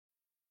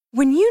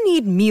When you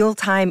need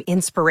mealtime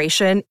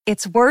inspiration,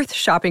 it's worth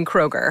shopping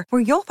Kroger,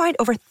 where you'll find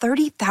over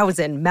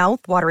 30,000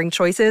 mouth-watering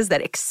choices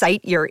that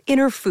excite your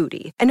inner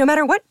foodie. And no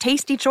matter what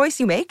tasty choice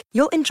you make,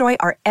 you'll enjoy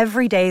our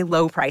everyday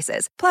low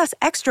prices, plus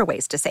extra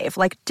ways to save,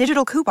 like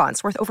digital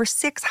coupons worth over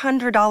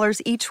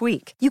 $600 each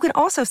week. You can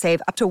also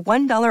save up to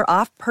 $1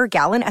 off per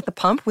gallon at the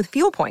pump with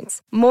fuel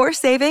points. More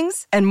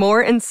savings and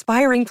more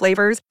inspiring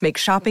flavors make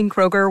shopping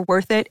Kroger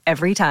worth it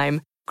every time.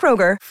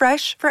 Kroger,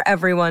 fresh for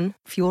everyone.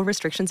 Fuel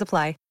restrictions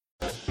apply.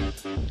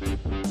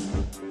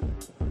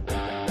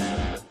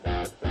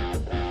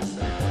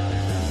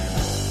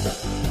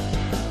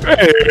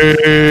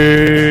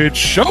 It's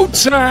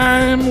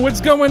showtime!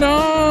 What's going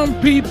on,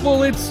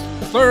 people? It's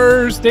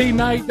Thursday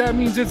night. That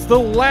means it's the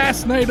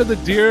last night of the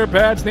Dear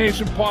Pats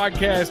Nation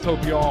podcast.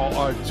 Hope you all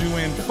are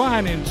doing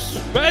fine and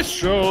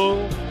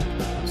special.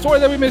 Sorry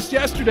that we missed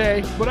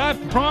yesterday, but I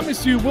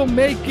promise you we'll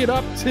make it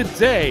up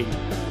today.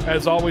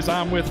 As always,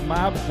 I'm with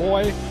my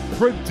boy,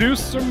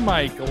 producer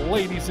Mike.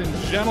 Ladies and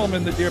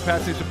gentlemen, the Dear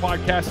Pats Nation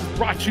podcast is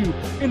brought to you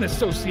in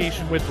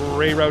association with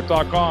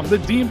RayRoute.com, the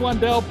Dean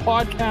Blundell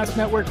podcast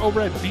network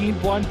over at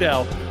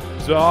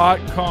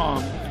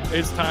DeanBlundell.com.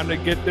 It's time to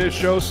get this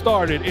show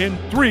started in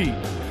 3,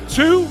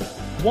 2,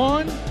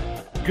 1,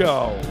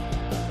 go.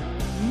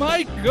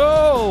 Mike,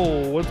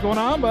 go. What's going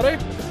on, buddy?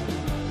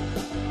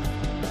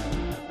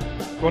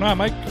 What's going on,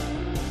 Mike?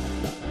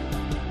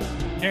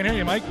 Can't hear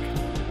you, Mike.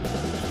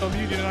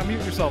 You didn't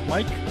unmute yourself,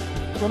 Mike.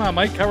 What's going on,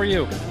 Mike? How are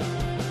you?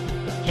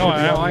 No,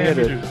 I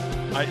muted.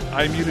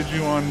 I muted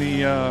you on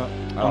the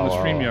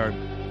StreamYard.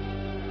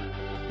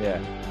 Yeah,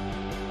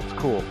 it's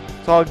cool.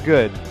 It's all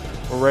good.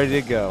 We're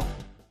ready to go.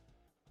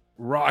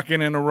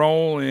 Rocking and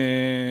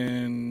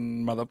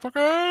rolling,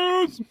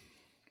 motherfuckers.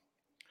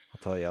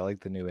 I'll tell you, I like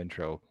the new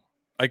intro.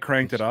 I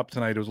cranked it up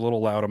tonight. It was a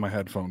little loud on my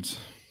headphones.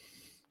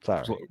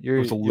 Sorry, your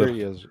ears will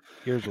live.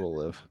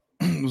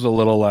 It was a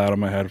little loud on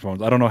my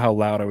headphones. I don't know how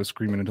loud I was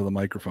screaming into the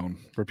microphone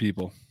for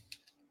people.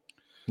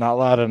 Not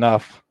loud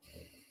enough.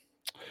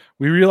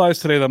 We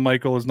realized today that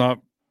Michael is not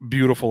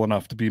beautiful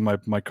enough to be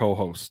my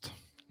co-host.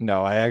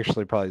 No, I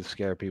actually probably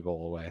scare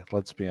people away.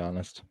 Let's be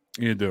honest.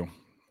 You do.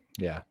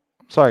 Yeah.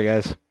 Sorry,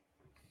 guys.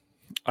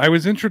 I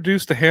was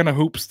introduced to Hannah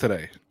Hoops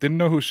today. Didn't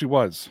know who she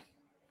was.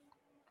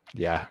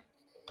 Yeah.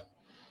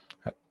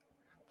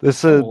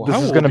 This is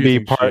going to be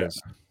part.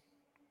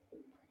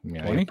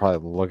 Yeah, you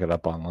probably look it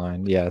up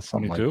online. Yeah,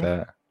 something 22? Like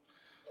that.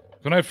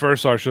 When I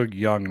first saw her, she looked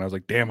young, and I was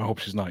like, damn, I hope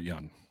she's not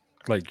young.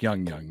 Like,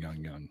 young.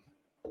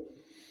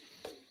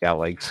 Yeah,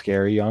 like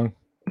scary young?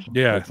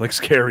 Yeah, like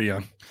scary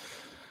young.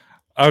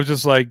 I was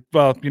just like,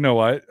 well, you know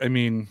what? I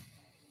mean,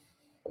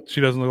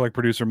 she doesn't look like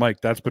producer Mike.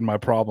 That's been my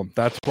problem.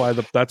 That's why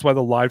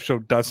the live show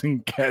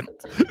doesn't get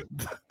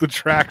the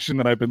traction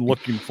that I've been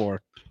looking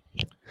for.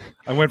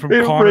 I went from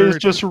Connor. Ray's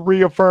just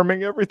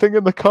reaffirming everything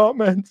in the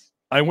comments.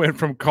 I went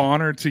from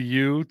Connor to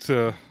you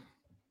to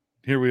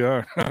here we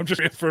are. I'm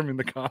just reaffirming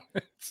the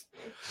comments.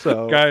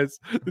 So, guys,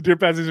 the Dear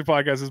Pats Nation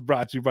podcast is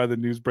brought to you by the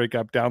Newsbreak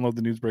app. Download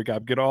the Newsbreak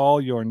app. Get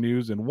all your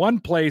news in one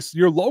place.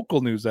 Your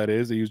local news, that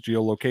is. They use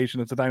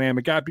geolocation. It's a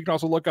dynamic app. You can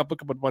also look up a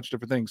bunch of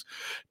different things.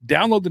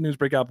 Download the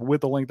Newsbreak app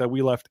with the link that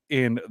we left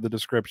in the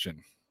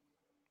description.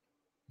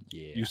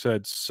 Yeah. You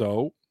said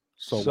so.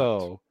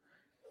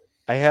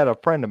 I had a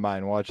friend of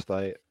mine watch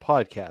the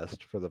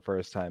podcast for the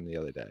first time the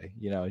other day.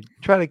 You know,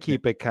 try to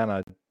keep it kind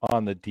of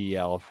on the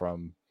DL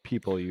from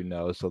people you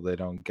know so they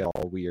don't get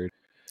all weird.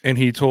 And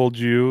he told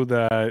you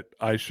that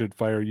I should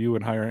fire you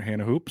and hire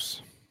Hannah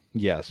Hoops?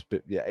 Yes,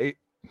 but yeah, I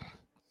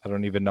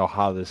don't even know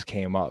how this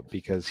came up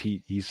because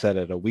he said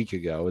it a week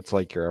ago. It's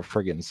like you're a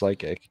friggin'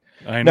 psychic.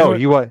 I know.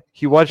 No,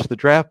 he watched the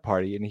draft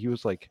party and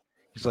he's like,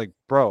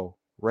 bro,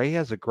 Ray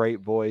has a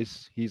great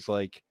voice. He's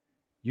like,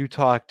 you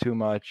talk too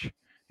much.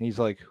 And he's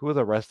like, who are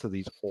the rest of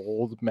these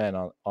old men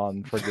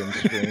on friggin'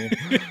 screen?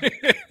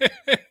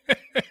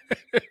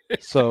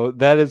 So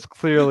that is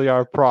clearly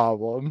our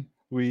problem.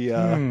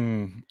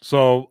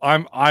 So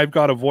I've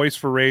got a voice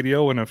for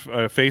radio and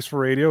a face for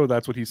radio.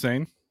 That's what he's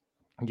saying.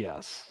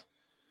 Yes.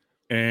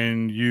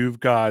 And you've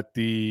got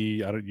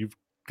He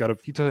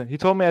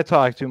told me I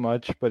talk too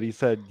much, but he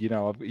said, you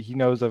know, he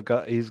knows I've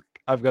got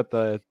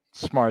the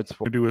smarts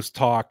for to do his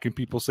talk, and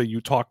people say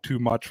you talk too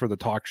much for the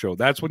talk show.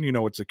 That's when you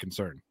know it's a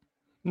concern.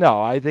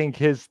 No, I think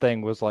his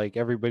thing was like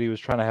everybody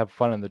was trying to have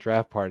fun in the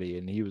draft party,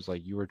 and he was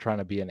like, you were trying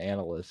to be an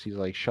analyst. He's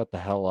like, shut the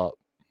hell up.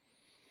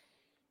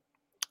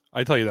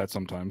 I tell you that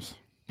sometimes.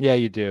 Yeah,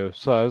 you do.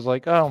 So I was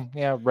like, oh,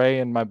 yeah, Ray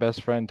and my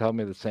best friend tell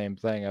me the same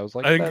thing. I was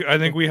like, I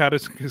think we had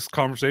this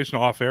conversation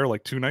off air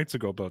like 2 nights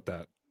ago about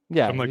that.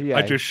 Yeah. I'm like,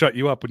 I just shut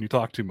you up when you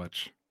talk too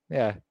much.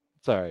 Yeah,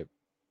 it's all right.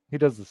 He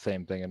does the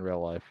same thing in real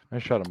life. I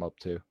shut him up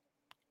too.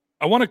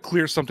 I want to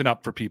clear something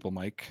up for people,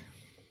 Mike.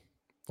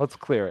 Let's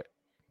clear it.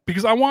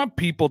 Because I want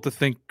people to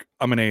think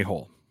I'm an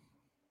a-hole.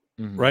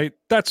 Mm-hmm. Right?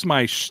 That's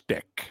my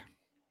shtick.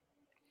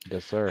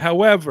 Yes, sir.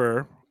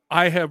 However,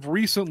 I have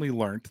recently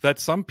learned that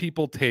some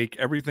people take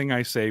everything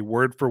I say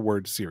word for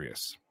word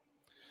serious.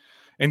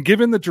 And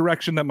given the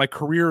direction that my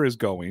career is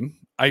going,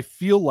 I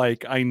feel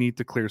like I need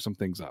to clear some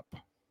things up.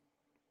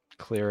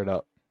 Clear it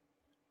up.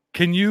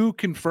 Can you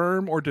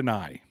confirm or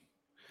deny?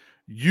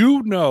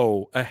 You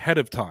know ahead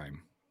of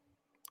time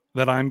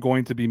that I'm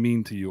going to be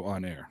mean to you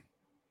on air.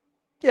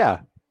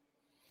 Yeah.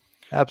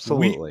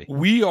 Absolutely.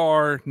 We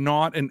are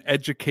not an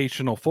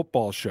educational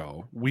football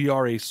show. We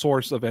are a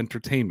source of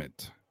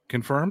entertainment.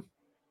 Confirm?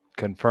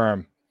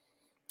 Confirm.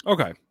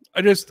 Okay.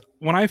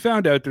 When I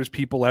found out there's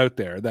people out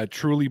there that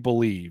truly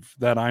believe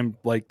that I'm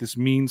like this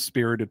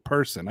mean-spirited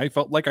person, I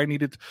felt like I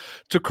needed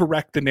to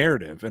correct the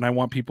narrative, and I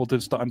want people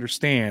just to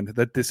understand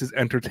that this is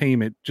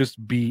entertainment.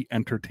 Just be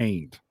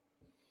entertained.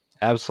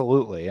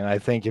 Absolutely. And I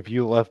think if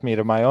you left me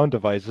to my own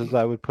devices,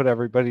 I would put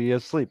everybody to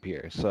sleep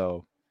here.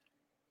 So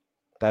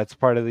that's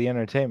part of the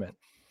entertainment.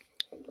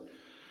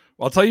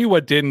 I'll tell you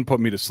what didn't put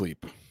me to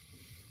sleep.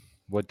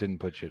 What didn't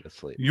put you to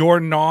sleep? Your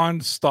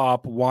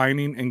non-stop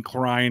whining and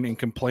crying and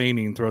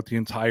complaining throughout the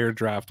entire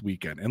draft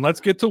weekend. And let's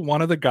get to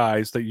one of the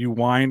guys that you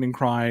whined and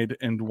cried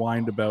and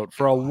whined about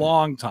for a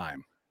long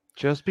time.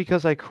 Just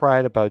because I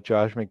cried about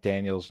Josh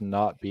McDaniels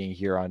not being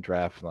here on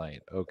draft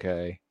night,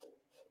 okay?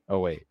 Oh,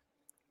 wait.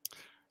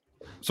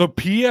 So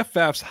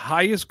PFF's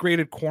highest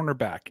graded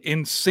cornerback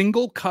in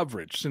single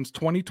coverage since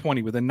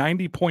 2020 with a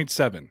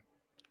 90.7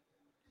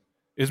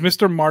 is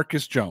Mr.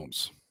 Marcus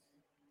Jones.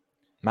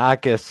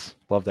 Marcus.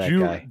 Love that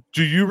guy.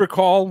 Do you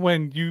recall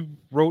when you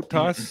wrote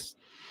to us,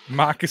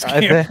 Marcus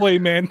can't play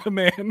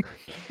man-to-man?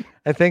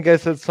 I think I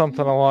said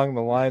something along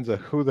the lines of,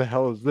 who the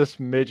hell is this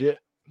midget?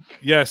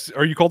 Yes,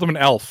 or you called him an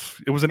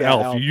elf. It was an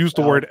elf. You used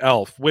the word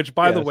elf, which,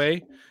 by the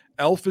way,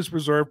 elf is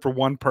reserved for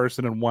one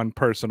person and one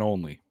person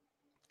only.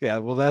 Yeah,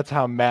 well, that's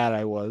how mad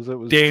I was. It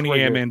was Danny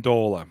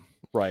Amendola.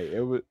 Right.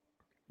 It was.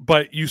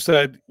 But you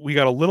said we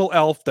got a little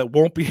elf that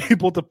won't be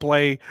able to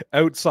play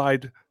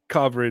outside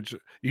coverage.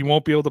 He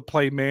won't be able to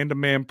play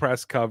man-to-man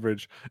press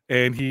coverage,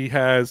 and he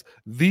has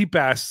the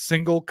best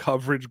single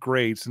coverage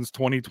grade since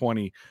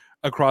 2020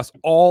 across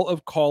all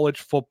of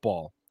college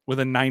football with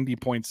a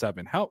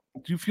 90.7. How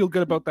do you feel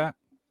good about that?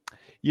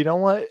 You know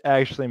what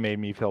actually made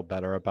me feel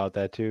better about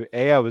that too?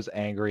 I was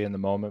angry in the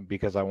moment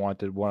because I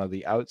wanted one of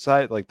the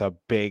outside, like the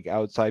big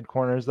outside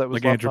corners that was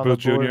like left Andrew on the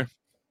Booth board. Jr.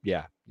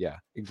 Yeah,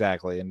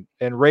 exactly.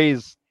 And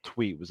Ray's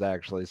tweet was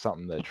actually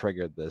something that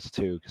triggered this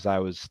too, because I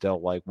was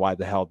still like, why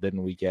the hell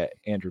didn't we get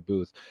Andrew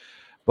Booth?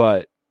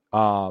 But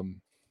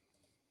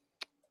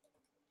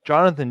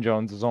Jonathan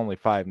Jones is only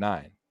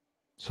 5'9".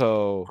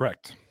 So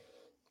correct.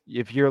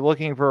 If you're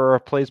looking for a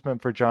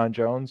replacement for John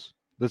Jones,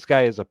 this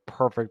guy is a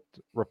perfect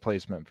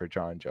replacement for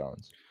John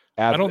Jones.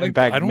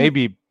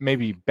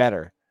 Maybe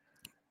better.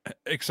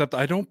 Except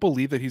I don't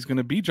believe that he's going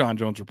to be John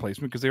Jones'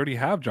 replacement because they already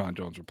have John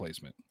Jones'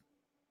 replacement.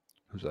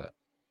 Who's that?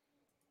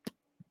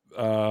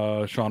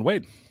 Sean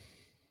Wade.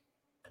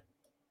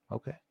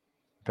 Okay,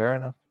 fair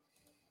enough.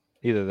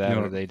 Either that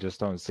or they just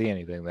don't see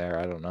anything there.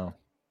 I don't know.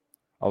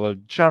 Although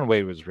Sean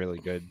Wade was really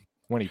good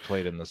when he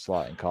played in the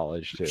slot in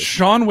college too.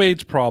 Sean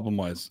Wade's problem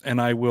was,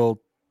 and I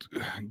will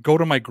go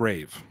to my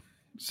grave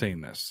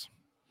saying this,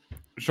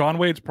 Sean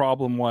Wade's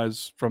problem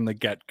was from the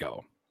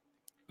get-go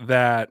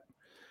that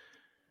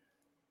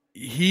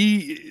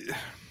he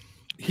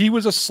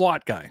was a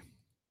slot guy,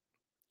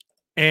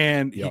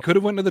 and he could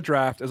have went to the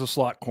draft as a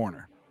slot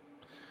corner,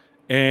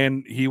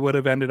 and he would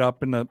have ended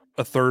up in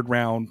a third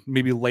round,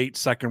 maybe late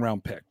second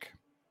round pick.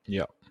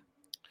 Yeah.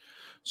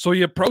 So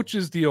he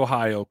approaches the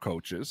Ohio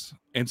coaches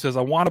and says,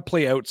 I want to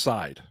play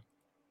outside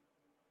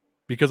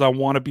because I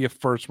want to be a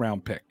first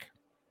round pick.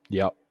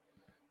 Yep.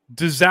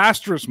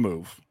 Disastrous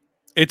move.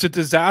 It's a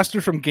disaster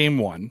from game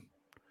one.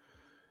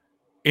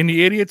 And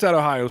the idiots at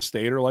Ohio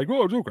State are like,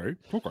 oh, it's okay.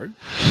 It's okay.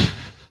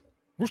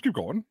 Let's keep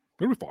going.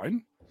 It'll be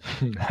fine.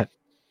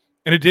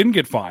 And it didn't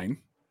get fine.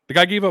 The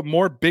guy gave up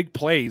more big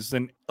plays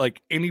than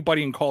like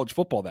anybody in college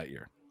football that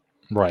year.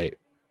 Right.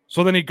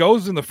 So then he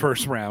goes in the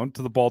first round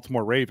to the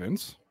Baltimore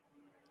Ravens.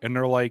 And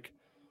they're like,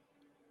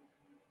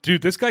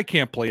 dude, this guy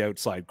can't play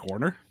outside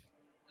corner.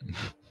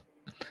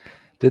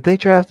 Did they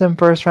draft him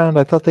first round?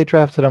 I thought they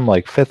drafted him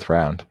like fifth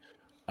round.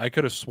 I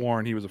could have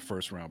sworn he was a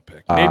first round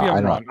pick. Maybe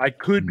I'm wrong. I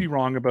could be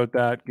wrong about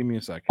that. Give me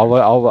a second. I'll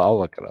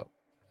look it up.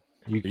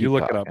 You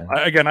look talking. It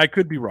up. Again, I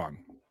could be wrong.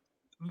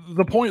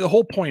 The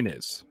whole point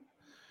is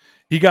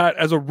he got,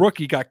 as a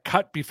rookie, got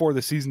cut before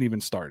the season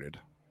even started.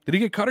 Did he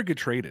get cut or get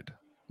traded?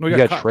 No, he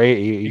got cut.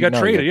 He got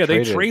traded. Yeah,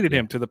 they traded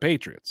him to the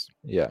Patriots.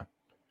 Yeah.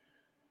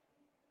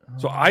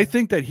 So I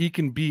think that he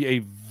can be a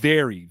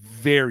very,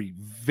 very,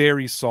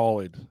 very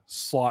solid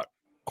slot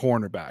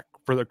cornerback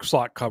for the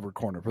slot cover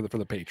corner for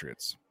the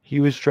Patriots. He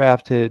was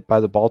drafted by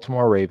the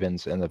Baltimore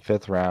Ravens in the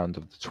 5th round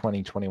of the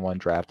 2021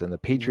 draft, and the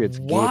Patriots.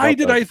 Why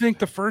did I think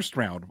the first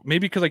round?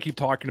 Maybe because I keep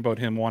talking about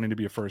him wanting to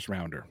be a first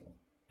rounder.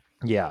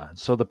 Yeah,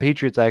 so the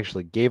Patriots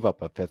actually gave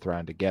up a 5th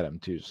round to get him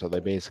too. So they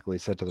basically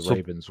said to the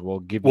Ravens, "We'll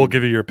give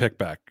you your pick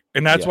back,"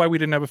 and that's why we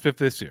didn't have a 5th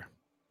this year.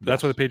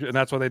 That's why the Patriots, and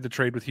that's why they had to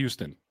trade with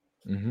Houston.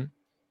 Mm-hmm.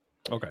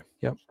 Okay.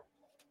 Yep.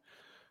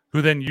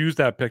 Who then used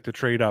that pick to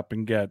trade up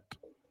and get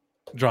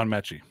John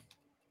Mechie.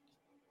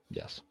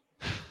 Yes.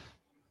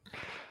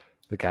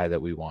 The guy that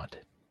we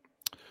wanted.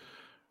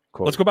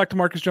 Cool. Let's go back to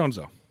Marcus Jones,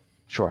 though.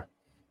 Sure.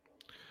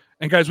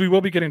 And guys, we will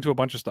be getting to a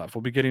bunch of stuff.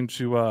 We'll be getting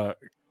to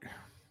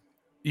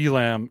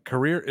Elam,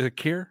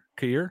 Kair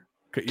Kier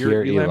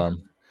Elam,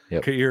 Elam.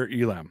 Yep.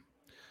 Kair Elam.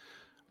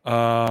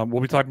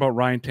 We'll be talking about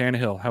Ryan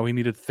Tannehill, how he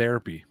needed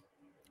therapy,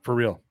 for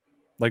real,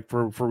 like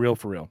for real.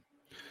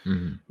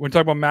 Mm-hmm. We're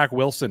talking about Mac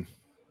Wilson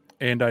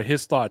and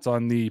his thoughts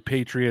on the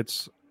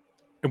Patriots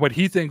and what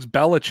he thinks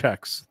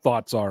Belichick's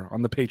thoughts are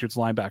on the Patriots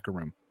linebacker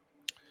room.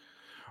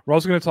 We're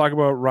also going to talk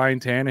about Ryan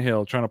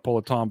Tannehill trying to pull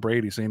a Tom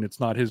Brady, saying it's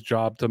not his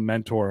job to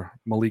mentor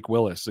Malik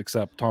Willis,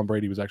 except Tom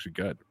Brady was actually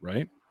good,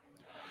 right?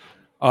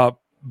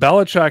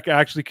 Belichick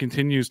actually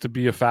continues to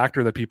be a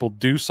factor that people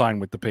do sign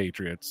with the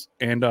Patriots.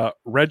 And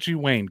Reggie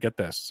Wayne, get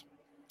this,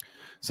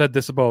 said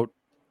this about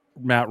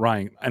Matt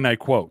Ryan, and I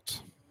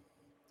quote,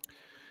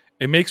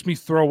 "It makes me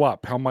throw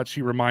up how much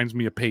he reminds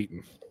me of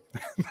Peyton."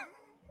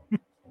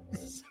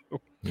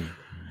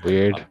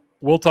 Weird.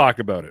 We'll talk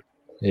about it.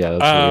 Yeah,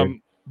 that's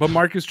weird. But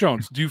Marcus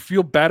Jones, do you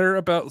feel better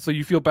about? So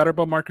you feel better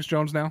about Marcus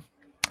Jones now?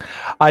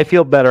 I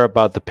feel better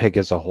about the pick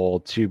as a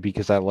whole too,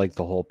 because I like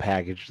the whole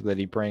package that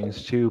he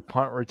brings to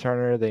punt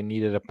returner. They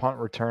needed a punt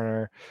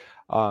returner,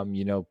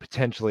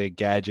 potentially a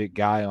gadget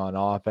guy on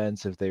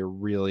offense if they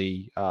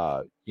really,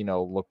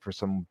 look for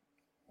some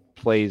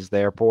plays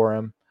there for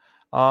him.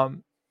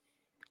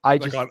 I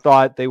just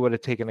thought they would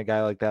have taken a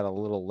guy like that a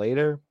little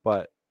later,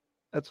 but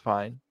that's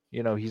fine.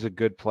 He's a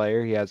good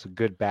player. He has a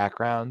good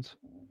background.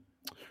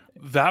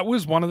 That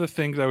was one of the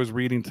things I was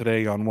reading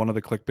today on one of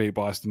the clickbait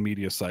Boston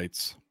media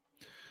sites.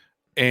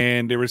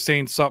 And they were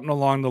saying something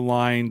along the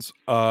lines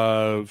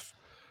of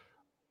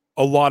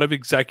a lot of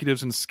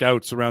executives and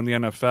scouts around the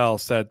NFL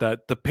said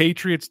that the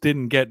Patriots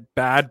didn't get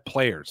bad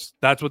players.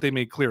 That's what they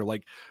made clear.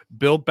 Like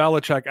Bill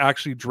Belichick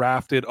actually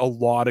drafted a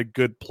lot of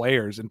good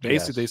players. And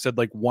basically they said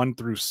like 1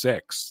 through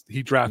 6,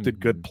 he drafted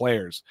good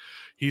players.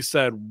 He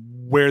said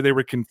where they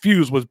were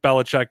confused was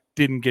Belichick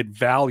didn't get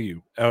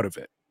value out of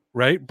it.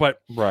 Right.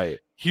 But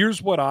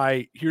here's what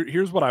I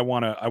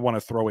want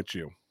to throw at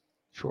you.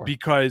 Sure.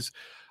 Because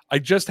I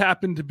just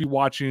happened to be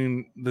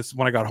watching this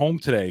when I got home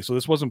today. So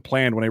this wasn't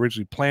planned when I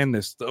originally planned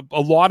this.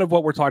 A lot of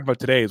what we're talking about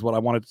today is what I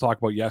wanted to talk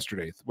about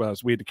yesterday. Well,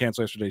 we had to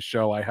cancel yesterday's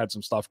show. I had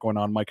some stuff going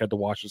on. Mike had to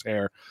wash his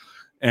hair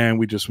and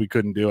we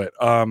couldn't do it.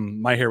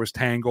 My hair was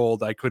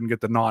tangled. I couldn't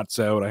get the knots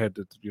out. I had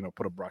to,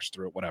 put a brush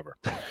through it, whatever.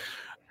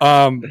 But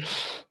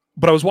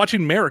I was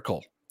watching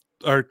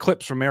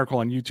clips from Miracle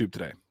on YouTube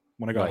today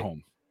when I got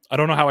home. I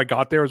don't know how I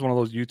got there. It was one of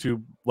those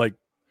YouTube,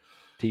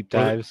 deep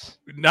dives,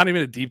 not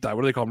even a deep dive.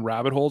 What do they call them?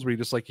 Rabbit holes, where you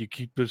just you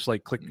keep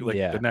click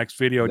the next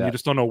video and you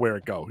just don't know where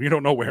it go. You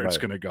don't know where it's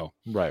going to go.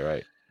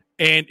 Right.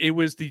 And it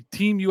was the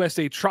Team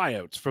USA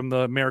tryouts from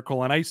the Miracle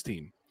on Ice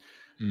team.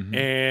 Mm-hmm.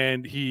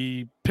 And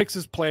he picks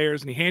his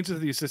players and he hands it to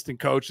the assistant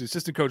coach. The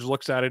assistant coach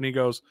looks at it and he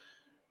goes,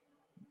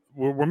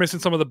 we're missing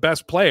some of the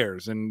best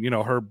players. And,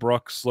 Herb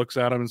Brooks looks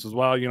at him and says,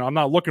 well, I'm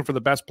not looking for the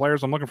best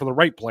players. I'm looking for the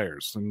right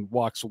players, and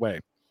walks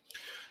away.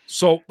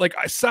 So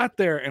I sat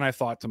there and I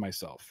thought to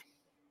myself,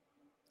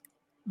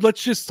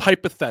 let's just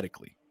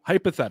hypothetically,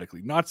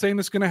 not saying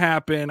it's going to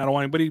happen. I don't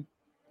want anybody,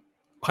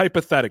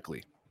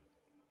 hypothetically,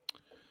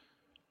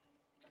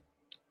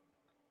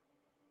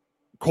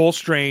 Cole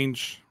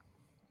Strange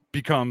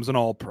becomes an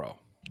all-pro.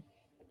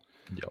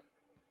 Yep.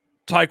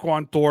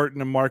 Tyquan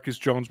Thornton and Marcus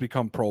Jones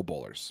become Pro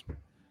Bowlers.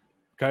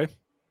 Okay.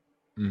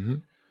 Mm-hmm.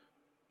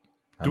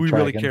 Do we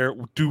really care?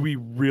 Do we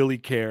really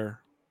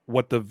care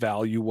what the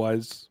value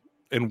was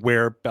and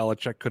where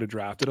Belichick could have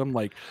drafted him?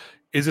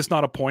 Is this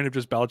not a point of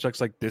just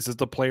Belichick's this is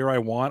the player I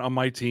want on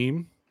my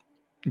team?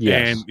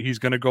 Yes. And he's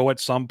going to go at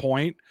some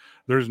point.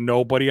 There's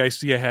nobody I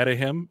see ahead of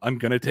him. I'm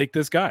going to take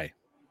this guy.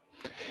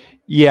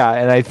 Yeah,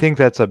 and I think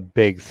that's a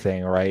big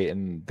thing, right?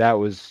 And that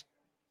was,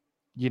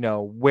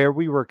 where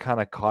we were kind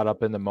of caught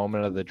up in the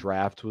moment of the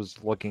draft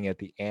was looking at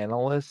the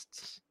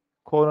analysts,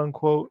 quote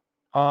unquote,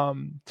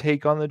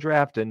 take on the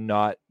draft and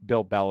not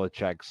Bill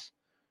Belichick's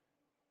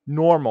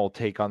normal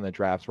take on the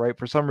draft, right?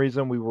 For some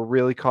reason, we were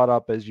really caught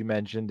up, as you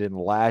mentioned, in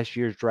last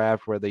year's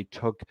draft where they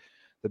took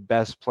the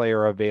best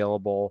player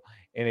available,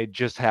 and it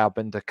just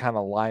happened to kind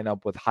of line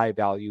up with high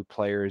value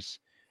players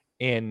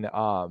in,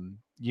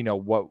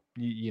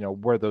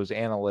 where those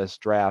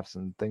analyst drafts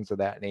and things of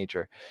that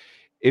nature.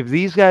 If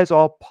these guys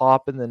all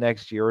pop in the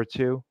next year or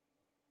two,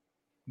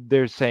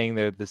 they're saying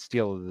they're the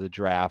steal of the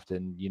draft,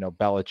 and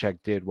Belichick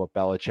did what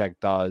Belichick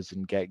does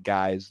and get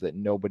guys that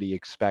nobody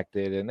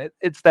expected, and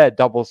it's that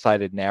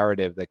double-sided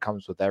narrative that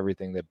comes with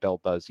everything that Bill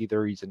does.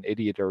 Either he's an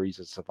idiot or he's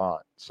a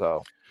savant.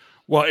 So,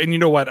 well, and you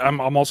know what?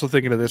 I'm also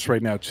thinking of this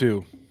right now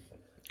too.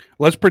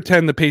 Let's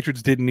pretend the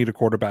Patriots didn't need a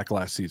quarterback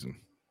last season.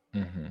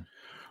 Mm-hmm.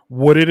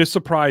 Would it have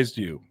surprised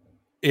you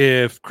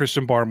if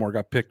Christian Barmore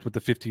got picked with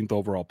the 15th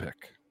overall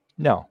pick?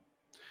 No,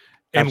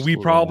 and we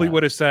probably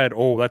would have said,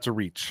 "Oh, that's a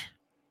reach."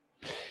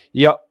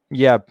 Yep.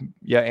 Yeah.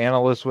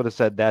 Analysts would have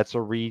said that's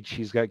a reach.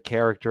 He's got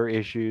character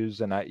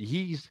issues, and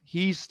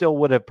he still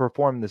would have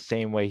performed the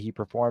same way he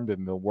performed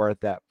and been worth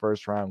that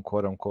first round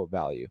quote unquote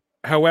value.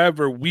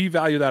 However, we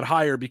value that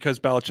higher because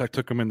Belichick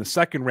took him in the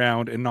second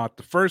round and not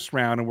the first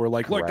round. And we're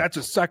like, look, that's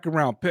a second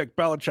round pick.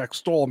 Belichick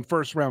stole him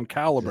first round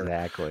caliber.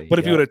 Exactly. But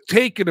if you would have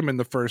taken him in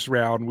the first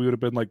round, we would have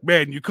been like,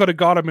 man, you could have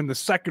got him in the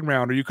second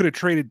round, or you could have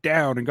traded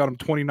down and got him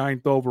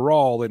 29th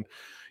overall. And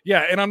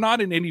yeah, and I'm not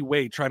in any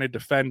way trying to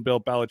defend Bill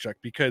Belichick,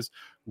 because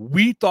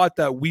we thought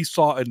that we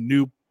saw a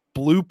new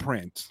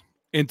blueprint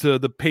into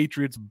the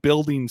Patriots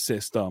building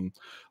system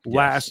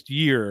last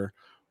year,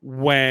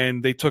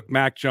 when they took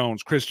Mac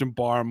Jones, Christian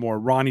Barmore,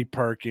 Ronnie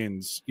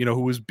Perkins,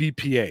 who was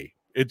BPA.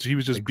 He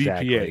was just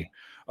BPA.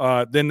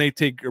 Then they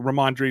take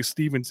Ramondre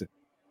Stevenson,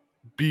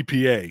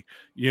 BPA.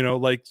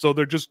 So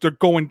they're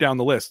going down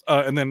the list.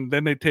 And then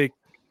they take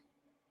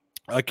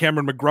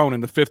Cameron McGrone in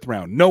the 5th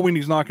round, knowing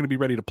he's not going to be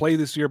ready to play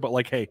this year.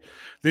 But hey,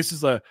 this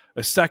is a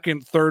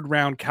second, third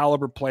round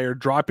caliber player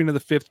dropping to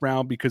the 5th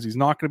round because he's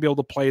not going to be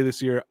able to play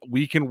this year.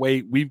 We can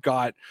wait. We've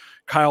got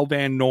Kyle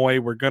Van Noy.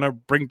 We're going to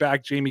bring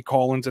back Jamie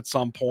Collins at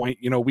some point.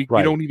 We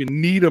don't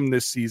even need him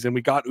this season.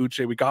 We got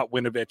Uche. We got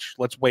Winovich.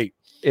 Let's wait.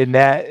 In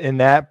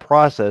that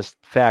process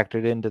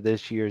factored into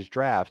this year's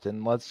draft.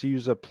 And let's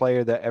use a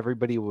player that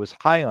everybody was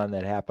high on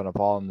that happened to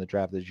fall in the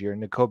draft this year,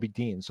 Nakobe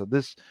Dean. So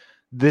this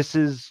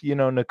is,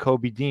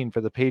 Nakobe Dean for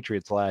the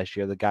Patriots last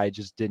year. The guy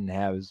just didn't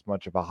have as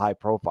much of a high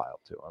profile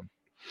to him.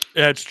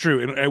 Yeah, it's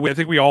true. And I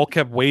think we all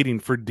kept waiting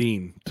for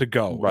Dean to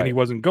go, and he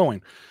wasn't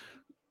going.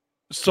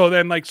 So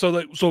then,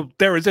 so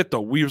there is it,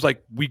 though. We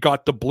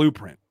got the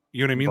blueprint.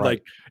 You know what I mean?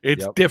 Right.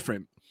 It's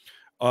different.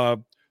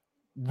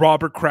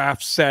 Robert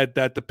Kraft said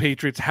that the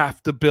Patriots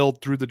have to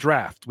build through the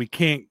draft. We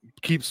can't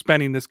keep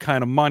spending this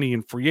kind of money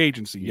in free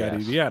agency,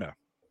 yada, yada.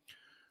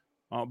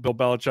 Bill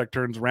Belichick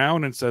turns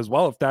around and says,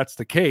 well, if that's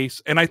the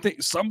case, and I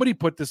think somebody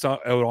put this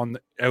out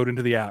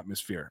into the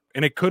atmosphere,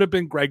 and it could have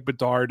been Greg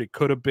Bedard. It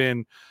could have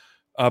been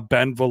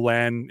Ben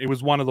Valen. It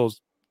was one of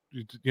those,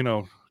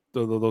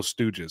 those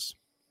stooges.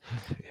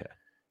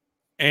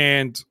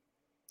 And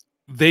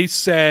they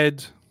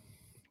said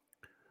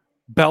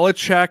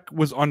Belichick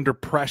was under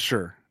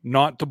pressure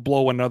not to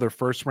blow another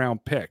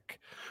first-round pick.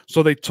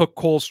 So they took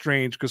Cole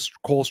Strange because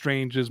Cole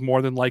Strange is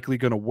more than likely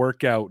going to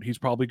work out. He's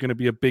probably going to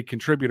be a big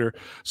contributor.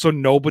 So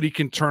nobody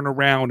can turn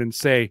around and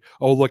say,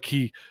 oh, look,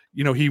 he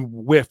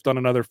whiffed on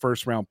another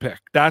first-round pick.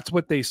 That's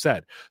what they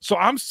said. So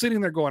I'm sitting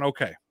there going,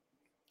 okay.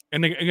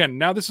 And again,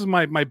 now this is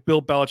my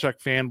Bill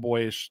Belichick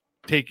fanboyish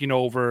taking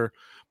over,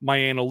 my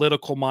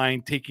analytical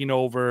mind taking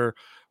over,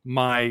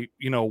 my,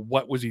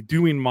 what was he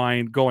doing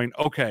mind going,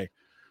 okay.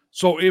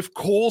 So if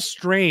Cole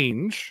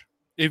Strange,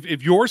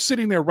 if you're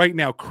sitting there right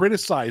now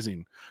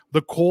criticizing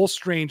the Cole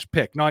Strange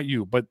pick, not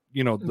you, but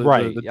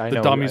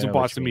the dummies in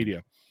Boston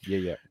media.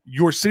 Yeah.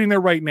 You're sitting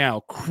there right now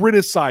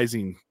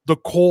criticizing the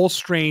Cole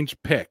Strange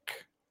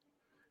pick.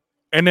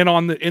 And then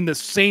in the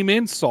same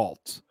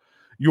insult,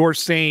 you're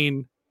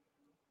saying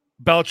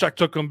Belichick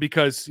took him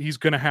because he's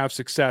going to have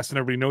success and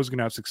everybody knows he's going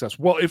to have success.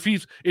 Well, if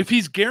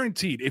he's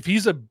guaranteed, if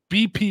he's a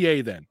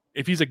BPA, then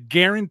if he's a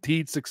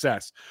guaranteed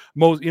success,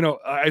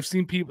 I've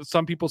seen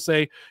some people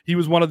say he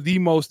was one of the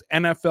most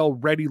NFL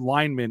ready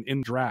linemen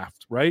in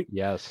draft, right?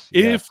 Yes.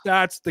 If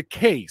that's the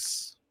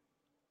case,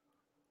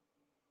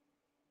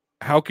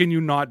 how can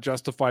you not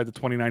justify the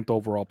 29th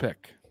overall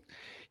pick?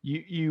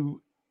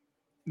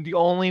 The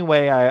only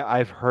way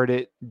I've heard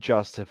it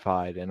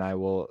justified, and I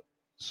will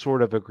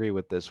sort of agree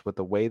with this, with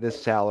the way the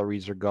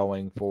salaries are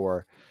going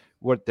for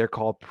what they're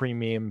called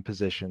premium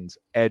positions,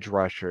 edge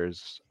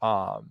rushers,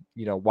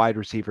 wide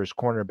receivers,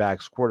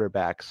 cornerbacks,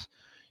 quarterbacks.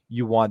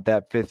 You want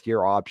that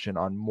 5th-year option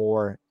on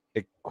more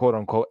quote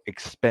unquote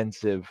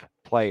expensive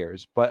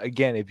players. But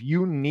again, if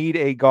you need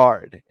a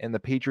guard and the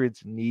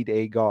Patriots need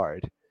a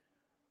guard,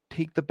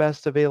 take the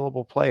best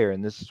available player.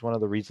 And this is one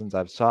of the reasons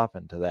I've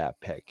softened to that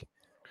pick.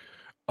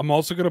 I'm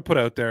also going to put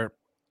out there,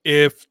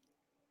 if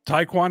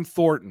Tyquan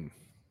Thornton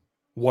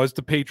was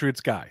the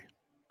Patriots guy,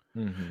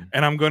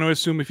 and I'm going to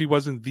assume if he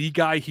wasn't the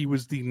guy, he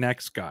was the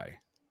next guy.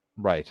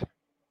 Right.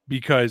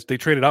 Because they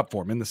traded up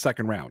for him in the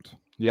 2nd round.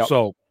 Yep.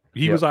 So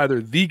he was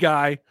either the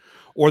guy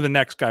or the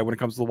next guy when it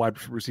comes to the wide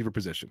receiver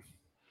position.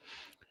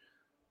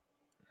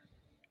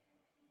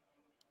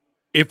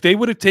 If they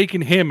would have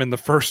taken him in the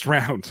 1st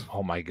round,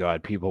 oh my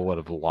God, people would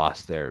have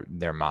lost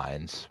their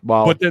minds.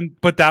 Well,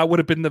 but that would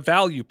have been the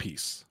value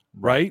piece,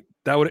 right?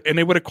 And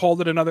they would have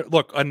called it another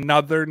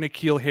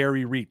N'Keal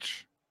Harry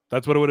reach.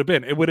 That's what it would have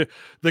been.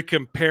 The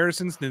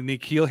comparisons to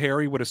N'Keal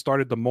Harry would have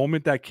started the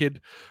moment that kid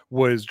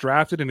was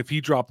drafted. And if he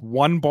dropped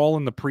one ball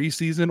in the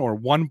preseason or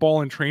one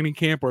ball in training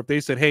camp, or if they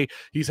said, hey,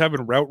 he's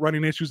having route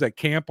running issues at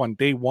camp on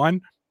day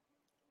 1,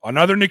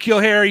 another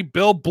N'Keal Harry,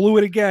 Bill blew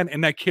it again.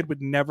 And that kid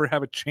would never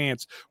have a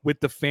chance with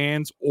the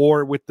fans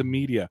or with the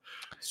media.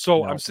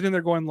 So I'm sitting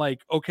there going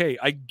like, okay,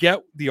 I get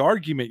the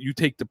argument. You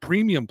take the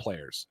premium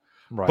players.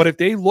 Right. But if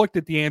they looked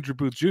at the Andrew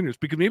Booth Juniors,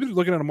 because maybe they're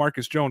looking at a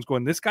Marcus Jones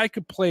going, this guy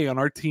could play on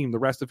our team the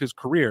rest of his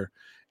career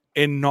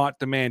and not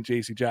demand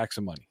J.C.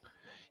 Jackson money.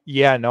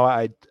 Yeah, no,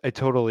 I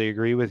totally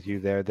agree with you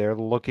there. They're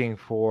looking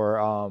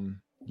for,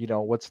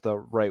 what's the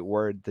right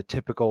word? The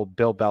typical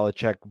Bill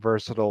Belichick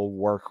versatile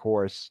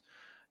workhorse,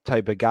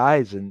 type of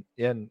guys. And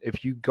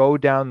if you go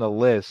down the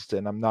list,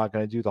 and I'm not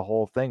going to do the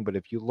whole thing, but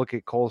if you look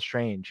at Cole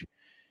Strange,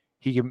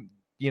 he can,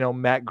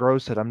 Matt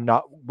Gross said,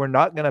 we're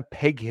not going to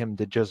peg him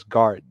to just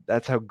guard.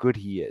 That's how good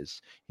he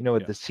is.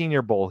 At the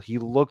Senior Bowl, he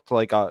looked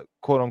like a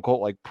quote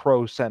unquote like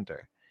pro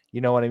center. You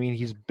know what I mean?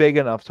 He's big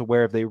enough to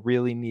where if they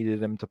really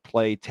needed him to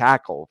play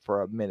tackle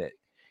for a minute,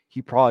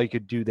 he probably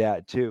could do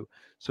that too.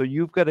 So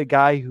you've got a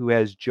guy who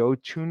has Joe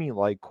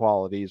Tooney-like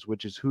qualities,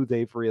 which is who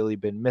they've really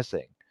been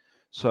missing.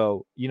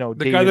 So,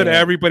 the guy that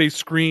everybody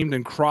screamed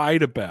and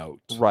cried about.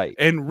 Right.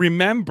 And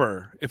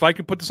remember, if I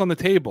can put this on the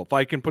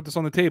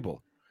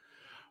table,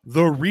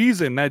 the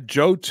reason that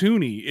Joe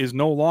Tooney is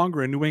no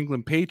longer a New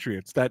England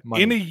Patriots, that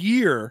in a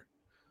year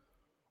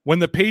when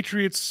the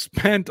Patriots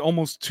spent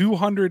almost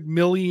 $200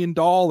 million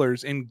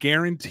in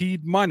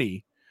guaranteed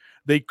money,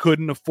 they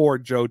couldn't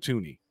afford Joe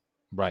Tooney.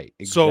 Right,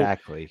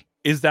 exactly. So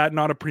is that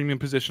not a premium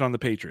position on the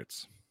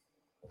Patriots?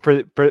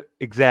 For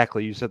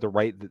exactly, you said the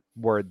right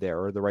word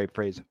there, or the right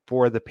phrase,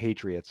 for the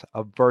Patriots,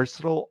 a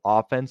versatile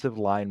offensive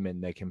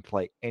lineman that can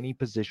play any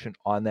position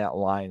on that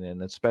line,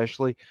 and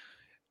especially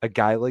a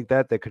guy like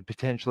that could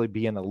potentially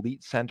be an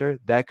elite center,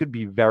 that could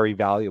be very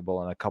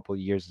valuable in a couple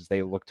of years as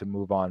they look to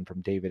move on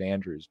from David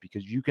Andrews,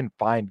 because you can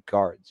find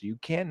guards. You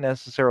can't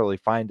necessarily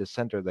find a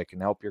center that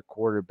can help your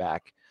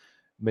quarterback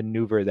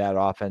maneuver that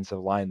offensive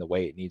line the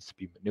way it needs to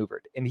be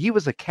maneuvered. And he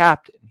was a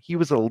captain. He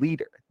was a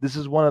leader. This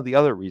is one of the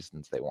other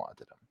reasons they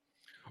wanted him.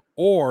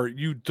 Or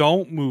you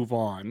don't move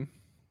on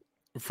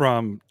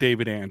from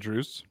David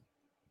Andrews,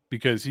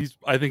 because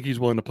I think he's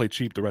willing to play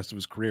cheap the rest of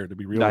his career, to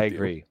be real. I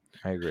agree.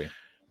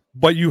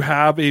 But you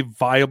have a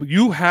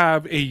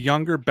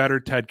younger, better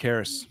Ted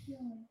Karras.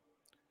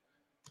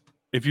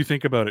 If you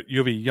think about it, you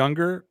have a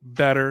younger,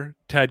 better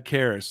Ted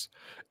Karras.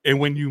 And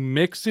when you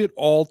mix it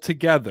all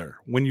together,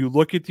 when you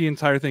look at the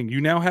entire thing, you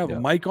now have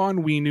Mike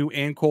Onwenu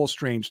and Cole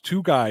Strange,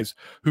 two guys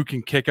who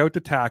can kick out the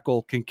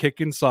tackle, can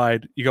kick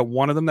inside. You got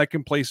one of them that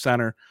can play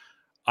center.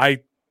 I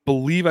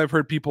believe I've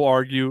heard people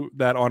argue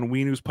that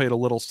Onwenu's played a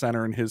little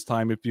center in his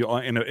time. If you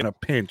in a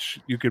pinch,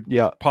 you could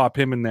pop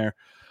him in there.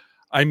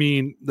 I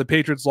mean, the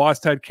Patriots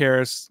lost Ted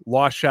Karras,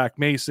 lost Shaq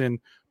Mason,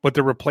 but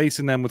they're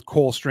replacing them with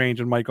Cole Strange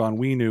and Mike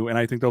Onwenu, and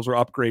I think those are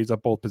upgrades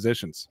at both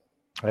positions.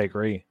 I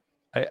agree.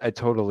 I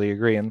totally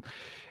agree.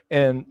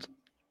 And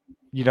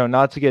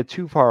not to get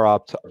too far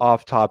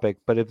off topic,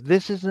 but if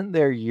this isn't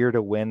their year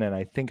to win, and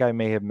I think I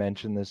may have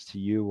mentioned this to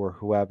you or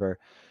whoever,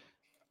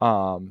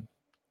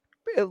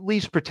 at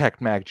least protect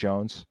Mac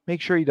Jones.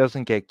 Make sure he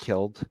doesn't get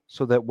killed,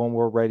 so that when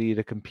we're ready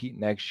to compete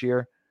next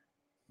year,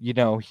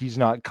 he's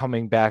not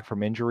coming back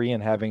from injury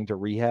and having to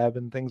rehab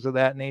and things of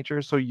that nature.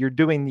 So you're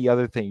doing the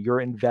other thing. You're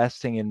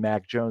investing in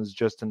Mac Jones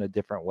just in a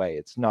different way.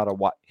 It's not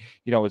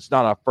it's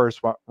not a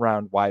first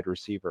round wide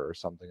receiver or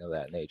something of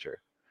that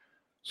nature.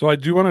 So I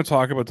do want to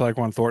talk about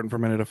Tyquan Thornton for a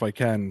minute if I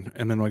can,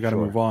 and then I got to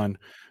move on.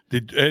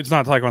 It's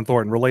not Tyquan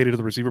Thornton, related to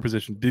the receiver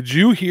position. Did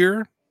you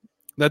hear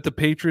that the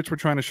Patriots were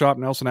trying to shop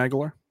Nelson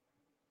Aguilar?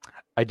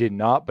 I did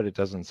not, but it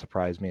doesn't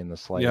surprise me in the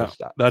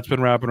slightest. Yeah, that's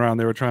been wrapping around.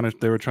 They were trying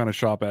to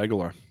shop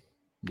Aguilar.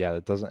 Yeah,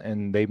 that doesn't,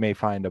 and they may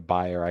find a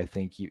buyer, I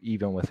think,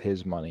 even with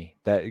his money,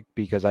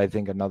 because I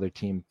think another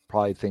team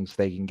probably thinks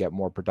they can get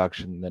more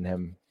production than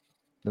him,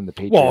 than the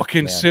Patriots. Well,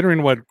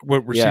 considering what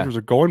receivers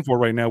are going for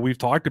right now, we've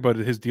talked about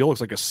it. His deal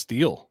looks like a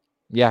steal.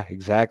 Yeah,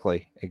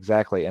 exactly.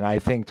 And I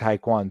think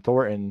Tyquan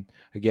Thornton,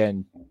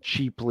 again,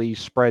 cheaply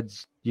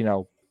spreads,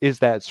 is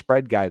that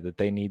spread guy that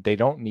they need. They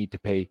don't need to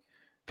pay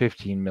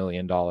 $15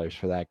 million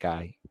for that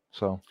guy.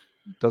 So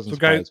it doesn't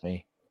surprise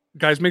me.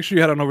 Guys, make sure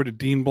you head on over to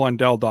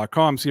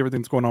deanblundell.com, see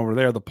everything's going over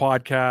there, the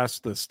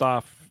podcast, the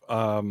stuff,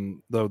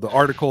 the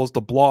articles,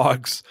 the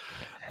blogs.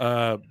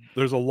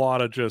 There's a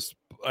lot of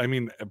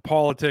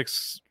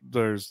politics.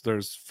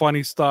 There's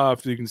funny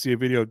stuff. You can see a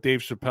video of Dave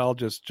Chappelle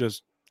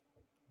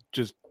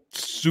just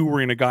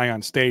sewering a guy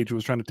on stage who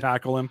was trying to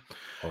tackle him.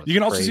 You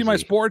can also see my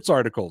sports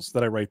articles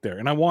that I write there.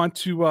 And I want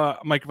to,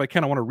 Mike, if I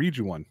can, I want to read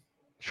you one.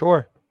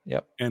 Sure.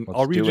 Yep. And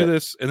I'll read you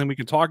this, and then we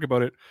can talk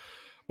about it.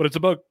 But it's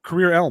about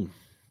Career Elm.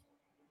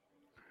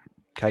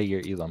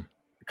 Kaiir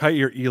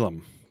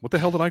Elam. What the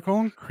hell did I call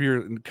him?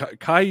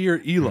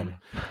 Kaiir Elam.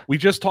 We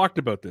just talked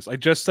about this. I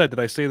just said, did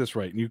I say this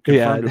right? And you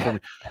confirmed it for me.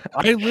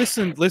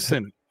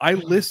 I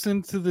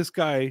listened to this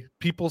guy.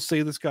 People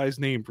say this guy's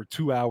name for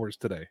 2 hours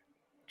today,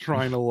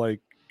 trying to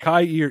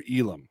Kaiir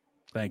Elam.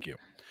 Thank you.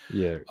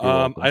 Yeah.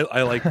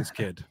 I like this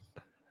kid.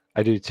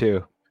 I do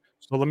too.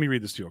 So let me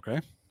read this to you,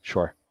 okay?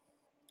 Sure.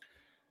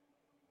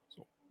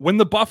 When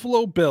the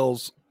Buffalo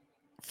Bills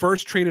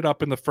first traded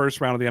up in the first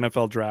round of the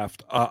NFL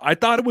draft, I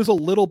thought it was a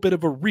little bit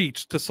of a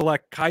reach to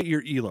select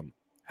Kaiir Elam.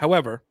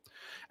 However,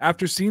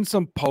 after seeing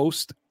some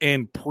post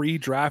and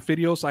pre-draft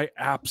videos, I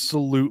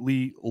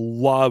absolutely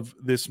love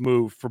this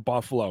move for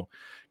Buffalo.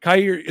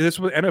 This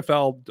was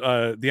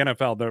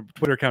the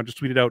Twitter account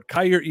just tweeted out,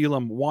 Kaiir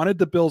Elam wanted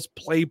the Bills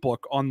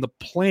playbook on the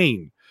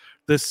plane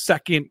the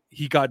second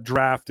he got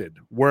drafted.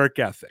 Work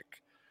ethic.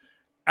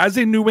 As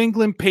a New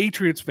England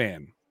Patriots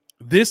fan,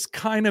 this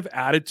kind of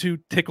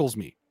attitude tickles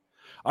me.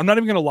 I'm not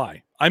even going to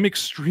lie. I'm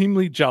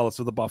extremely jealous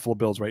of the Buffalo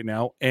Bills right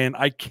now, and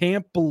I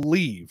can't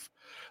believe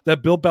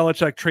that Bill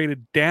Belichick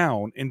traded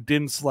down and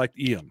didn't select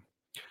Elam.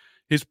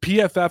 His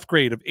PFF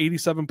grade of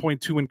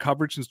 87.2 in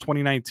coverage since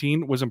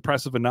 2019 was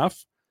impressive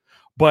enough,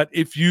 but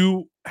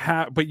you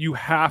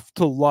have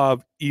to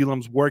love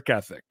Elam's work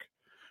ethic.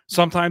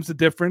 Sometimes the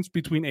difference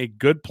between a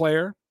good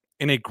player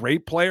and a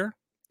great player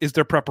is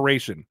their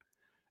preparation,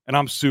 and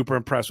I'm super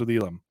impressed with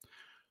Elam.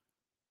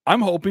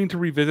 I'm hoping to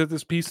revisit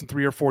this piece in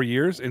 3 or 4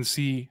 years and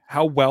see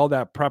how well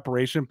that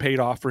preparation paid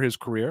off for his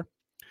career.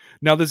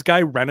 Now, this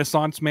guy,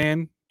 Renaissance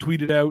Man,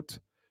 tweeted out,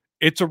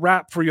 "It's a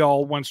wrap for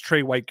y'all once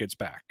Trey White gets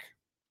back."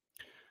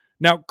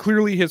 Now,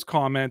 clearly his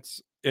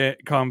comments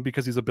come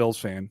because he's a Bills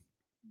fan.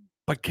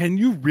 But can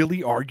you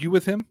really argue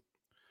with him?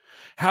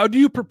 How do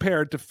you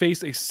prepare to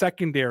face a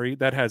secondary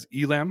that has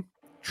Elam,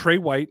 Trey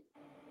White,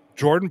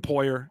 Jordan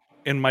Poyer,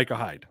 and Micah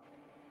Hyde?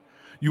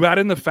 You add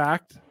in the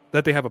fact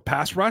that they have a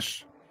pass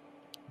rush.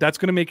 That's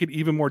going to make it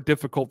even more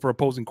difficult for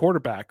opposing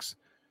quarterbacks.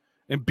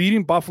 And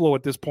beating Buffalo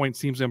at this point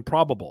seems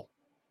improbable.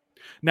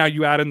 Now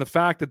you add in the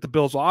fact that the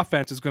Bills'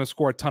 offense is going to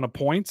score a ton of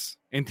points,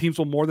 and teams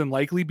will more than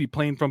likely be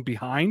playing from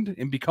behind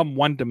and become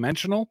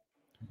one-dimensional.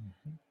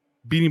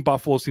 Beating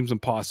Buffalo seems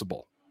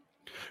impossible.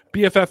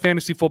 BFF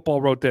Fantasy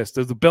Football wrote this: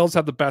 "Does the Bills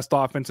have the best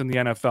offense in the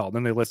NFL?"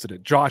 Then they listed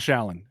it: Josh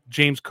Allen,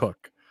 James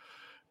Cook,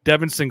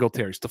 Devin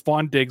Singletary,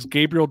 Stephon Diggs,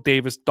 Gabriel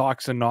Davis,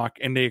 Dawson Knock,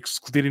 and they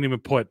didn't even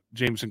put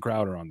Jameson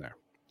Crowder on there.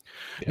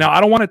 Yeah. Now,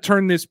 I don't want to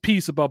turn this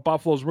piece about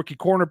Buffalo's rookie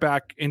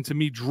cornerback into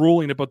me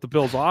drooling about the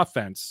Bills'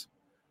 offense,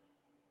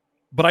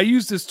 but I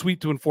use this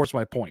tweet to enforce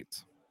my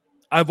point.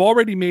 I've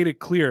already made it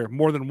clear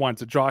more than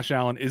once that Josh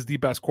Allen is the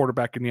best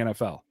quarterback in the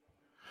NFL.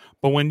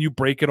 But when you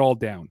break it all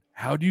down,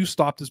 how do you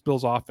stop this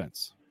Bills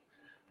offense?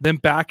 Then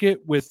back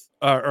it with,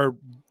 or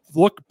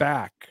look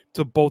back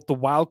to both the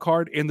wild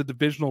card and the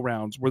divisional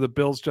rounds where the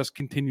Bills just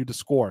continue to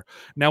score.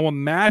 Now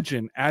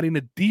imagine adding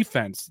a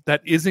defense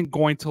that isn't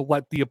going to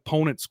let the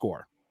opponent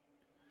score.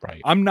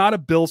 Right. I'm not a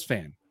Bills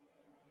fan,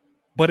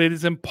 but it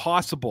is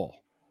impossible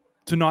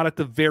to not at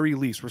the very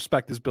least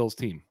respect this Bills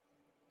team.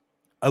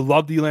 I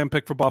love the Elam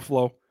pick for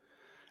Buffalo,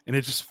 and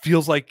it just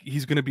feels like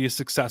he's going to be as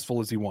successful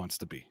as he wants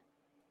to be.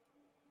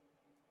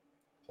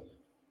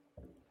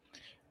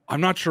 I'm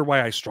not sure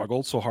why I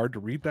struggled so hard to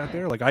read that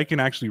there. Like, I can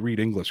actually read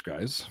English,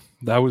 guys.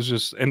 That was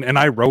just, and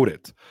I wrote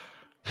it.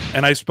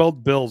 And I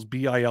spelled Bills,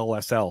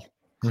 B-I-L-S-L.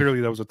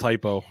 Clearly that was a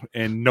typo,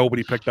 and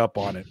nobody picked up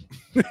on it.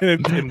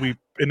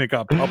 and it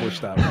got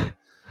published that way.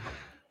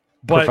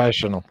 But,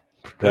 Professional.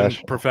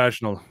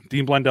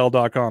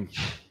 DeanBlendell.com.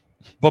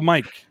 But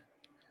Mike,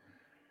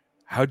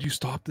 how do you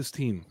stop this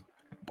team?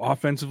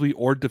 Offensively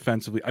or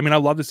defensively? I mean, I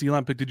love this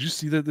Elam pick. Did you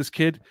see that this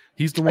kid?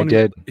 He's the one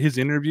his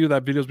interview,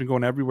 that video's been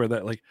going everywhere.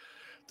 That like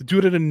the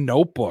dude had a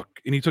notebook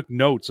and he took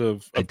notes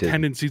of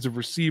tendencies of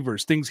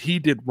receivers, things he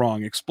did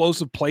wrong,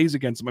 explosive plays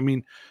against him. I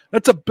mean,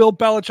 that's a Bill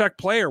Belichick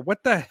player.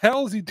 What the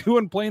hell is he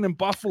doing playing in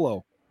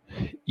Buffalo?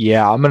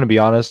 Yeah, I'm going to be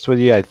honest with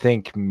you. I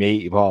think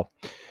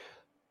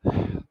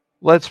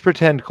let's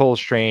pretend Cole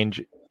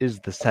Strange is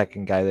the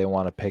second guy they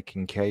want to pick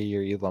and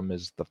Kaiir Elam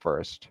is the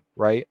first,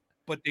 right?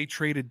 But they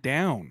traded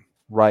down.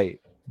 Right.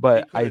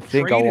 But I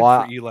think I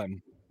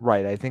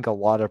think a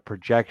lot of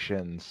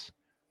projections,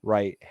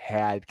 right,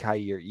 had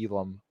Kaiir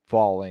Elam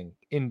falling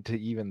into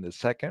even the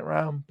second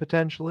round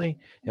potentially.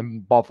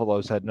 And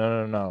Buffalo said,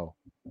 no.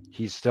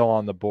 He's still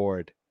on the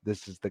board.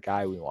 This is the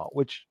guy we want,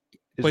 which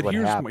is what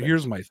happened.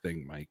 Here's my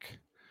thing, Mike.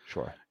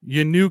 Sure.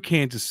 You knew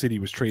Kansas City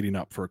was trading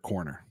up for a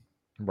corner.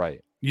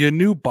 Right. You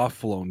knew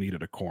Buffalo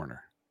needed a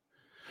corner.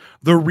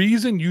 The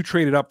reason you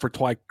traded up for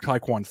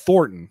Tyquan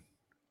Thornton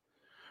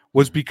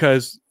was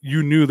because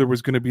you knew there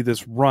was going to be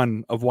this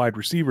run of wide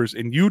receivers,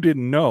 and you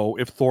didn't know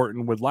if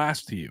Thornton would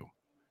last to you.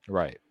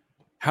 Right.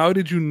 How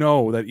did you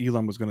know that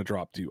Elam was going to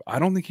drop to you? I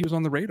don't think he was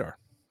on the radar.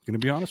 I'm going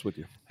to be honest with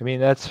you. I mean,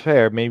 that's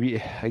fair.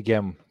 Maybe,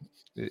 again,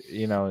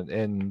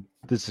 and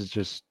this is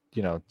just,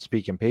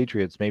 speaking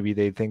Patriots, maybe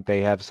they think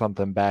they have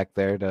something back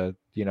there to,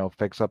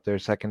 fix up their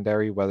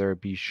secondary, whether it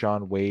be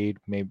Sean Wade,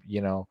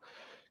 maybe,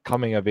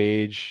 coming of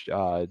age,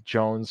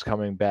 Jones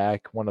coming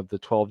back, one of the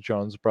 12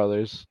 Jones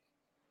brothers.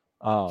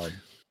 The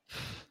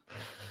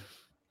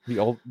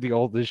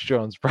oldest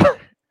Jones brother.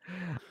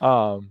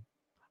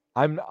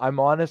 I'm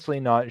honestly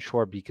not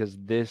sure because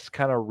this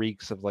kind of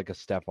reeks of like a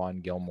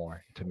Stephon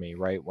Gilmore to me,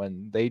 right?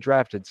 When they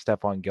drafted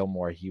Stephon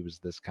Gilmore, he was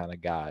this kind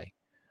of guy.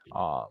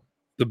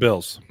 The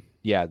Bills.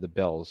 Yeah, the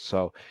Bills.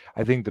 So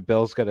I think the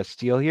Bills got a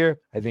steal here.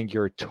 I think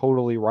you're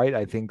totally right.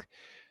 I think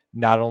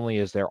not only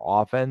is their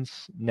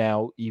offense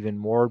now even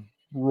more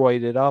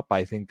roided up,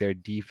 I think their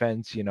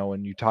defense,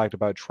 when you talked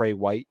about Trey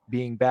White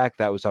being back,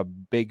 that was a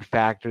big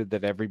factor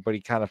that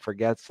everybody kind of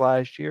forgets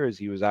last year as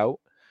he was out.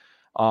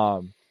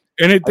 And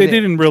they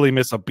didn't really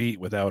miss a beat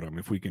without him,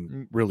 if we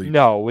can really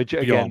which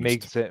again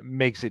makes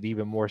it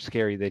even more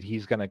scary that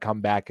he's going to come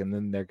back and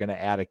then they're going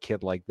to add a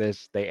kid like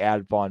this. They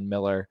add Von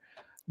Miller.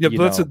 Yeah,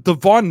 but the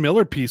Von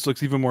Miller piece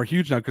looks even more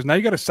huge now because now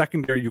you got a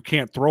secondary you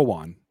can't throw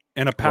on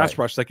and a pass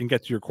rush that can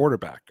get to your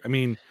quarterback. I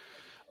mean,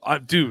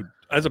 dude,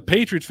 as a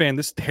Patriots fan,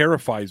 this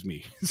terrifies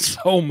me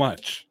so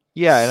much.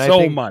 Yeah, and so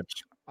I think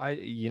much.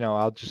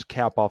 I'll just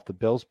cap off the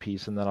Bills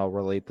piece, and then I'll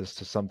relate this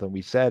to something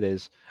we said.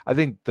 Is I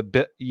think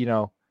the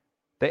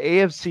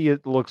AFC,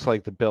 it looks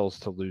like the Bills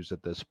to lose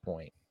at this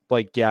point.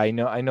 Like, yeah, I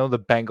know the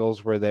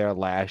Bengals were there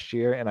last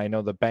year, and I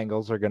know the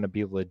Bengals are going to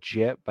be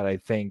legit, but I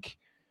think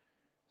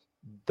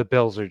the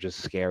Bills are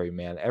just scary,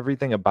 man.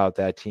 Everything about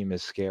that team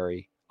is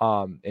scary.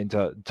 And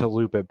to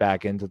loop it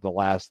back into the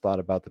last thought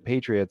about the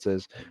Patriots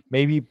is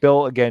maybe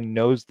Bill again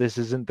knows this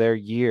isn't their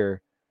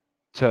year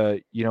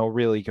to,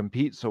 really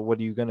compete. So what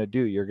are you going to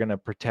do? You're going to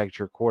protect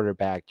your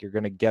quarterback. You're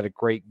going to get a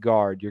great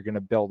guard. You're going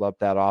to build up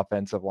that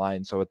offensive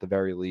line. So at the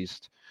very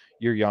least,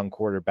 your young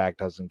quarterback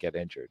doesn't get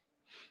injured.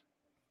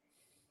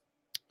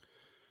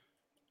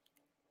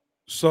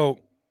 So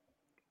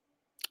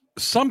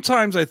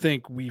sometimes I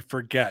think we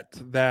forget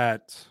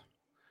that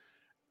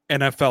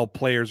NFL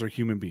players are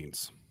human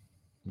beings.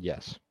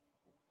 Yes.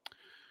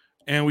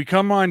 And we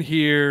come on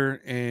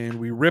here and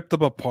we rip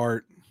them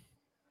apart.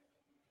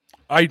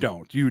 I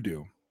don't. You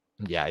do.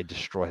 Yeah, I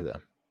destroy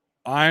them.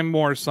 I'm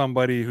more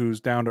somebody who's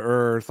down to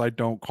earth. I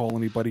don't call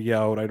anybody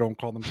out. I don't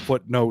call them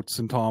footnotes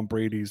in Tom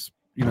Brady's,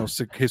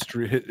 sick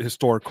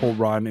historical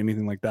run,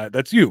 anything like that.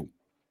 That's you.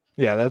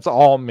 Yeah, that's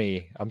all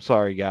me. I'm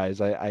sorry, guys.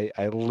 I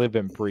live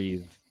and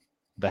breathe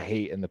the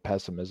hate and the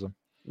pessimism.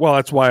 Well,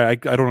 that's why I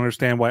don't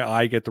understand why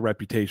I get the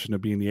reputation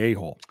of being the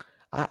a-hole.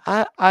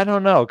 I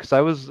don't know, because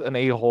I was an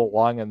a-hole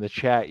long in the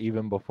chat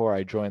even before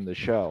I joined the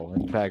show.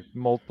 In fact,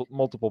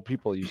 multiple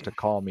people used to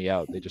call me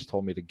out. They just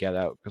told me to get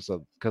out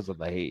because of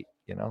the hate.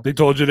 They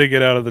told you to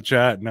get out of the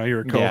chat. Now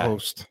you're a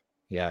co-host.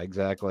 Yeah,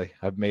 exactly.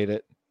 I've made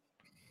it.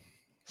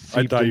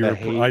 I thought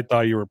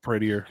you were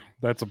prettier.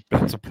 That's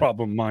a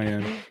problem on my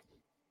end.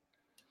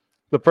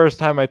 The first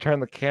time I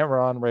turned the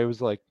camera on, Ray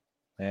was like,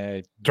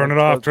 "Hey, turn it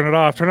off."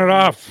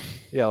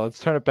 Yeah, let's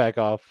turn it back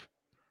off.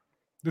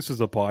 This is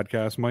a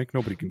podcast, Mike.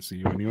 Nobody can see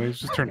you anyways.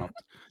 Just turn off.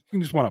 You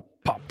just want to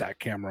pop that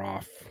camera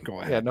off. Go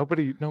ahead. Yeah,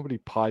 nobody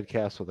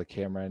podcasts with a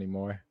camera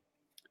anymore.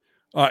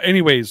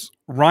 Anyways,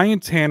 Ryan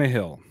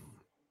Tannehill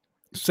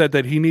said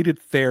that he needed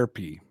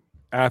therapy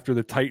after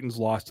the Titans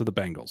lost to the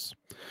Bengals.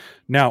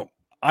 Now,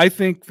 I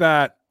think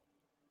that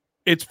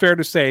it's fair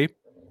to say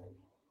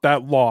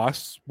that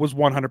loss was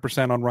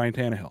 100% on Ryan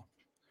Tannehill.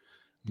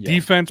 Yeah.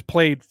 Defense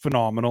played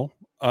phenomenal.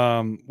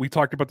 We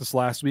talked about this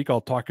last week.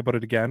 I'll talk about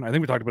it again. I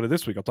think we talked about it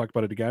this week. I'll talk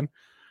about it again.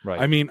 Right.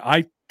 I mean,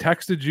 I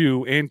texted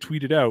you and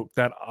tweeted out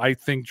that I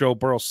think Joe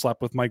Burrow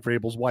slept with Mike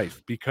Vrabel's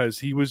wife because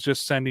he was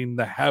just sending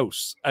the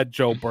house at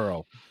Joe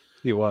Burrow.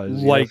 He was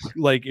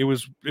like it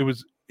was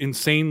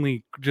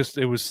insanely just,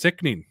 it was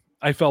sickening.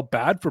 I felt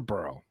bad for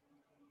Burrow.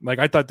 Like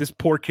I thought this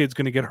poor kid's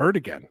going to get hurt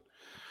again.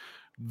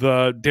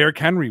 The Derrick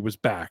Henry was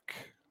back.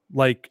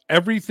 Like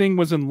everything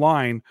was in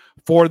line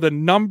for the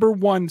number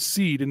one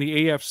seed in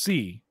the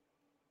AFC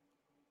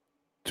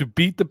to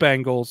beat the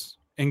Bengals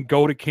and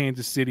go to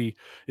Kansas City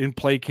and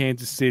play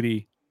Kansas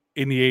City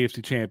in the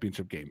AFC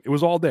Championship game. It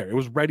was all there. It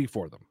was ready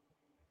for them.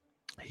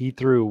 He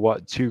threw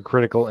 2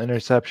 critical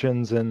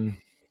interceptions and,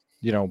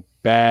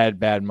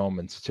 bad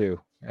moments too.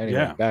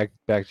 Anyway, back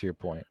to your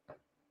point.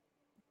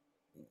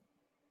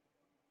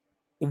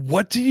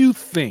 What do you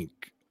think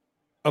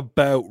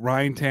about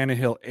Ryan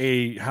Tannehill,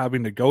 A,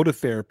 having to go to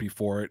therapy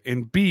for it,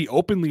 and B,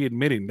 openly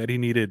admitting that he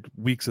needed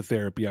weeks of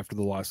therapy after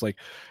the loss? Like,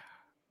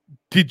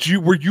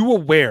 were you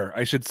aware,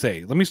 I should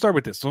say, let me start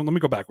with this. So let me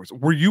go backwards.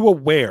 Were you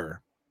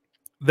aware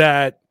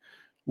that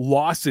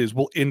losses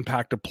will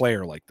impact a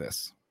player like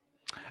this?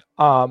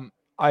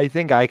 I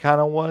think I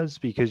kind of was,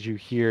 because you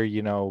hear,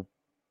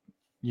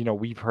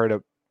 we've heard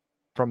it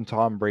from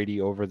Tom Brady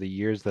over the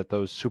years that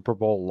those Super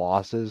Bowl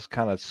losses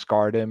kind of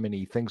scarred him, and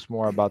he thinks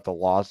more about the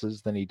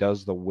losses than he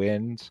does the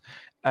wins.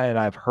 And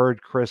I've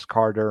heard Chris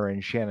Carter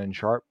and Shannon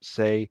Sharp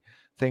say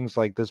things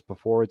like this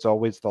before. It's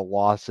always the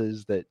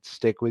losses that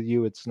stick with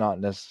you. It's not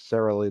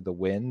necessarily the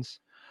wins.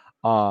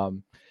 I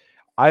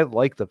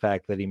like the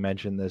fact that he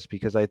mentioned this,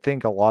 because I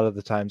think a lot of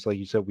the times, like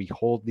you said, we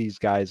hold these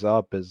guys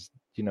up as,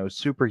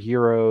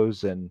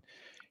 superheroes and,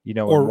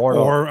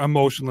 or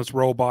emotionless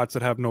robots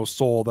that have no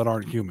soul, that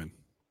aren't human.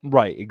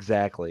 Right.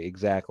 Exactly.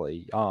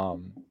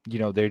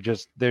 They're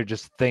just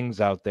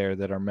things out there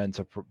that are meant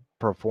to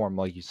perform.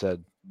 Like you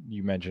said,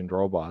 you mentioned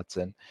robots,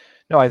 and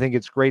no, I think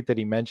it's great that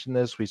he mentioned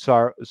this. We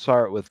saw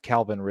it with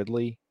Calvin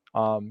Ridley,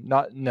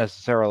 not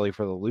necessarily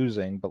for the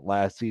losing, but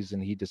last season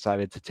he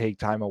decided to take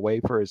time away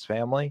for his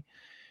family.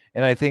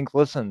 And I think,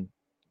 listen,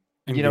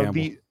 and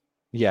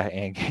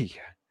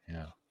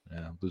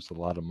lose a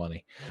lot of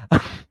money.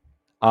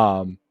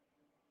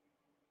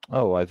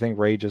 Oh, I think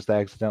Ray just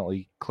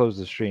accidentally closed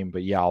the stream,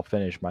 but yeah, I'll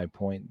finish my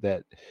point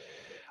that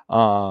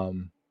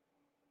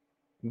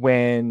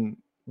when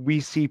we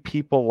see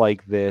people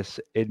like this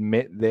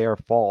admit their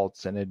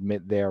faults and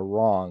admit their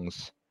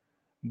wrongs,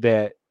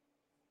 that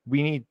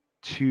we need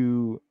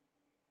to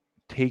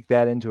take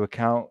that into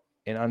account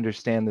and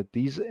understand that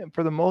these,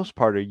 for the most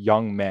part, are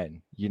young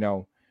men,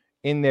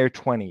 in their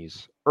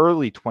 20s,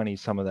 early 20s,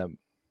 some of them.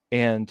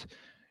 And,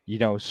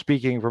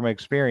 speaking from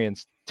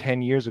experience,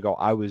 10 years ago,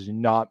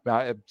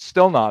 I'm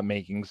still not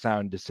making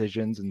sound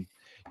decisions, and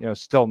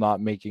still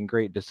not making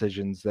great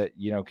decisions that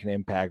can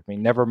impact me.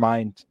 Never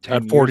mind 10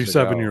 At years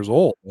 47 ago. years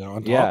old,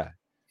 on top. Yeah,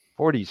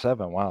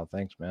 47. Wow,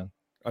 thanks, man.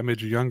 I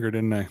made you younger,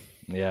 didn't I?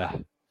 Yeah,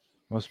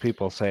 most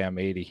people say I'm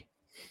 80.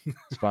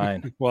 It's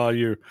fine. Well,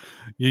 you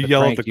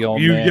yell at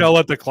yell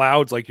at the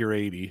clouds like you're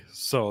 80.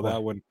 So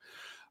that one.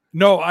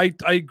 No, I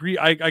agree.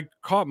 I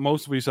caught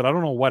most of what you said. I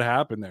don't know what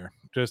happened there.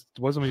 Just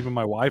wasn't even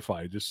my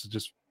Wi-Fi.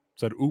 Just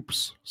said,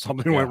 "Oops,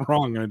 something went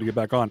wrong. I need to get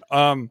back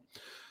on."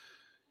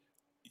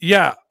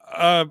 Yeah.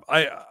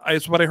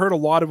 It's what I heard a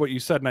lot of what you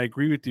said, and I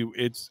agree with you.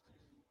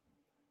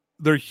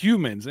 They're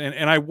humans,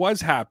 and I was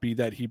happy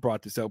that he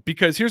brought this out,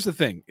 because here's the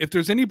thing: if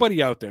there's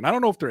anybody out there, and I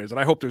don't know if there is, and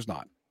I hope there's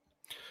not,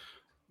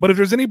 but if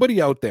there's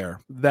anybody out there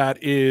that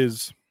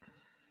is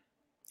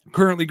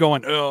currently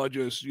going, oh,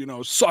 just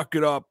suck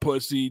it up,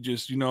 pussy,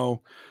 just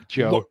Joe,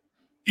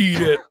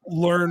 eat it,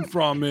 learn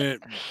from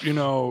it, you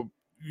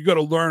got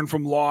to learn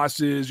from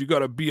losses, you got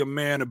to be a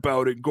man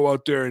about it, go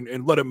out there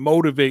and let it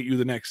motivate you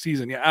the next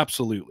season. Yeah,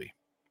 absolutely.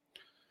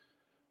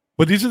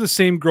 But these are the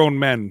same grown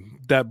men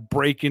that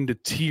break into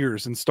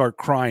tears and start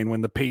crying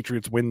when the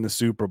Patriots win the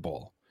Super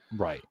Bowl.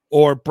 Right.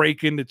 Or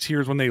break into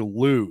tears when they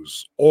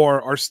lose,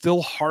 or are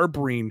still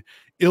harboring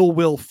ill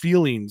will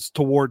feelings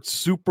towards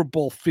Super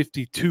Bowl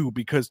 52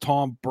 because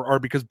Bill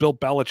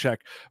Belichick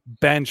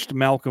benched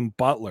Malcolm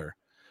Butler.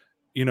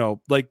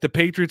 Like the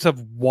Patriots have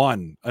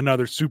won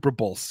another Super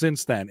Bowl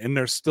since then, and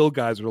there's still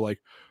guys that are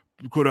like,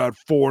 we could have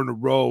had 4 in a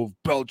row.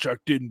 Belichick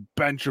didn't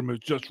bench him.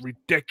 It's just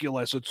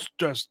ridiculous. It's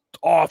just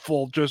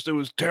awful. It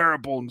was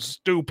terrible and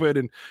stupid.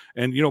 And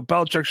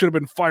Belichick should have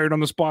been fired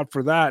on the spot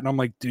for that. And I'm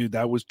like, dude,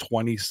 that was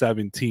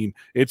 2017.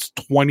 It's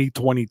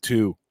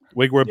 2022.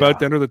 Like, we're about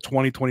to enter the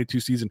 2022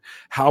 season.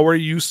 How are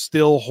you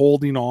still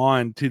holding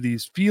on to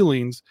these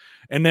feelings?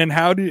 And then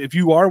if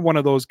you are one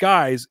of those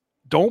guys,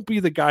 don't be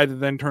the guy that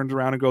then turns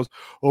around and goes,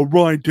 oh,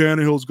 Ryan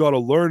Tannehill's got to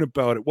learn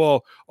about it.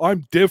 Well,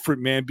 I'm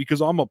different, man,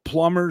 because I'm a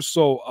plumber,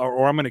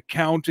 or I'm an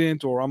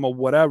accountant, or I'm a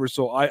whatever,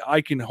 so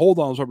I can hold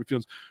on to those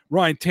feelings.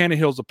 Ryan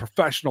Tannehill's a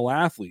professional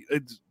athlete.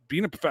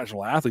 Being a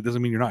professional athlete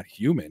doesn't mean you're not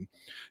human.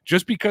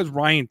 Just because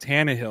Ryan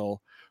Tannehill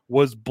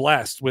was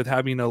blessed with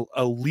having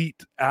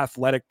elite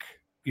athletic,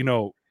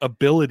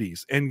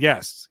 abilities, and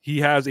yes, he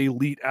has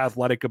elite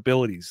athletic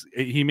abilities.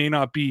 He may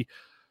not be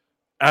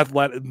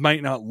athletic,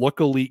 might not look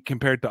elite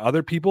compared to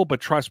other people,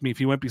 but trust me, if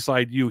he went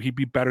beside you, he'd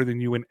be better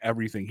than you in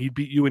everything. He'd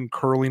beat you in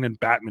curling and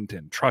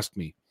badminton. Trust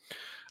me.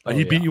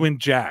 He'd beat you in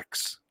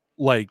jacks.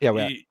 Like,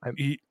 I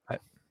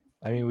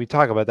mean, we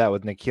talk about that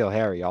with N'Keal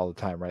Harry all the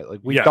time, right? Like,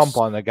 we dump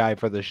on the guy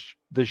for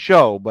the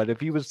show, but if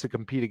he was to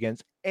compete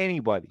against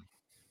anybody,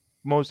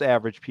 most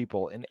average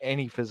people in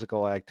any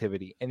physical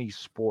activity, any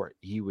sport,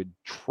 he would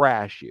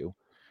trash you.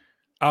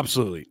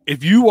 Absolutely.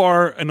 If you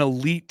are an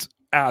elite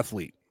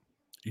athlete,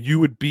 you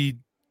would be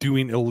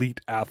doing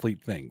elite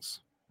athlete things.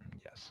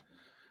 Yes.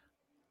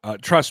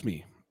 Trust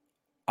me,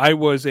 I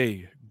was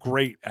a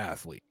great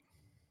athlete.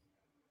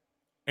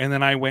 And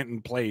then I went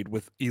and played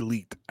with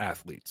elite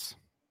athletes.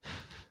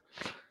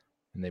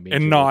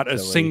 And not a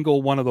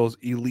single one of those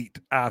elite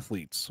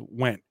athletes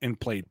went and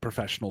played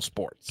professional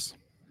sports.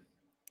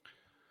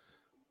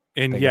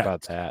 And Think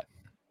about that.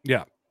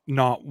 Yeah,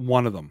 not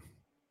one of them.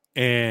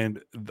 And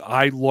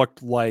I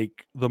looked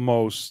like the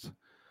most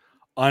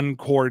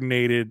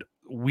uncoordinated,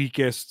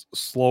 weakest,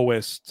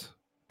 slowest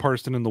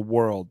person in the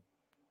world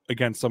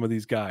against some of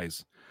these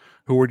guys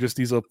who were just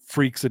these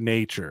freaks of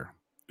nature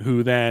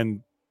who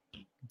then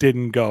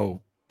didn't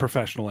go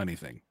professional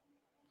anything.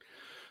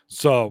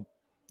 So,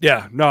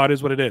 yeah, no, it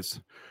is what it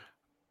is.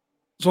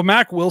 So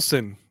Mac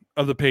Wilson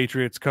of the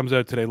Patriots comes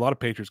out today. A lot of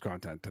Patriots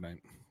content tonight.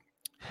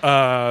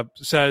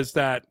 Says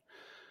that,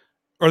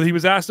 or he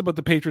was asked about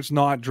the Patriots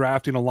not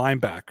drafting a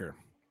linebacker.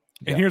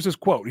 And here's his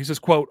quote. He says,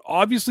 quote,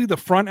 obviously the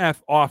front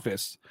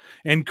office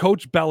and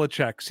Coach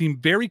Belichick seem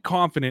very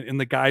confident in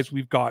the guys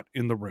we've got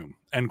in the room,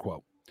 end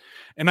quote.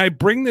 And I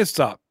bring this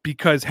up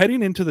because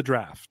heading into the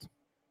draft,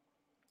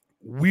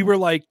 we were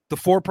like, the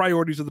 4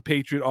 priorities of the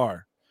Patriot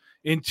are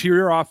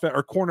interior offense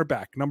or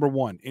cornerback, number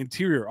 1,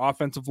 interior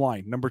offensive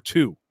line, number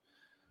 2,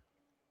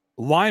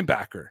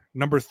 linebacker,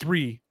 number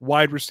 3,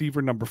 wide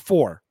receiver, number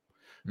 4.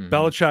 Mm-hmm.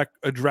 Belichick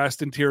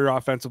addressed interior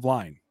offensive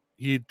line.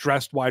 He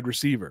addressed wide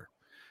receiver.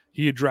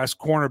 He addressed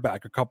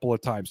cornerback a couple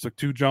of times, took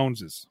 2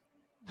 Joneses.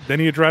 Then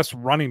he addressed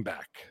running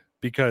back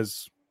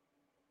because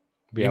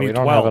we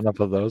don't have enough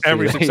of those.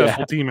 Every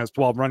successful team has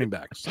 12 running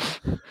backs.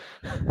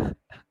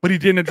 But he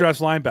didn't address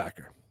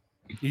linebacker.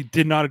 He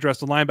did not address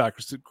the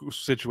linebacker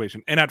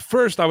situation. And at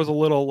first I was a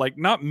little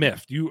not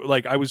miffed.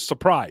 I was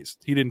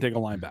surprised he didn't take a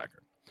linebacker.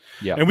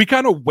 Yeah. And we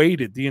kind of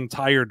waited the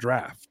entire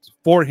draft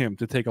for him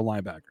to take a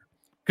linebacker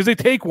because they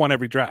take one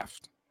every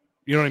draft.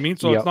 You know what I mean?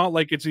 So It's not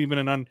like it's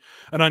even an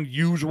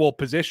unusual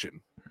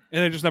position,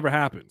 and it just never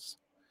happens.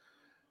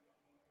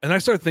 And I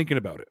started thinking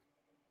about it.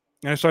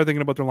 And I started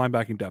thinking about their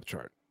linebacking depth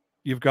chart.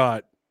 You've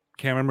got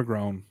Cameron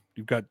McGrone.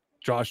 You've got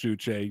Josh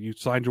Uche. You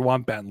signed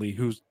Juwan Bentley,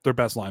 who's their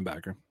best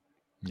linebacker.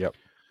 Yep.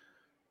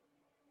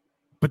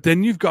 But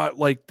then you've got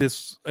like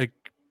this like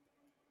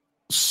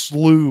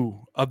slew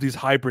of these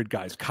hybrid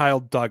guys: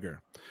 Kyle Duggar,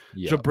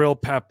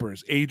 Jabril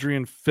Peppers,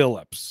 Adrian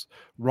Phillips,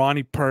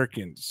 Ronnie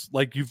Perkins.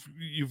 Like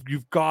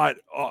you've got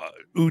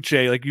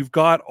Uche. Like you've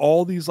got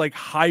all these like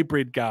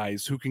hybrid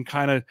guys who can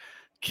kind of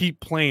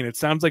keep playing. It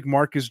sounds like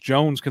Marcus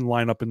Jones can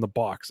line up in the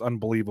box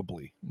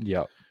unbelievably.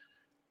 Yep.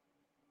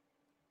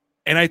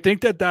 And I think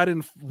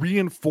that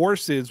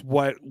reinforces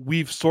what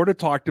we've sort of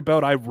talked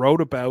about. I wrote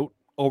about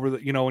over the,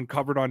 and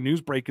covered on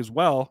Newsbreak as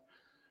well.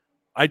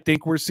 I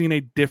think we're seeing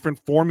a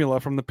different formula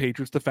from the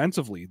Patriots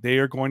defensively. They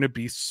are going to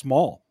be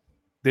small.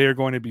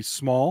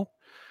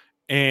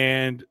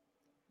 And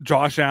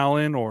Josh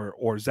Allen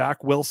or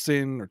Zach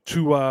Wilson or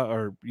Tua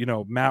or,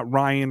 Matt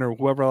Ryan or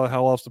whoever the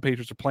hell else the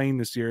Patriots are playing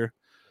this year,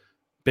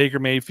 Baker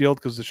Mayfield,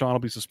 because Deshaun will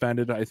be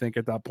suspended, I think,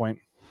 at that point.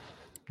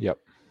 Yep.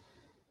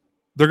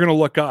 They're going to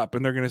look up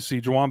and they're going to see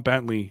Juwan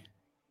Bentley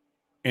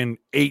and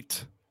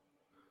 8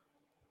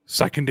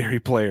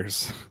 secondary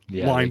players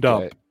lined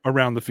up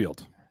around the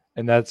field.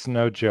 And that's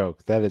no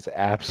joke. That is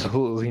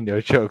absolutely no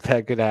joke.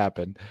 That could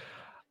happen.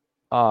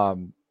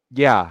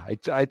 Yeah,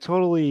 I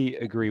totally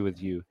agree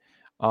with you.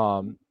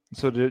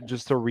 So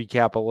just to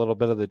recap a little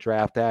bit of the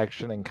draft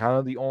action, and kind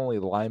of the only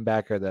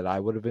linebacker that I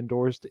would have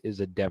endorsed is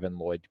a Devin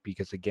Lloyd,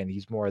 because again,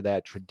 he's more of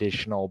that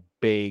traditional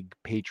big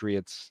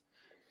Patriots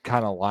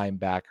kind of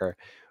linebacker.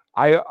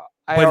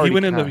 But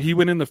he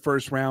went in the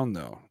first round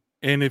though,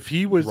 and if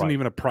he wasn't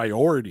even a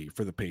priority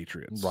for the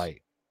Patriots,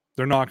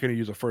 they're not going to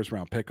use a first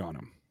round pick on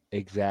him.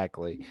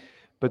 Exactly.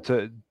 But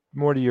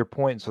more to your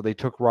point, so they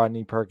took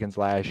Rodney Perkins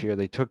last year.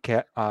 They took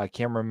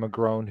Cameron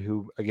McGrone,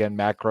 who, again,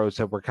 Matt Groh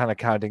said we're kind of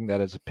counting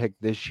that as a pick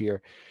this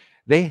year.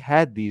 They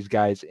had these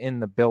guys in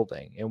the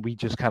building, and we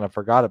just kind of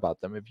forgot about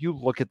them. If you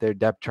look at their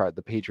depth chart,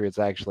 the Patriots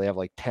actually have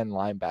like 10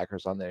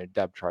 linebackers on their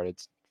depth chart.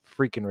 It's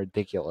freaking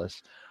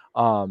ridiculous.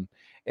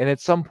 And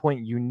at some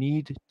point, you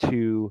need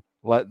to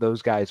let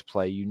those guys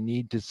play. You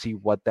need to see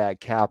what that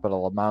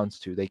capital amounts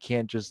to. They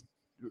can't just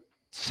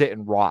sit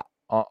and rot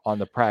on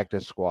the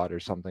practice squad or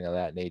something of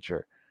that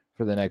nature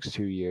for the next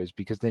 2 years,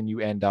 because then you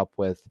end up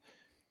with,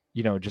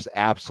 just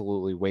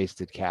absolutely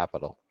wasted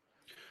capital.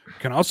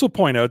 Can also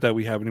point out that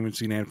we haven't even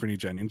seen Anthony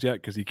Jennings yet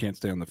because he can't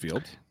stay on the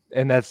field.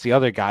 And that's the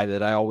other guy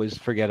that I always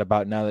forget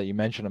about now that you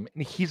mention him.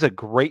 And he's a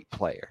great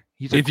player.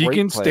 If he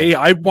can stay,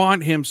 I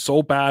want him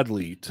so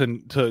badly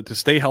to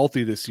stay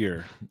healthy this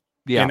year.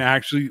 Yeah. And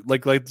actually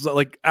like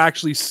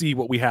actually see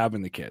what we have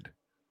in the kid.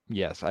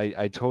 Yes,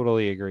 I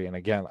totally agree. And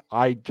again,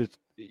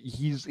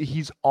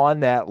 he's on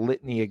that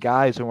litany of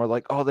guys, and we're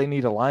like, oh, they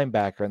need a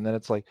linebacker. And then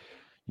it's like,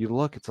 you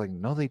look, it's like,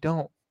 no, they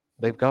don't.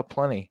 They've got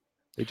plenty.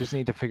 They just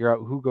need to figure out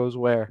who goes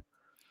where.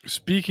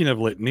 Speaking of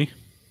litany.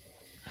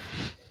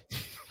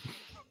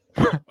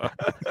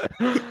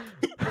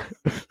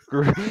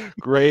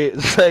 Great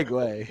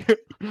segue.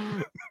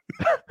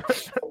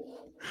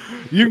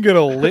 You can get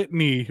a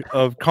litany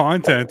of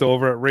content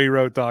over at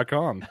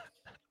rayroute.com.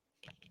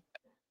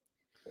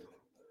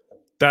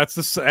 That was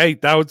the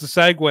segue. That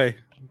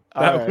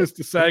was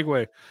the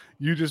segue.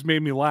 You just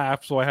made me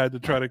laugh, so I had to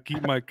try to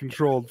keep my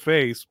controlled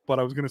face. But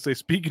I was going to say,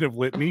 speaking of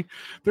litany,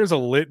 there's a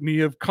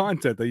litany of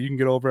content that you can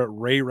get over at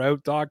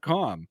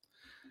rayroute.com.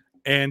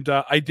 And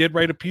I did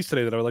write a piece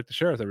today that I would like to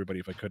share with everybody,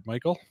 if I could,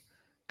 Michael.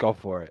 Go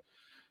for it.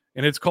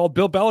 And it's called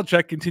Bill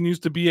Belichick Continues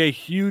to Be a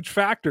Huge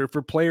Factor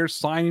for Players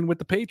Signing with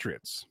the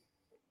Patriots.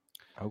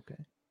 Okay.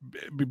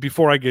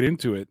 Before I get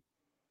into it,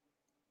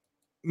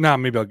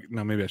 maybe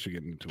I should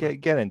get into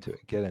it. Get into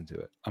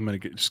it. I'm gonna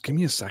just give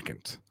me a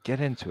second. Get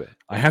into it.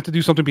 I have to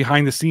do something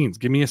behind the scenes.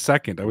 Give me a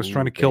second. I was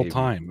trying to kill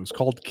time. It was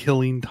called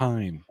killing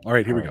time. All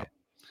right, here we go.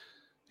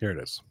 Here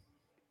it is.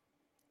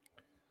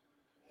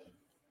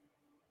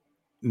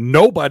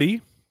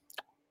 Nobody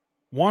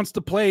wants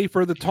to play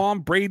for the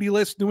Tom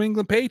Brady-less New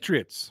England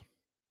Patriots.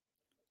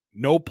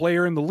 No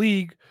player in the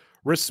league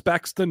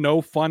respects the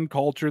no-fun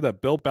culture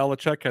that Bill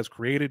Belichick has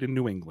created in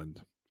New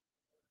England.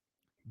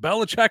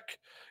 Belichick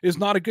is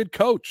not a good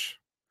coach.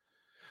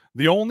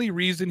 The only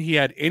reason he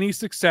had any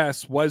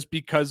success was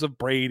because of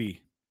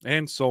Brady,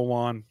 and so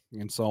on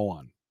and so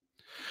on.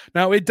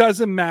 Now, it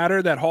doesn't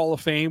matter that Hall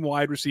of Fame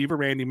wide receiver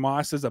Randy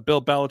Moss says that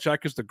Bill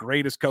Belichick is the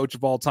greatest coach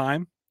of all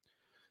time.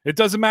 It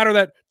doesn't matter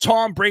that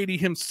Tom Brady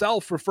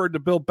himself referred to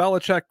Bill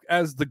Belichick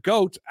as the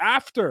GOAT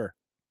after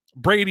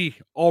Brady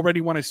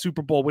already won a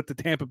Super Bowl with the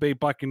Tampa Bay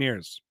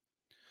Buccaneers.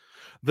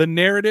 The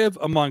narrative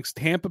amongst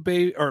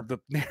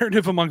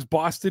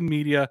Boston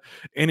media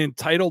and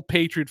entitled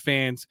Patriot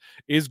fans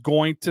is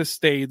going to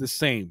stay the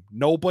same.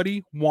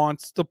 Nobody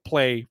wants to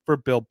play for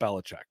Bill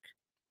Belichick.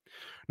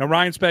 Now,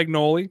 Ryan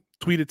Spagnoli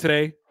tweeted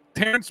today,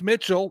 Terrence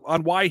Mitchell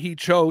on why he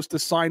chose to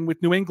sign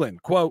with New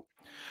England. Quote,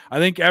 I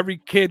think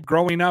every kid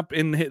growing up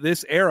in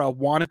this era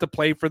wanted to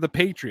play for the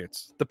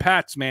Patriots. The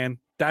Pats, man,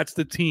 that's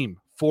the team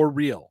for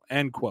real,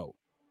 end quote.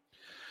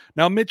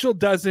 Now, Mitchell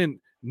doesn't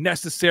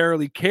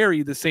necessarily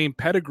carry the same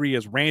pedigree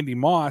as Randy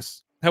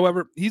Moss,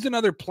 However, he's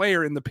another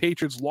player in the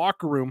Patriots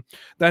locker room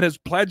that has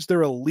pledged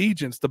their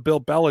allegiance to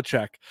Bill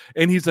Belichick,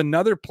 and he's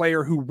another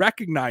player who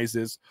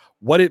recognizes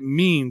what it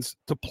means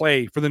to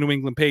play for the New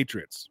England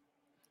Patriots.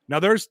 Now,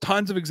 there's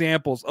tons of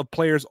examples of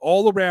players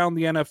all around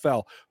the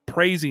NFL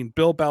praising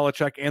Bill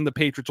Belichick and the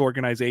Patriots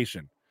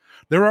organization.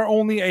 There are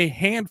only a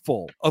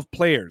handful of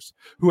players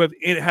who have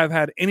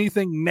had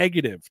anything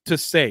negative to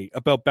say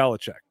about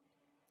Belichick.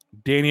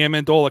 Danny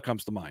Amendola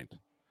comes to mind.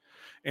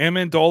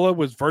 Amendola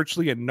was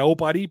virtually a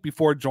nobody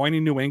before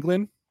joining New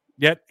England,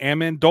 yet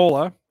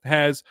Amendola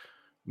has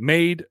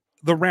made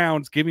the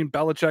rounds, giving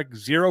Belichick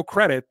zero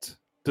credit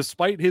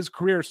despite his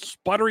career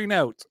sputtering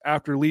out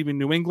after leaving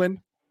New England.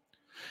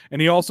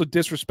 And he also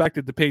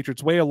disrespected the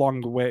Patriots way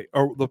along the way,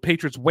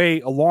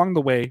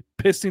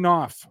 pissing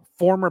off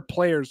former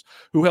players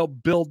who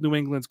helped build New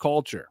England's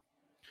culture.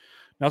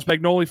 Now,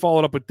 Spagnuolo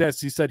followed up with this.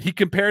 He said he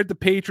compared the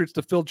Patriots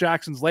to Phil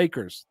Jackson's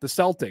Lakers, the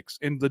Celtics,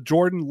 and the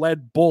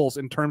Jordan-led Bulls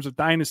in terms of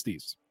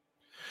dynasties.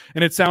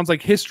 And it sounds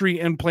like history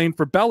and playing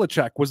for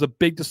Belichick was a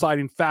big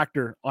deciding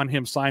factor on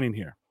him signing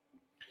here.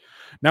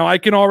 Now, I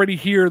can already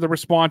hear the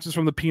responses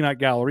from the peanut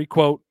gallery.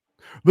 Quote,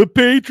 "The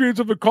Patriots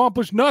have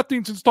accomplished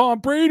nothing since Tom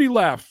Brady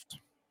left."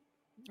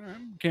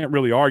 Can't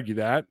really argue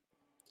that.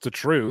 It's the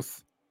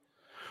truth.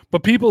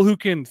 But people who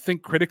can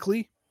think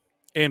critically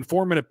and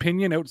form an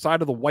opinion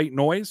outside of the white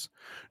noise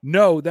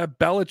know that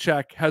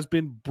Belichick has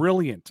been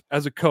brilliant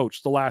as a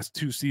coach the last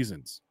 2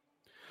 seasons.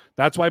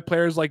 That's why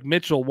players like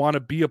Mitchell want to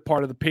be a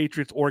part of the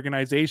Patriots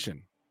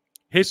organization.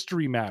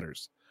 History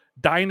matters.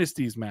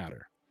 Dynasties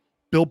matter.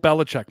 Bill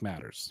Belichick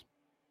matters.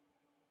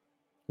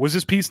 Was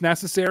this piece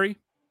necessary?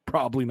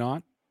 Probably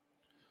not.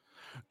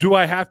 Do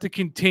I have to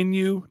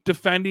continue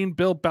defending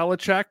Bill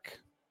Belichick?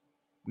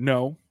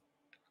 No.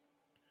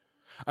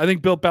 I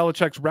think Bill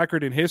Belichick's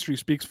record in history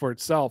speaks for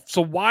itself.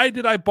 So why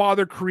did I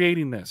bother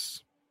creating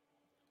this?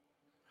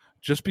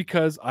 Just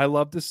because I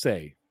love to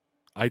say,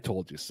 I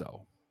told you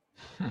so.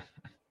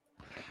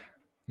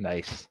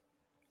 Nice.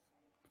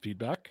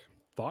 Feedback?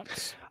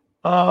 Thoughts?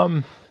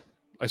 I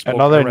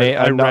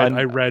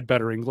read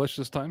better English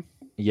this time.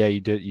 Yeah, you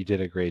did. You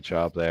did a great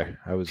job there.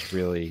 I was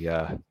really.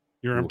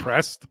 You're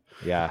impressed?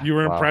 Yeah. You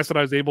were impressed that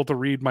I was able to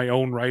read my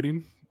own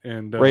writing?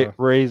 And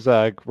Ray's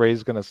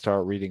gonna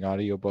start reading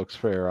audiobooks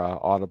for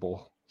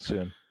Audible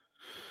soon.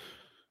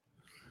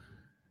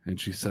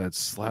 And she said,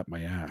 "Slap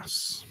my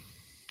ass."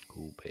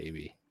 Ooh,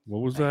 baby.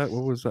 What was that?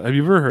 What was that? Have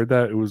you ever heard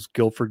that? It was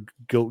Gilbert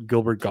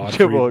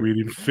Gottfried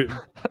reading.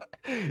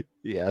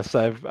 Yes,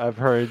 I've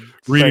heard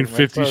reading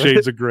 50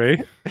 Shades of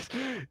Grey.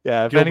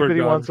 Yeah, if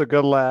anybody wants a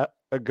good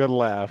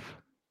laugh,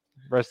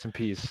 rest in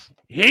peace.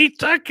 He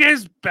took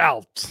his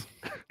belt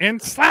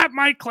and slapped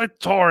my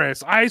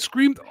clitoris. I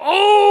screamed,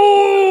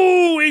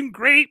 "Oh!" in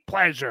great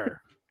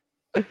pleasure.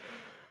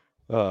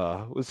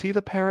 Was he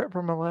the parrot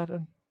from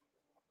Aladdin?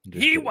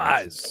 He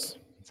was.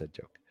 It's a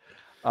joke.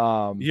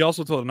 He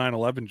also told a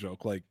 9/11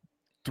 joke like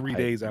 3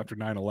 days after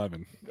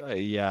 9/11.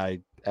 Yeah,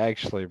 I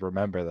actually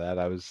remember that.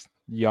 I was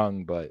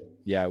young, but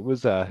yeah, it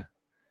was a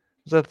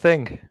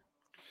thing.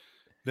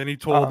 Then he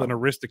told an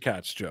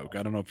Aristocats joke.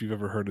 I don't know if you've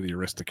ever heard of the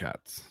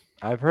Aristocats.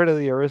 I've heard of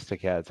the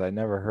Aristocats. I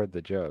never heard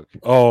the joke.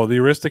 Oh, the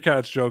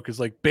Aristocats joke is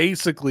like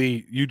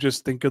basically you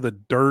just think of the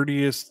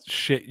dirtiest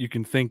shit you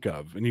can think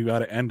of, and you got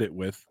to end it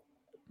with,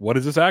 what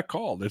is this act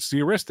called? It's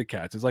the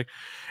Aristocats. It's like,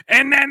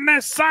 and then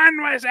the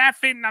son was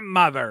effing the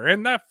mother,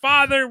 and the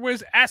father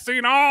was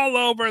essing all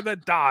over the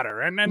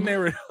daughter, and then they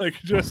were like,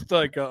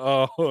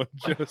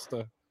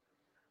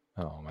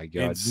 Oh my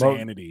God.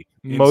 Insanity.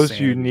 Most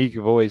unique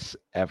voice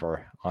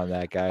ever on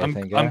that guy.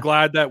 I'm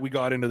glad that we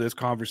got into this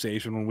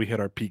conversation when we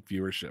hit our peak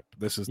viewership.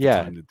 This is the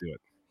time to do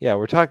it. Yeah,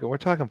 we're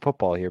talking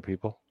football here,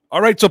 people.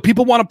 All right, so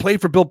people want to play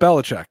for Bill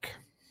Belichick.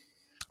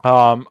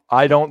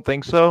 I don't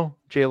think so.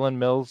 Jalen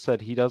Mills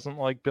said he doesn't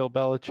like Bill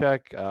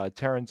Belichick.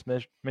 Terrence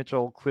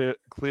Mitchell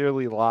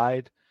clearly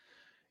lied,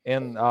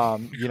 and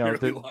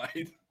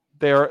lied.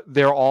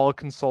 They're all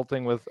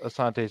consulting with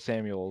Asante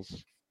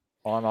Samuels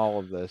on all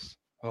of this.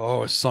 Oh,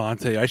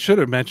 Asante. I should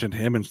have mentioned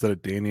him instead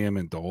of Danny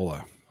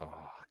Amendola. Oh,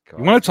 God.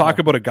 You want to talk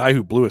about a guy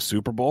who blew a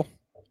Super Bowl?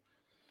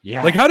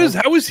 Yeah. Like, how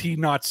is he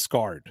not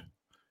scarred?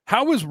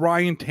 How is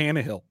Ryan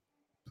Tannehill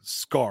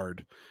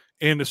scarred?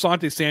 And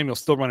Asante Samuel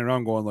still running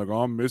around going like,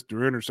 "I'm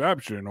Mr.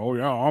 Interception. Oh,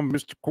 yeah, I'm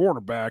Mr.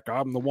 Quarterback.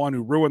 I'm the one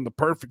who ruined the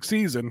perfect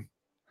season."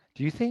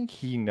 Do you think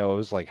he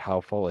knows like how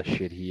full of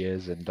shit he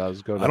is and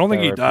does go to I don't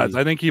therapy? think he does.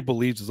 I think he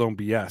believes his own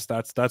BS.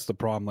 That's the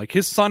problem. Like,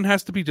 his son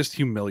has to be just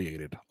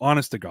humiliated.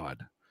 Honest to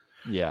God.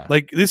 Yeah.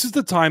 Like, this is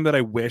the time that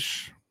I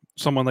wish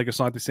someone like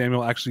Asante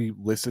Samuel actually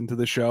listened to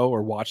the show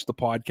or watched the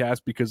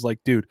podcast, because, like,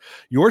 dude,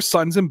 your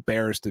son's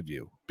embarrassed of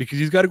you because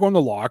he's got to go in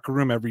the locker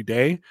room every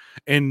day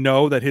and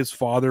know that his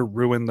father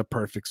ruined the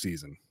perfect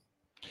season.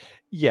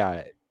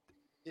 Yeah.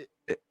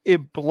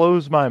 It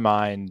blows my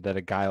mind that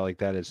a guy like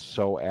that is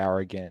so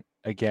arrogant.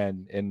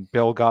 Again, and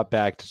Bill got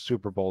back to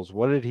Super Bowls.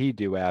 What did he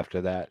do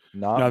after that?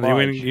 Not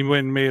much. He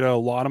went and made a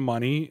lot of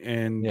money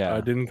and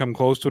didn't come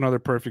close to another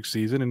perfect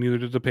season, and neither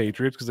did the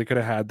Patriots because they could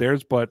have had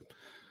theirs. But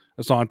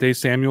Asante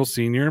Samuel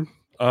Sr.,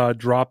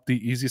 dropped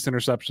the easiest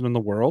interception in the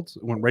world.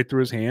 It went right through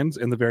his hands,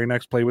 and the very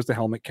next play was the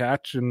helmet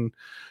catch, and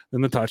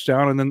then the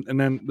touchdown, and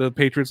then the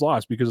Patriots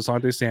lost because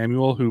Asante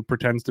Samuel, who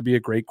pretends to be a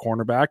great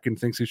cornerback and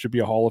thinks he should be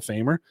a Hall of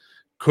Famer,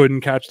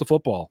 couldn't catch the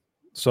football.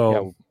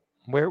 So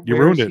where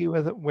ruined is it. he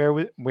with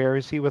where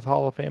is he with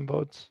Hall of Fame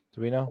votes?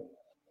 Do we know?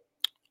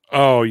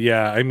 Oh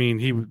yeah, I mean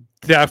he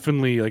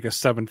definitely like a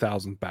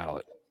 7,000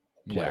 ballot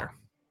player.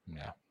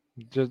 Yeah.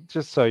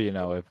 Just so you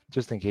know,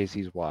 just in case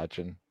he's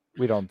watching,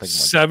 we don't think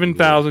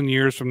 7,000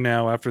 years from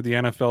now, after the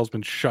NFL's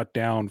been shut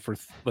down for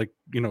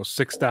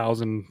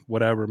 6,000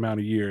 whatever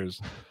amount of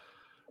years,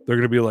 they're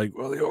gonna be like,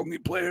 well, the only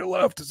player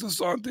left is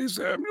Asante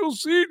Samuel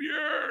Sr.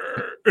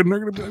 And they're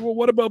gonna be like, well,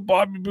 what about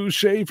Bobby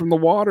Boucher from The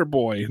Water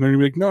Boy? And they're gonna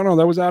be like, no,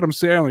 that was Adam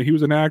Sandler. He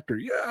was an actor.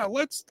 Yeah,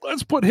 let's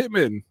put him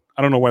in.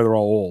 I don't know why they're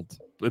all old.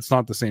 It's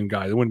not the same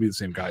guy. It wouldn't be the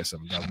same guy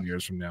 7,000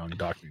 years from now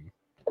inducting.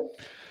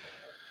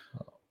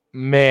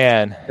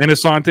 Man. And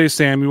Asante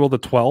Samuel the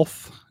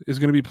 12th is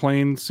going to be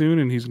playing soon,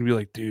 and he's going to be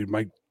like, dude,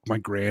 my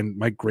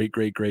great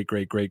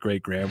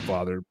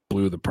grandfather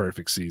blew the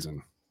perfect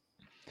season.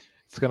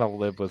 It's going to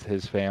live with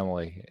his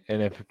family,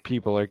 and if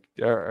people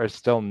are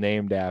still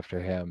named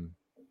after him,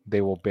 they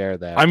will bear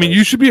that. I mean,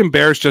 you should be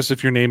embarrassed just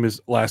if your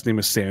last name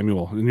is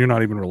Samuel, and you're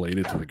not even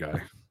related to the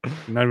guy.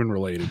 You're not even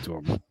related to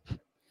him.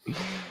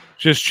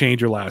 Just change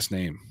your last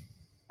name.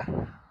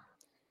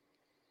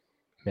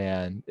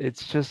 Man,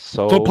 it's just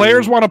so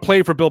players want to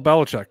play for Bill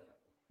Belichick.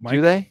 Mike?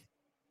 Do they?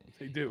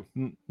 They do.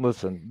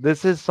 Listen,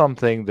 this is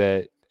something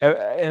that,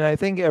 and I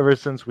think ever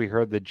since we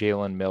heard the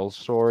Jalen Mills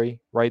story,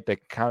 right, that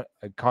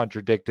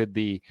contradicted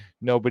the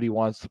nobody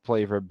wants to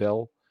play for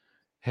Bill,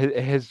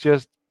 has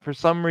just, for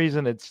some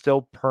reason, it's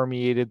still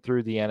permeated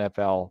through the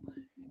NFL.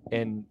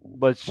 And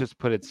let's just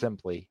put it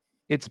simply,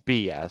 it's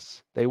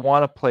BS. They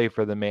want to play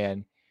for the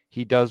man.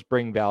 He does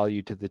bring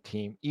value to the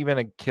team. Even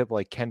a kid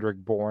like Kendrick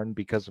Bourne,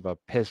 because of a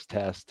piss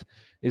test,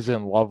 is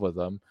in love with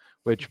him,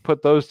 which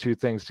put those two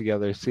things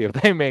together, see if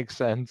they make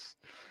sense.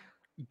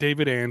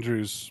 David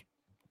Andrews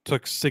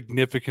took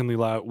significantly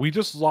loud. We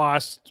just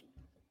lost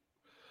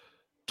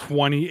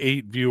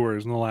 28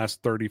 viewers in the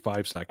last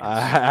 35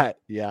 seconds.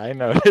 Yeah, I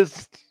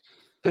noticed.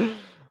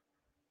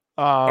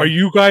 Are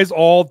you guys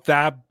all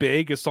that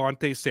big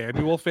Asante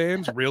Samuel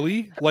fans?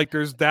 Really? Like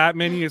there's that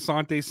many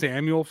Asante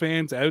Samuel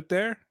fans out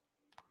there?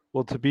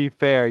 Well, to be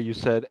fair, you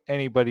said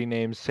anybody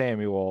named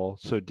Samuel,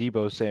 so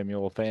Deebo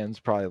Samuel fans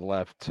probably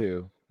left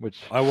too. Which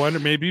I wonder,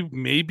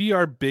 maybe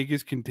our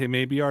biggest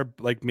maybe our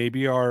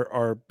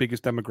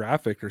biggest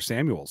demographic are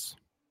Samuels.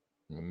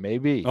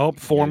 Maybe. Oh,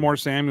 four more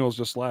Samuels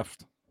just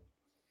left.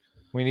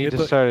 We need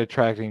to start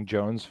attracting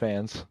Jones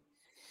fans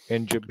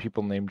and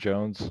people named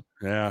Jones.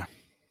 Yeah.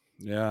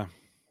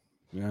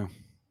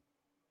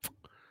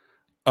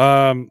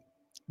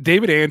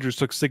 David Andrews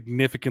took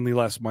significantly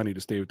less money to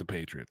stay with the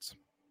Patriots.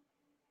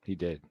 He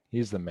did.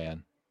 He's the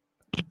man.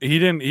 He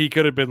didn't. He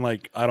could have been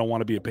like, I don't want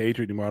to be a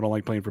Patriot anymore. I don't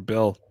like playing for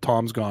Bill.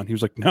 Tom's gone. He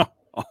was like, no,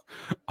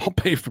 I'll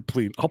play for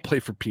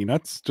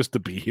peanuts just to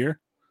be here.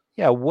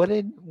 Yeah.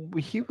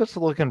 He was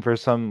looking for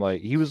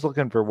he was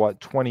looking for what,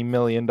 $20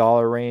 million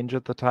range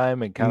at the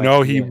time, and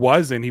he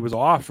wasn't. He was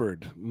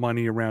offered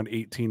money around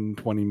 18,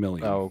 20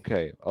 million. Oh,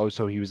 okay. Oh,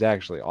 so he was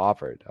actually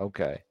offered.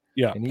 Okay.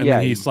 Yeah. And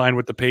then he signed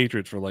with the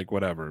Patriots for like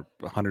whatever,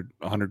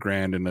 $100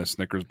 grand in a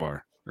Snickers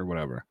bar or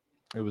whatever.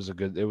 It was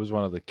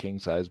one of the king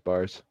size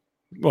bars.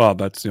 Well,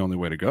 that's the only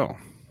way to go.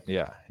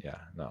 Yeah.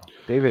 No,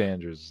 David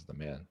Andrews is the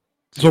man.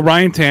 So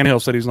Ryan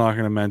Tannehill said he's not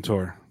going to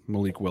mentor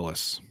Malik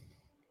Willis.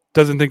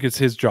 Doesn't think it's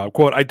his job.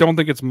 Quote, I don't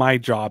think it's my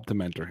job to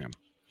mentor him.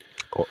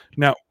 Cool.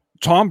 Now,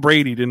 Tom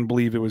Brady didn't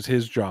believe it was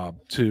his job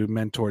to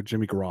mentor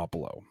Jimmy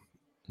Garoppolo.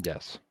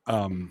 Yes.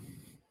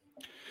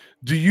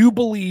 Do you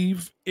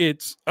believe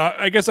it's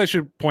I guess I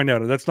should point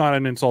out that's not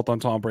an insult on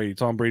Tom Brady.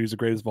 Tom Brady's the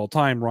greatest of all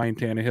time. Ryan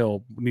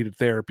Tannehill needed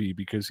therapy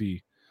because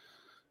he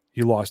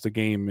lost a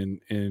game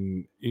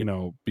in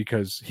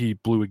because he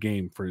blew a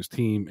game for his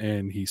team,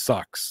 and he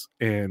sucks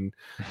and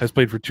has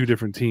played for two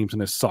different teams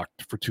and has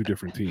sucked for two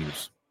different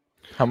teams.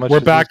 How much we're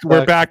back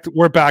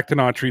to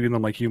not treating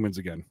them like humans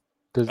again.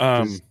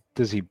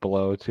 Does he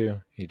blow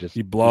too?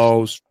 He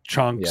blows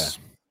chunks.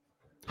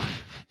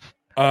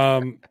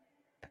 Yeah.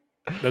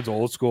 That's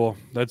old school.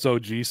 That's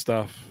OG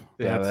stuff.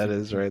 Yeah, that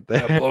is right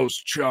there. That blows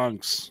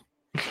chunks.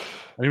 I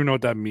don't even know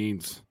what that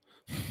means.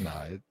 No,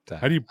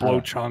 how do you blow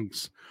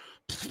chunks?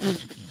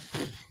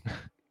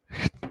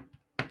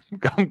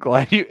 I'm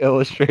glad you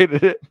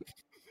illustrated it.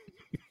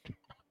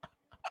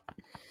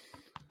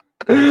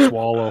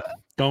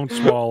 Don't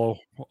swallow.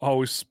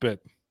 Always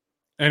spit.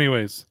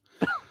 Anyways,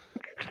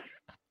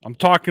 I'm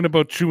talking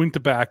about chewing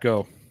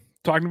tobacco.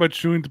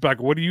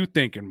 What are you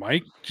thinking,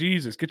 Mike?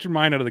 Jesus, get your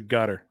mind out of the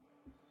gutter.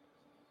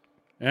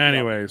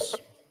 Anyways.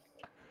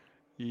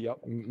 Yep.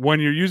 When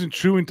you're using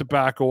chewing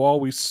tobacco,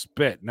 always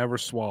spit, never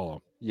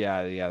swallow.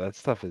 Yeah, that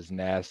stuff is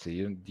nasty.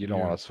 You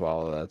don't want to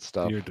swallow that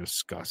stuff. You're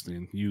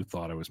disgusting. You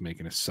thought I was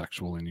making a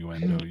sexual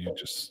innuendo. You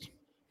just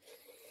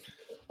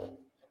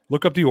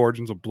look up the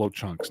origins of blow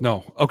chunks.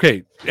 No.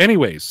 Okay.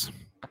 Anyways,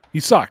 he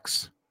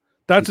sucks.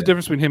 That's the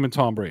difference between him and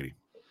Tom Brady.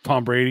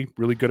 Tom Brady,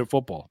 really good at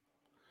football.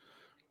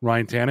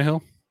 Ryan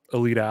Tannehill,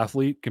 elite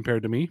athlete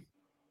compared to me.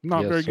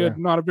 Not Yes, very sir. good.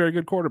 Not a very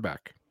good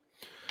quarterback.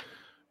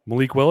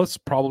 Malik Willis,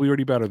 probably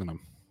already better than him.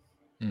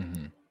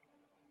 Mm-hmm.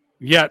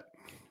 Yet,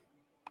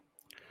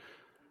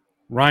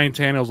 Ryan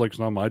Tannehill's like, it's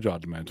not my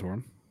job to mentor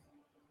him.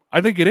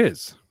 I think it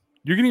is.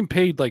 You're getting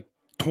paid like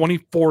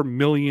 $24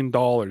 million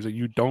that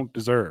you don't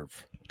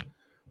deserve.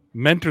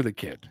 Mentor the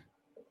kid.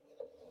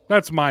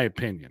 That's my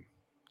opinion.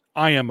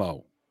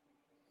 IMO.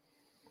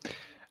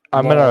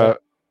 I'm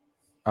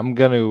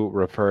gonna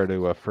refer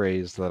to a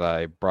phrase that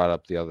I brought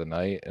up the other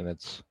night, and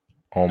it's,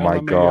 "Oh my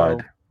LMAO.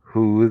 God,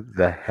 who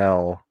the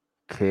hell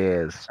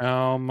cares?"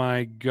 Oh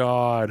my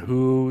God,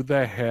 who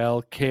the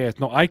hell cares?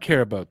 No, I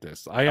care about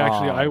this.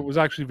 I was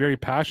actually very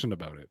passionate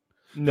about it.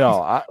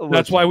 No,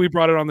 That's why listen, we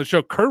brought it on the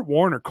show. Kurt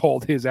Warner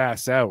called his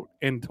ass out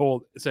and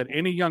said,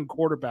 any young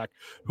quarterback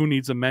who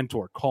needs a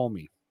mentor, call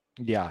me.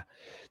 Yeah,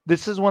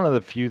 this is one of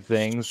the few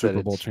things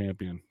Super Bowl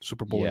champion,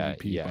 Super Bowl yeah,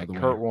 MVP. yeah. By the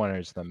Kurt way,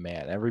 Warner's the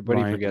man.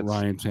 Everybody forgets.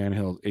 Ryan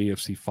Tannehill,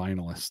 AFC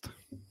finalist.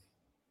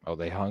 Oh,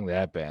 they hung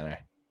that banner.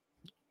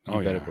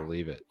 You better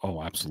believe it.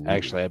 Oh, absolutely.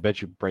 Actually, I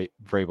bet you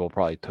Vrabel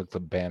probably took the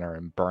banner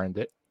and burned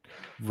it.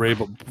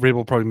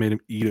 Vrabel probably made him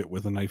eat it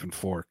with a knife and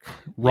fork.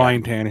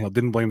 Ryan Tannehill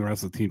didn't blame the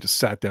rest of the team. Just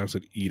sat down and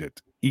said, "Eat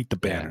it. Eat the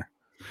banner."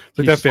 Yeah. It's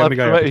like that Family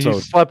Guy episode. He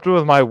slept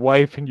with my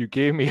wife, and you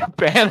gave me a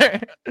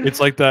banner.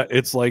 It's like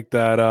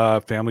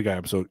that Family Guy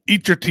episode.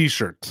 Eat your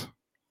T-shirt.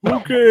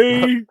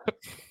 Okay.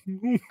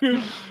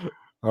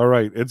 All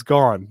right, it's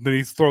gone. Then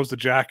he throws the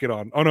jacket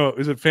on. Oh no,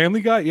 is it Family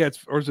Guy? Yeah,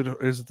 is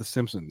it The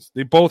Simpsons?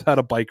 They both had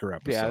a biker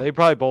episode. Yeah, they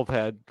probably both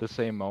had the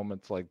same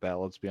moments like that.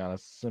 Let's be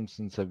honest.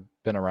 Simpsons have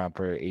been around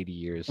for 80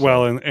 years. So.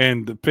 Well,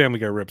 and the Family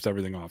Guy rips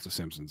everything off The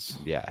Simpsons.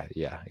 Yeah,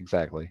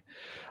 exactly.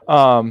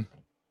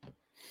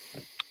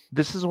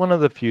 This is one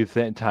of the few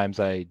times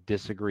I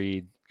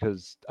disagreed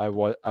because I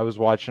was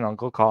watching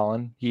Uncle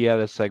Colin. He had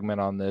a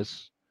segment on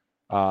this.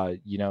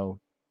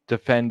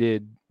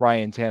 Defended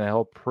Ryan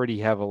Tannehill pretty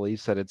heavily,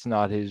 said it's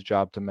not his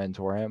job to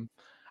mentor him.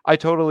 I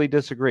totally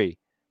disagree.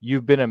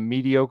 You've been a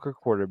mediocre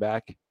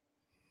quarterback.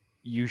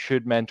 You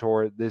should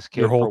mentor this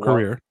kid your whole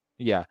career.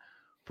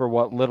 For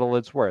what little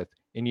it's worth.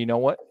 And you know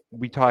what?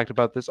 We talked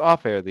about this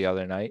off air the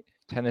other night.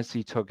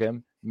 Tennessee took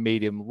him,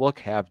 made him look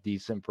half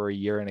decent for a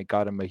year, and it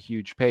got him a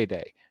huge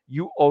payday.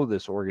 You owe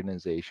this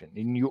organization,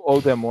 and you owe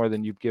them more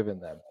than you've given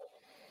them.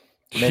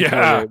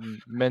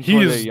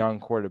 Mentor their young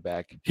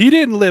quarterback. He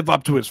didn't live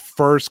up to his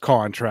first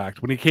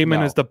contract when he came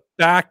in as the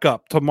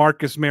backup to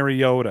Marcus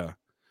Mariota.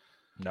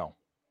 No.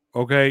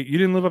 Okay, you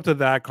didn't live up to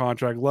that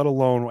contract, let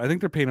alone I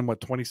think they're paying him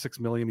 $26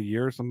 million a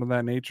year or something of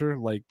that nature.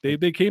 Like they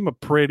came a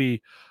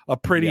pretty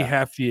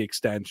hefty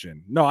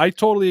extension. No, I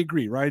totally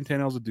agree. Ryan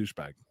Tannehill's a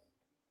douchebag.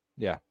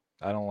 Yeah,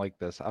 I don't like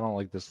this. I don't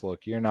like this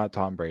look. You're not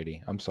Tom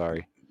Brady. I'm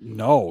sorry.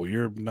 No,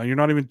 you're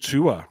not even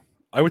Tua.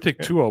 I would take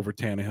Tua over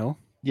Tannehill.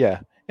 Yeah.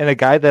 And a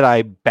guy that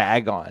I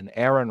bag on,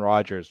 Aaron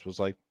Rodgers, was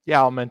like, yeah,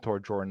 I'll mentor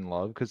Jordan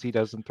Love because he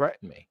doesn't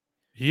threaten me.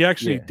 He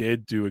actually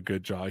did do a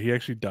good job. He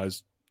actually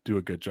does do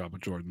a good job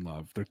with Jordan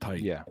Love. They're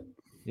tight. Yeah.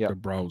 They're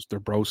bros. They're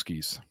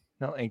broskies.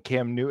 No, and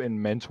Cam Newton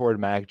mentored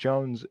Mac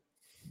Jones.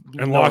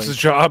 And lost his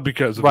job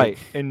because of it.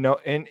 And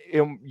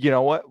you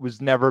know what?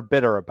 Was never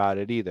bitter about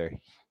it either.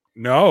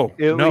 No,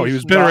 he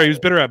was bitter. He was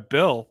bitter at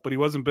Bill, but he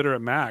wasn't bitter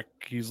at Mac.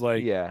 He's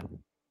like,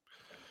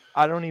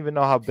 I don't even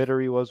know how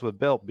bitter he was with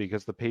Bill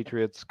because the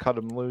Patriots cut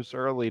him loose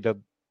early to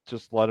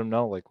just let him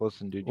know, like,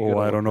 listen, dude.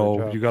 I don't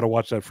know. You got to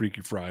watch that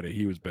Freaky Friday.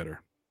 He was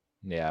bitter.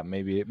 Yeah,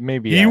 maybe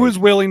he was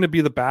willing to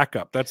be the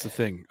backup. That's the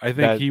thing. I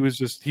think he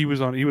was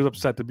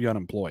upset to be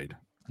unemployed.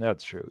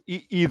 That's true.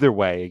 Either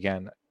way,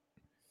 again,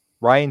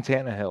 Ryan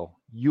Tannehill,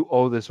 you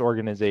owe this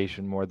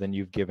organization more than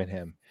you've given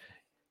him.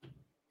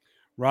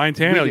 Ryan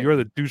Tannehill, you're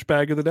the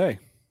douchebag of the day.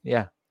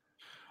 Yeah.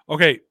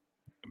 Okay.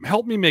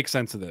 Help me make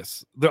sense of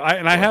this.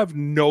 I have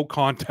no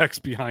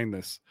context behind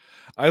this.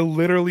 I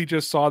literally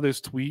just saw this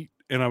tweet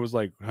and I was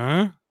like,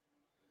 huh?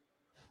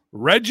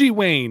 Reggie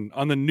Wayne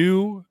on the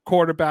new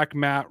quarterback,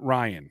 Matt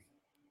Ryan.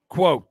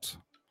 Quote,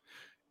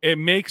 it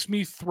makes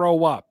me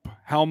throw up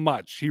how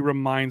much he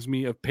reminds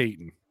me of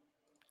Peyton.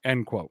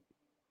 End quote.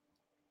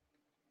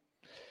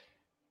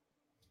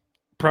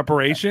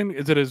 Preparation?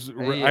 Is it as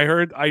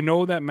I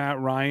know that Matt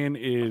Ryan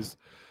is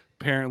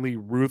apparently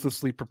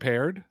ruthlessly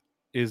prepared.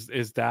 Is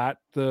that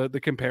the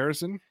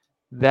comparison?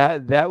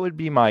 That would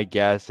be my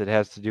guess. It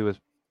has to do with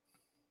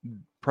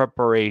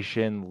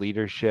preparation,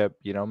 leadership.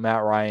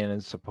 Matt Ryan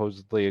is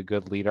supposedly a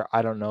good leader.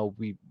 I don't know.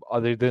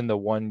 Other than the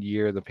 1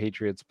 year the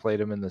Patriots played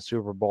him in the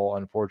Super Bowl,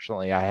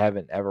 unfortunately, I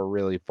haven't ever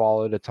really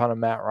followed a ton of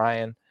Matt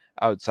Ryan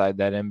outside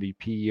that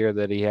MVP year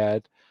that he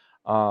had.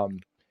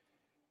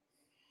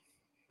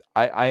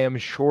 I am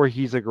sure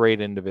he's a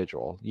great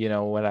individual.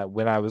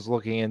 When I was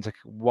looking into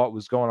what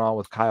was going on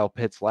with Kyle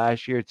Pitts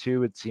last year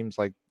too, it seems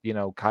like,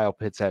 Kyle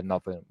Pitts had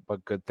nothing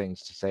but good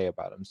things to say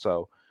about him.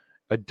 So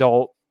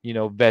adult,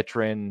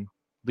 veteran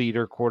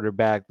leader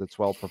quarterback that's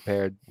well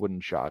prepared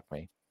wouldn't shock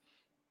me.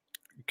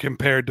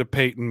 Compared to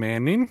Peyton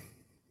Manning?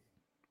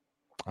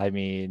 I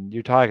mean,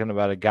 you're talking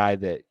about a guy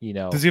that,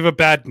 Does he have a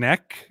bad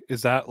neck?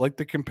 Is that like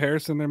the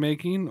comparison they're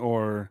making,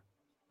 or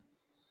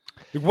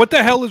like, what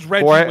the hell is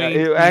Reggie Wayne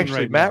doing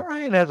actually, right Matt now?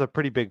 Ryan has a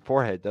pretty big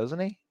forehead, doesn't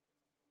he?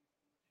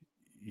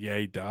 Yeah,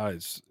 he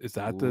does. Is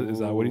that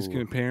what he's Ooh.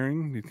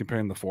 comparing? He's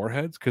comparing the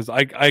foreheads? Because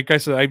like I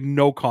said, I have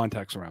no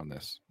context around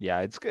this. Yeah,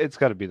 it's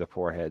got to be the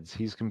foreheads.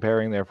 He's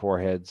comparing their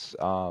foreheads.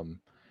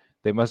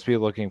 They must be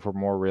looking for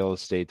more real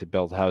estate to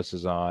build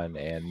houses on,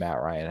 and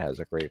Matt Ryan has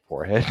a great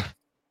forehead.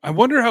 I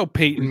wonder how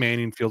Peyton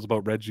Manning feels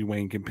about Reggie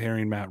Wayne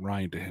comparing Matt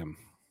Ryan to him.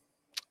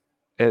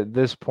 At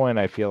this point,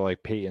 I feel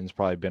like Peyton's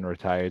probably been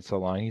retired so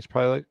long. He's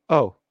probably like,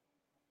 "Oh,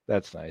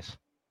 that's nice."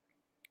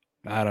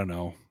 I don't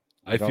know.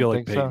 You I don't feel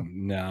like think Peyton.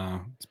 so? Nah,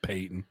 it's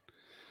Peyton.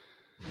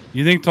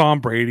 You think Tom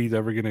Brady's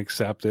ever going to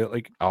accept it?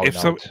 Like, Oh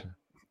if no.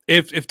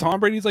 if Tom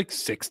Brady's like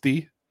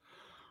 60,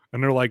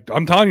 and they're like,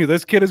 I'm telling you,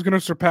 this kid is going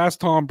to surpass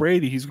Tom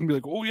Brady, he's going to be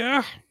like, oh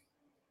yeah.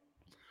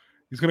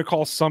 He's going to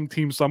call some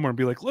team somewhere and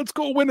be like, let's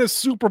go win a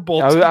Super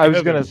Bowl. I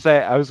was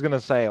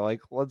gonna say, like,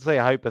 let's say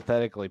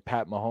hypothetically,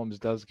 Pat Mahomes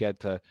does get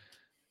to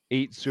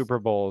 8 Super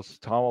Bowls.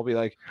 Tom will be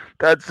like,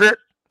 "That's it.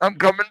 I'm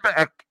coming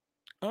back."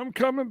 I'm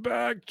coming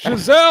back.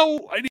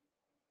 Giselle, I need.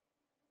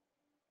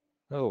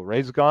 Oh,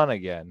 Ray's gone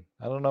again.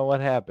 I don't know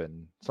what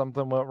happened.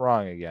 Something went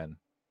wrong again.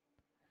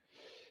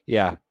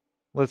 Yeah.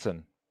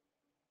 Listen,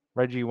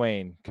 Reggie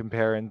Wayne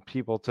comparing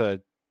people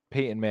to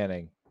Peyton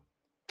Manning.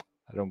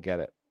 I don't get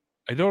it.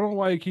 I don't know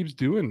why he keeps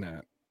doing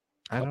that.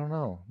 I don't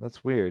know.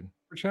 That's weird.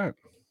 Super chat.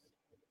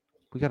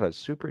 We got a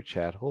super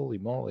chat. Holy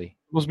moly.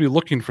 Supposed to be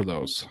looking for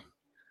those.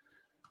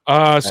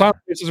 Simon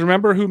says,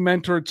 remember who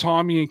mentored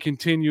Tommy and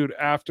continued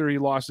after he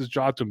lost his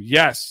job to him?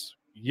 Yes.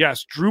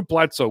 Drew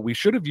Bledsoe. We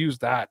should have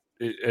used that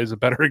as a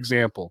better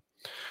example.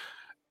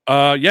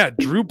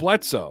 Drew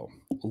Bledsoe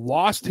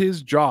lost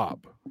his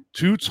job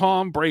to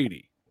Tom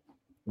Brady,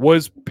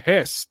 was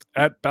pissed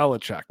at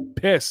Belichick,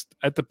 pissed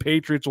at the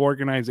Patriots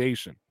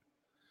organization,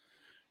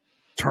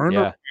 turned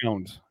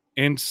around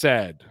and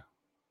said,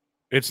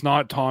 it's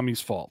not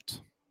Tommy's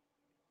fault.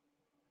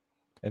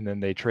 And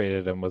then they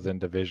traded him within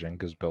division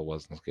because Bill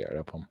wasn't scared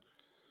of him.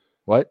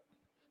 What?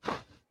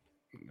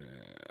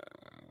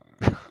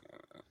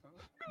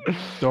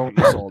 Don't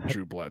insult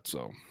Drew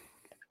Bledsoe.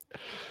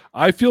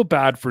 I feel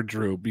bad for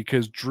Drew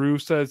because Drew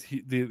says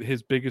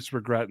his biggest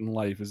regret in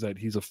life is that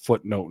he's a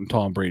footnote in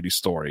Tom Brady's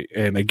story.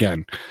 And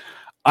again,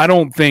 I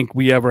don't think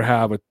we ever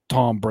have a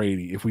Tom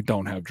Brady if we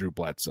don't have Drew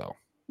Bledsoe.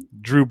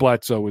 Drew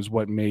Bledsoe is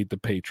what made the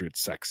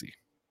Patriots sexy.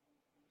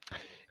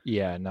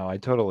 Yeah, no, I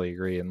totally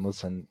agree. And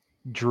listen,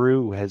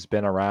 Drew has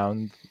been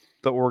around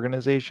the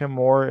organization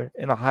more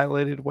in a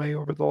highlighted way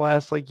over the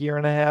last year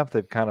and a half.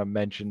 They've kind of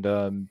mentioned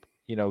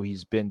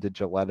he's been to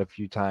Gillette a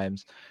few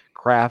times.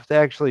 Kraft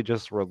actually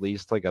just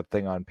released a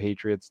thing on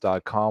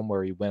Patriots.com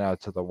where he went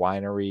out to the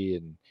winery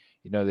and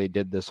they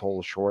did this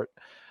whole short.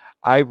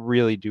 I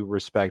really do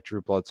respect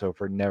Drew Bledsoe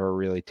for never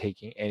really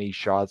taking any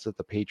shots at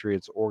the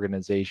Patriots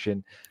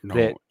organization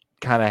that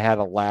kind of had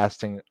a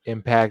lasting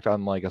impact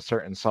on a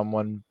certain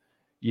someone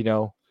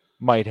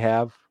might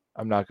have.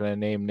 I'm not going to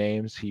name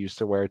names. He used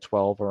to wear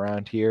 12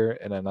 around here,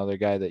 and another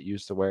guy that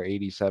used to wear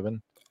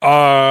 87. I'm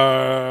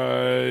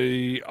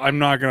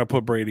not going to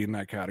put Brady in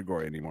that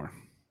category anymore.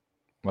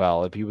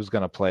 Well, if he was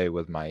going to play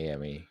with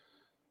Miami.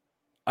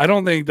 I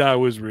don't think that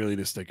was really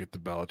to stick it to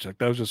Belichick.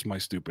 That was just my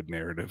stupid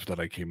narrative that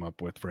I came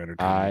up with for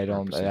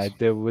entertainment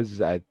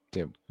purposes.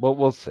 Well,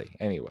 we'll see.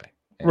 Anyway.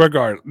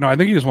 No, I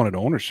think he just wanted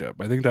ownership.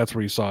 I think that's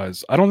where he saw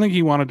his. I don't think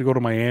he wanted to go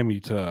to Miami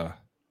to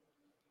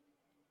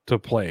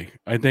play.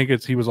 I think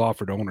he was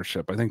offered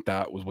ownership. I think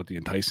that was what the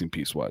enticing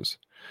piece was.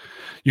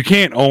 You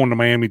can't own the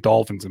Miami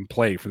Dolphins and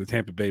play for the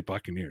Tampa Bay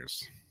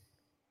Buccaneers.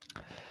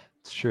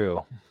 It's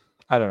true.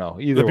 I don't know.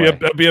 Either way.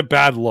 That'd be a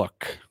bad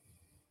look.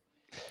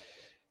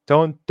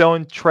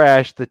 Don't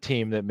trash the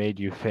team that made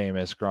you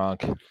famous,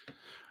 Gronk.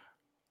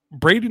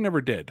 Brady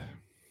never did.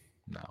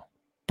 No.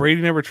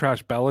 Brady never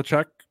trashed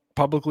Belichick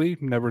publicly.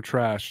 Never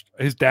trashed.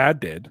 His dad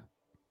did.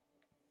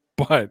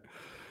 But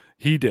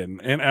he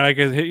didn't. And I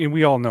guess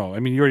we all know. I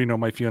mean, you already know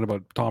my feeling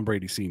about Tom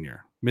Brady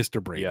Sr.,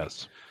 Mr. Brady.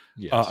 Yes.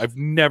 I've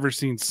never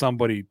seen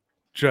somebody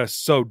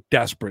just so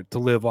desperate to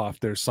live off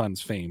their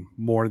son's fame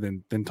more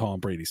than Tom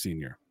Brady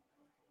Sr.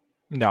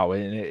 No,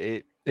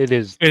 and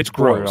it's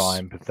gross.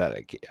 Borderline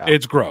pathetic. Yeah.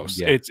 It's gross.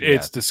 Yeah,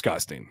 it's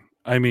disgusting.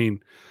 I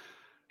mean,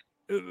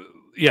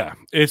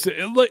 it's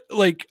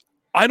like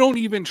I don't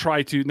even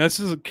try to. And this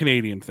is a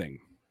Canadian thing,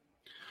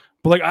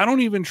 but I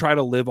don't even try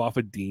to live off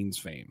of Dean's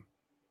fame.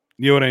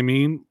 You know what I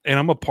mean? And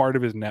I'm a part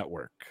of his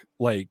network.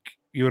 You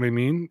know what I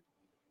mean?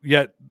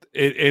 Yet,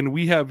 and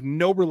we have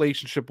no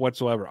relationship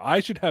whatsoever. I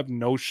should have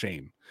no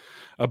shame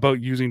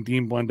about using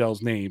Dean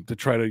Blundell's name to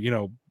try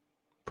to,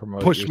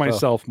 promote push yourself.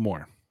 Myself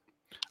more.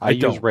 I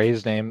use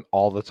Ray's name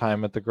all the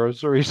time at the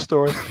grocery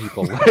store.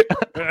 People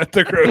at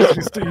the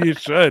grocery store, you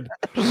should.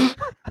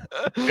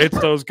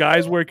 It's those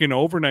guys working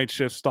overnight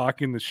shifts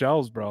stocking the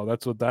shelves, bro.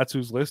 That's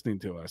who's listening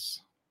to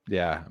us.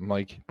 Yeah, I'm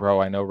like,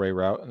 bro, I know Ray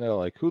Route, and they're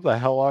like, who the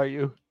hell are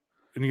you?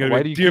 And you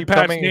gotta do you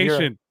Pat's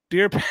Nation?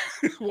 Dear,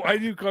 why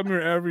do you come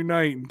here every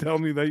night and tell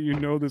me that you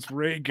know this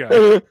Ray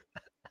guy?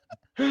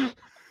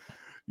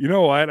 You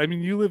know what? I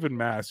mean, you live in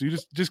Mass. You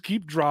just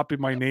keep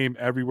dropping my name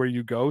everywhere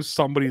you go.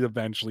 Somebody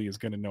eventually is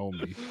going to know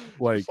me.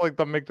 Like, it's like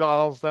the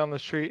McDonald's down the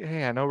street.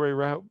 Hey, I know Ray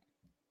Route.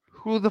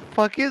 Who the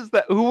fuck is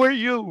that? Who are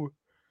you?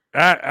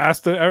 I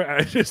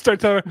just start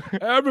telling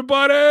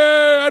everybody,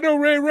 I know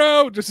Ray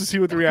Rowe, just to see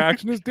what the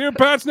reaction is. Dear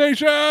Pats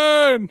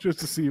Nation, just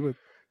to see what.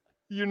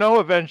 You know,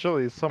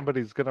 eventually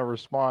somebody's gonna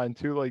respond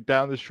to, like,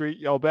 down the street,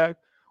 yell back,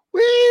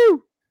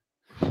 "Woo!"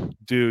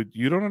 Dude,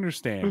 you don't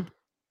understand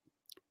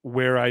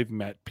where I've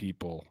met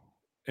people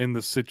in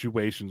the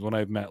situations when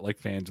I've met like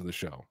fans of the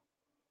show.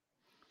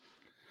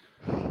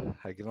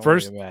 I can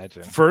only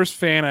imagine. First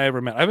fan I ever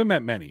met. I haven't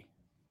met many.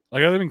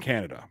 Like, I live in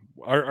Canada.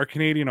 Our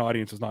Canadian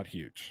audience is not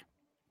huge.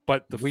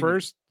 But the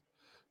first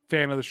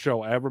fan of the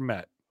show I ever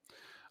met,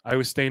 I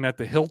was staying at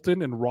the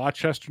Hilton in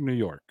Rochester, New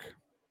York.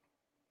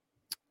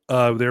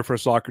 There for a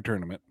soccer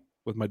tournament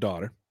with my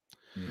daughter.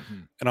 Mm-hmm.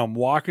 And I'm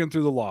walking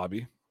through the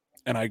lobby,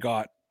 and I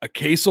got a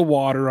case of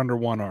water under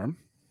one arm.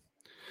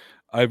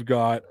 I've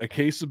got a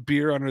case of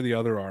beer under the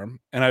other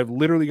arm, and I've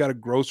literally got a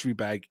grocery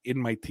bag in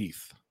my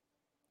teeth.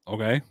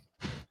 Okay?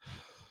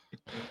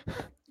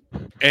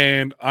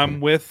 And I'm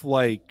with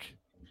like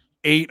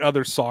 8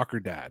 other soccer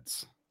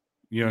dads.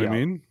 You know what I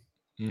mean?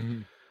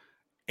 Mm-hmm.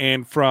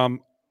 And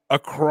from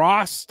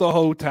across the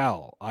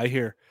hotel, I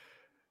hear,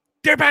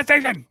 "Dear Pat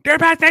Station! Dear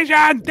Pat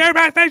Station! Dear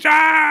Pat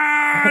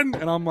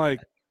Station!" And I'm like,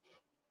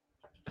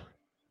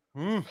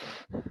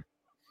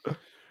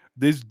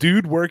 This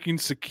dude working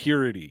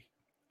security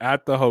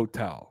at the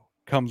hotel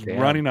comes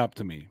running up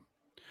to me.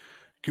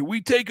 "Can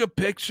we take a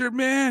picture,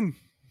 man?"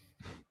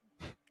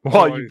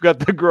 Well, you've got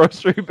the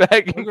grocery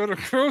bag. I got a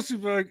grocery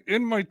bag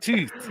in my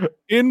teeth.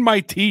 In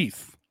my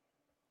teeth.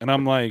 And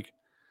I'm like,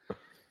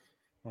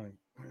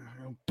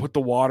 put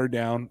the water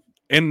down.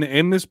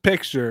 In this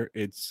picture,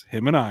 it's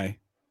him and I.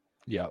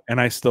 Yeah. And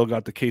I still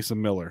got the case of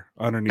Miller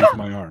underneath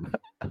my arm.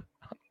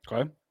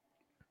 Okay.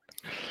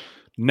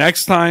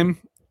 Next time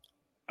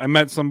I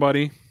met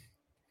somebody.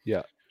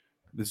 Yeah.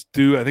 This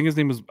dude, I think his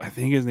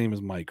name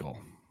is Michael.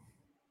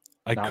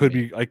 I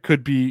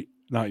could be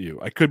not you.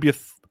 I could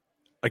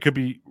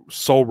be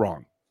so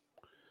wrong.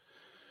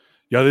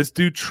 Yeah, this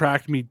dude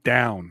tracked me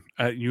down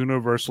at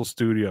Universal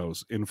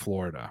Studios in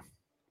Florida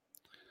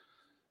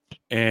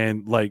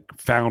and like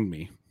found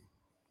me.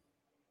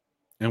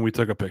 And we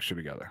took a picture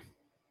together.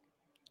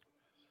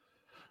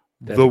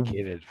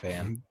 Dedicated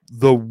fan.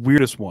 The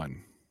weirdest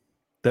one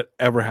that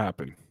ever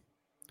happened.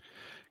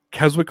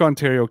 Keswick,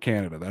 Ontario,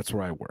 Canada. That's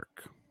where I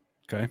work.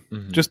 Okay.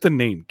 Mm-hmm. Just the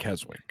name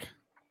Keswick.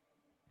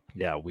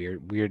 Yeah,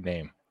 weird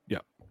name. Yeah.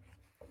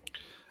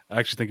 I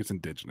actually think it's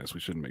indigenous. We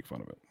shouldn't make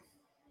fun of it.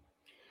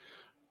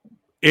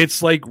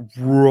 It's like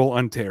rural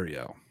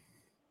Ontario.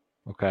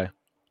 Okay.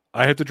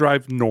 I had to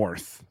drive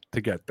north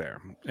to get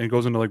there. And it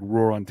goes into like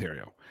rural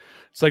Ontario.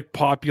 It's like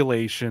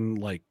population,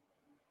 like,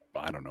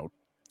 I don't know,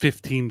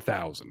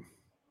 15,000.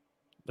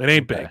 It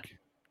ain't big.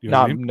 You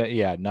know what I mean?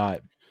 Yeah,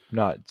 not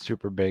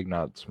super big,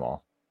 not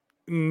small.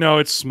 No,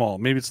 it's small.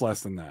 Maybe it's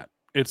less than that.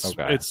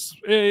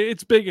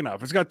 It's big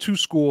enough. It's got 2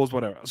 schools,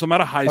 whatever. So I'm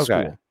at a high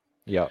school.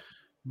 Yeah.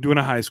 Doing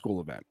a high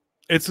school event.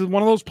 It's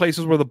one of those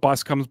places where the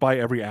bus comes by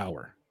every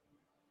hour.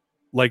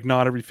 Like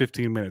not every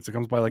 15 minutes. It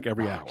comes by like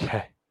every hour.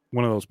 Okay.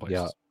 One of those places.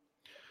 Yeah.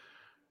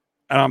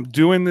 And I'm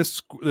doing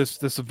this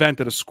event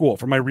at a school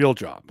for my real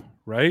job,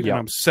 right? Yeah. And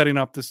I'm setting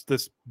up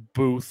this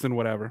booth and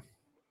whatever.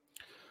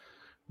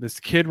 This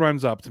kid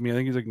runs up to me. I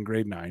think he's like in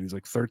grade 9. He's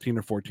like 13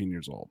 or 14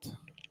 years old.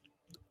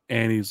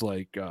 And he's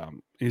like,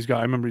 he's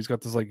got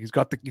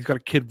a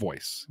kid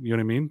voice. You know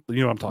what I mean? You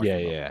know what I'm talking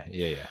about.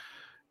 Yeah.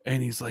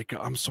 And he's like,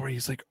 I'm sorry.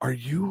 He's like, are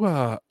you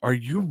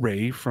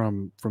Ray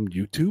from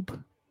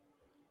YouTube?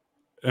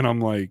 And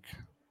I'm like,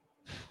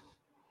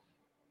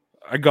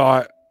 I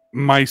got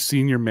my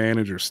senior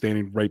manager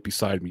standing right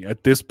beside me.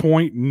 At this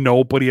point,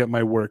 nobody at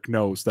my work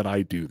knows that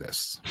I do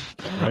this.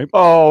 Right?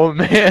 Oh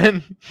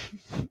man.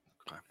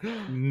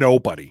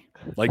 Nobody.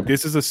 Like,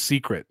 this is a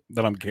secret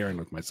that I'm carrying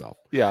with myself.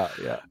 Yeah.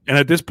 And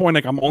at this point,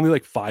 like, I'm only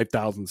like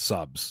 5,000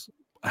 subs.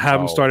 I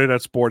haven't started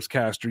at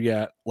Sportscaster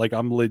yet. Like,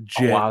 I'm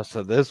legit. Oh, wow,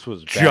 so this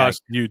was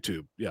just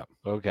YouTube. Yeah.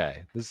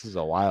 Okay. This is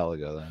a while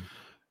ago then.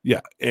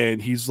 Yeah.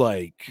 And he's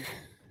like,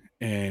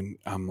 and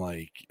I'm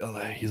like,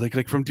 he's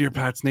like from Dear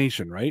Pats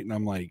Nation, right? And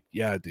I'm like,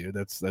 yeah, dude,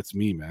 that's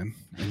me, man.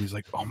 And he's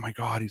like, oh my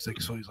God. He's like,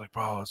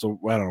 bro, so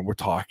I don't know, we're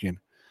talking.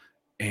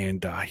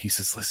 And he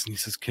says, listen, he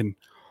says, can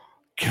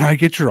I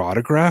get your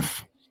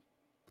autograph?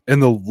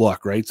 And the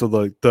look, right? So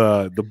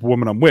the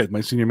woman I'm with,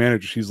 my senior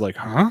manager, she's like,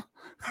 huh?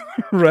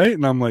 Right?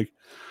 And I'm like,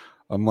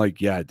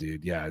 yeah,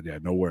 dude. Yeah.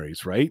 No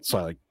worries. Right. So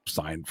I like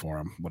signed for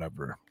him,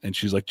 whatever. And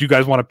she's like, do you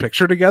guys want a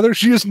picture together?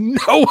 She has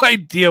no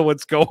idea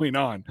what's going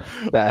on.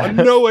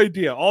 No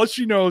idea. All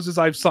she knows is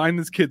I've signed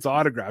this kid's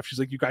autograph. She's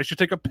like, you guys should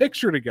take a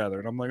picture together.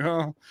 And I'm like,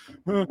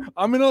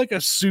 I'm in like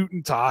a suit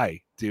and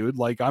tie dude.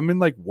 Like, I'm in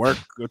like work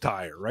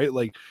attire, right?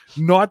 Like,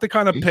 not the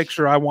kind of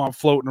picture I want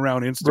floating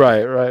around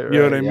Instagram. Right. You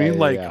know what I mean? Yeah,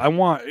 like, yeah. I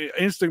want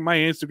my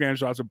Instagram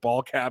shots with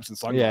ball caps and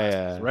sunglasses,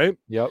 Yeah. right?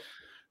 Yep.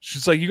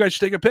 She's like, you guys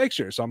should take a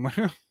picture. So I'm like,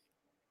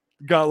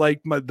 got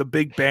like the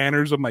big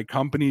banners of my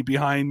company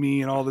behind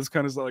me and all this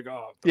kind of stuff. Like,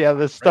 oh, yeah,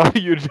 the stuff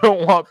you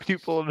don't want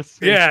people to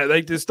see. Yeah,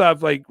 like this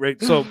stuff, like,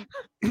 right. So,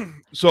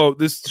 so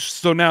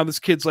now this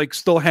kid's like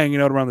still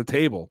hanging out around the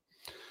table.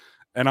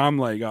 And I'm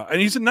like, and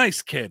he's a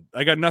nice kid.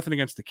 I got nothing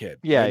against the kid.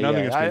 Yeah,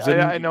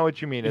 I know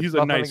what you mean. It's he's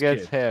nothing a nice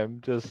against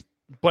kid. him.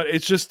 But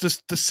it's just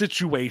the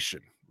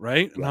situation,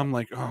 right? Yeah. And I'm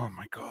like, oh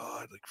my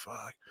god, like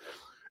fuck.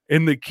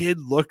 And the kid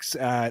looks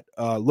at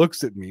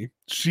me.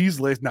 She's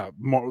listening. Now,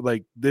 more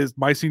like this,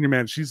 my senior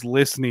man. She's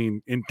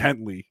listening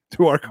intently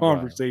to our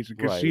conversation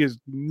because she has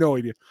no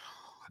idea.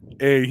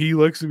 And he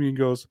looks at me and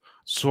goes,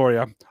 "Sorry,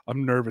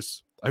 I'm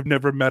nervous. I've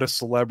never met a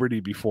celebrity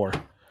before."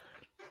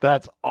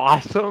 That's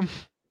awesome.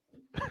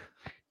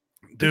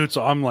 Dude,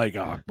 so I'm like,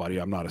 oh, buddy,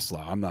 I'm not a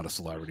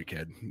celebrity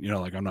kid. You know,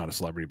 like I'm not a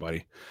celebrity,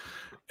 buddy.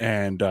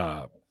 And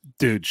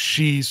dude,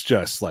 she's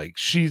just like,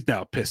 she's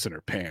now pissing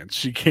her pants.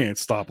 She can't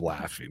stop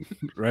laughing,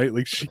 right?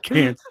 Like she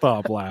can't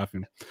stop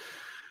laughing.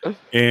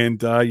 And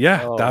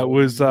that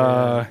was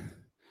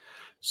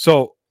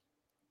so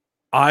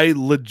I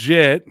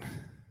legit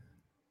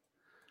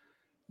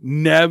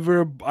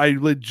never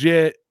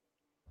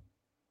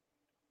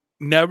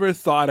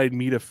thought I'd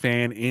meet a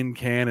fan in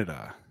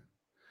Canada,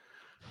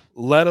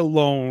 let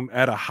alone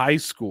at a high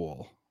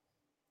school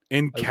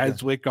in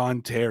Keswick,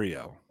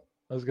 Ontario.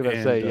 I was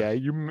gonna say, yeah,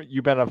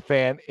 you've been a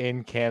fan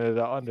in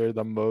Canada under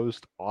the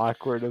most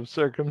awkward of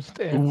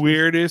circumstances,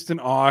 weirdest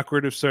and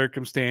awkward of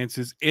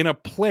circumstances, in a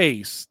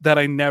place that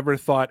I never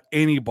thought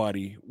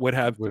anybody would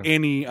have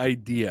any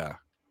idea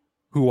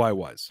who I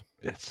was.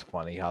 It's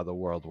funny how the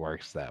world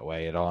works that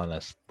way. It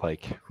honest,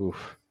 like,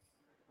 oof.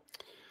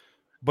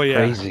 But yeah,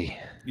 crazy.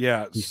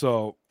 Yeah.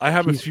 So I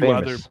have a few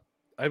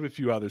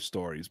other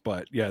stories,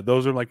 but yeah,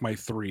 those are like my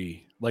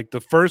three. Like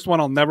the first one,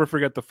 I'll never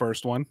forget the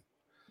first one.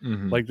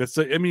 Mm-hmm. Like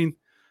I mean,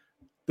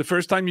 the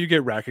first time you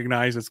get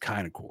recognized, it's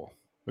kind of cool.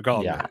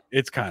 Like,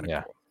 it's kind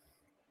of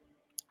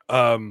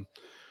cool.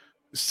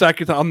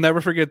 Second time, I'll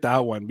never forget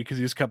that one because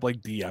he just kept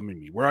like DMing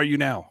me. Where are you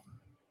now?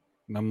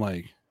 And I'm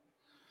like,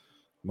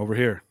 I'm over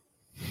here.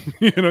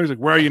 You know, he's like,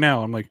 where are you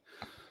now? I'm like,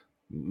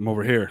 I'm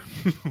over here.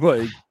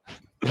 Like,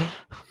 I'm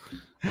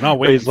not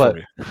waiting for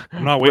you.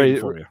 I'm not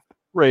waiting for you.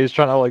 Ray's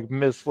trying to like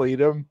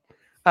mislead him.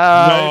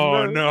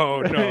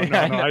 No.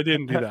 I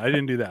didn't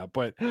do that.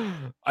 But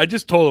I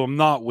just told him I'm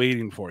not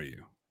waiting for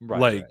you.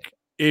 Right.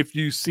 If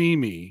you see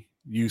me,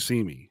 you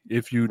see me.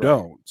 If you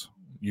don't,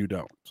 you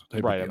don't.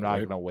 Right. I'm not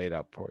gonna wait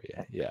up for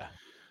you. Yeah.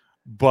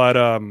 But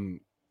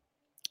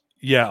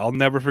I'll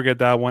never forget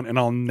that one, and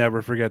I'll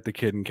never forget the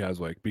kid in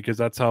Keswick because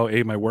that's how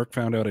A, my work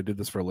found out I did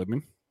this for a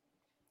living,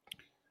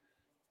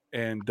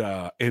 and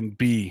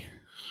B,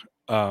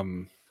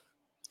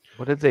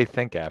 what did they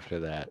think after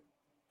that?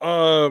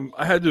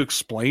 I had to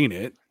explain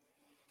it,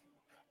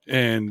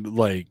 and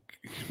like,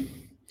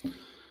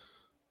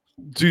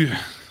 dude,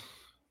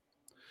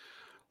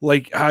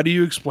 like, how do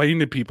you explain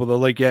to people that,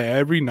 like, yeah,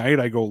 every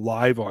night I go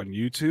live on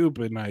YouTube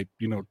and I,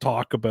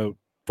 talk about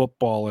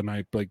football and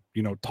I, like,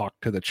 talk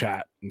to the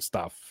chat and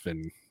stuff,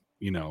 and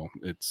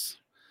it's.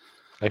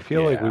 I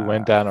feel like we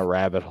went down a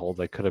rabbit hole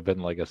that could have been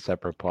like a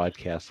separate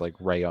podcast, like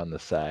Ray on the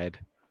side.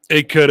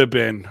 It could have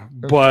been,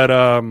 but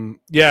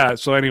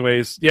so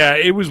anyways,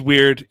 it was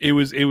weird.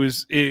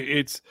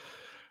 It's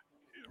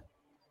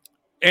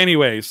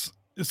anyways,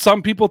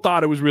 some people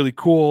thought it was really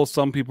cool.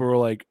 Some people were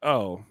like,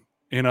 oh,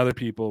 and other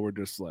people were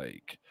just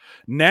like,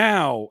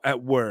 now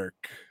at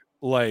work,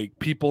 like,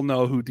 people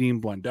know who Dean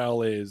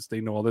Blundell is.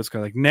 They know all this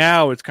kind of, like,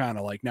 now it's kind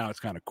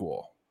of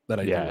cool that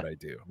I do what I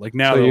do. Like,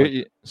 now,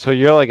 so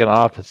you're like an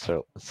office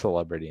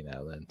celebrity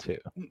now then too.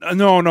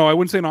 No, I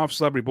wouldn't say an office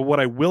celebrity, but what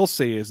I will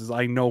say is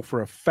I know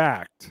for a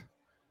fact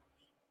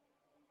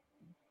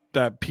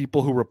that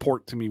people who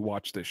report to me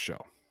watch this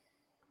show.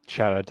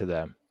 Shout out to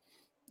them.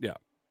 Yeah.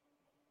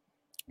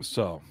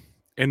 So,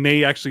 and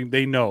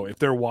they know, if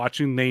they're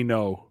watching, they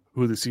know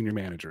who the senior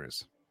manager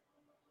is.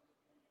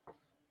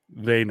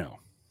 They know.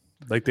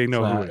 Like, they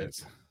know who it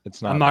is.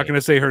 It's not. I'm not going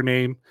to say her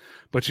name,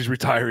 but she's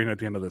retiring at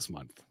the end of this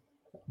month.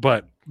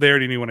 But they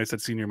already knew when I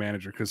said senior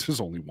manager because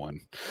there's only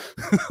one.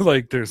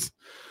 Like, there's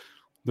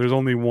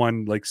only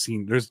one, like,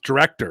 there's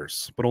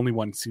directors, but only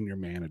one senior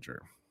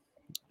manager,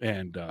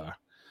 and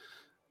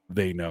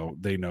they know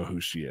who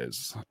she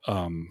is.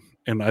 And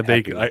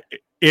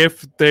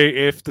if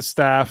the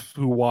staff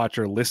who watch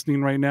are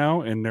listening right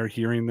now and they're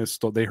hearing this,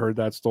 they heard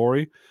that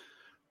story,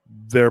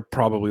 they're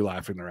probably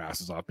laughing their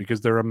asses off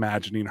because they're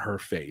imagining her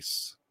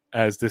face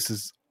as this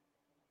is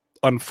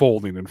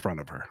unfolding in front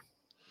of her.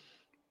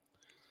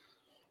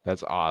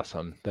 That's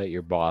awesome that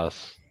your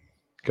boss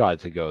got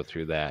to go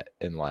through that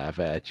and laugh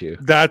at you.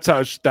 That's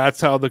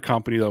how the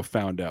company, though,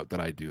 found out that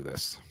I do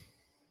this.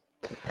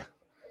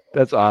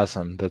 That's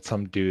awesome that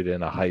some dude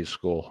in a high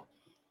school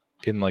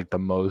in like the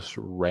most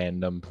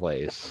random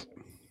place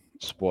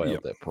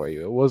spoiled it for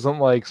you. It wasn't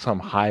like some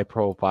high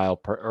profile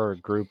or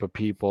group of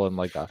people in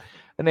like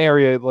an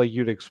area like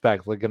you'd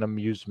expect, like an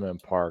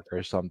amusement park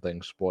or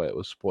something.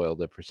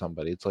 Spoiled it for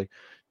somebody. It's like,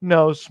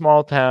 no,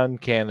 small town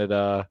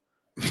Canada,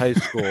 high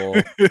school.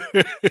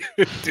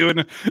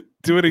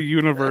 doing a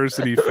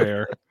university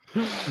fair.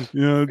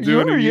 Are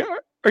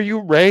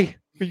you Ray?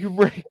 Are you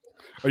Ray?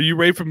 Are you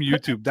Ray from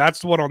YouTube?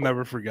 That's what I'll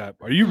never forget.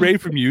 Are you Ray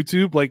from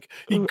YouTube? Like,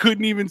 he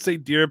couldn't even say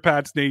Dear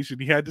Pats Nation.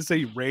 He had to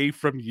say Ray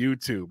from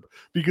YouTube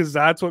because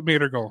that's what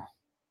made her go.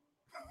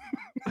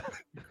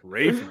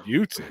 Ray from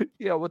YouTube.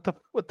 Yeah, who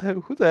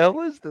the hell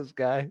is this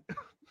guy?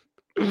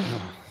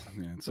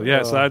 So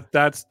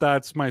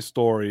that's my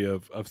story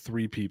of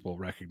 3 people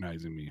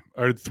recognizing me,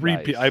 or 3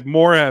 Nice. people.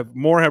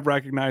 More have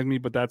recognized me,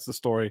 but that's the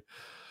story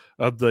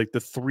of the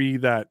 3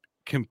 that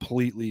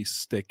completely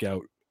stick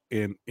out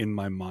in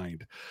my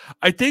mind.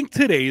 I think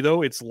today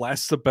though it's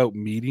less about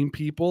meeting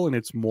people and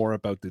it's more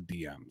about the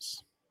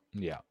DMs.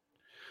 Yeah,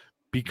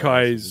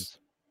 because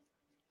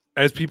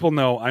as people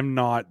know, I'm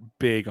not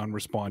big on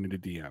responding to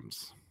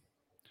DMs.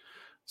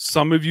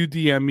 Some of you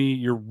DM me,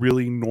 you're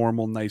really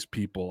normal, nice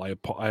people. I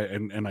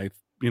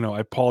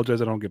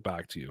apologize I don't get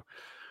back to you.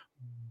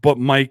 But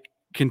Mike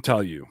can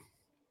tell you,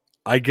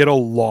 I get a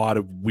lot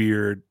of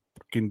weird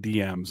fucking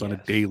DMs on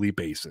a daily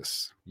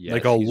basis. Yes,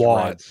 like a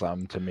lot. Read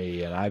some to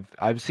me, and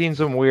I've seen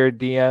some weird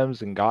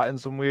DMs and gotten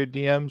some weird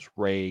DMs.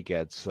 Ray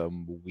gets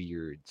some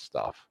weird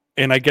stuff,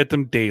 and I get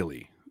them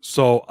daily.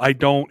 So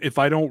if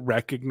I don't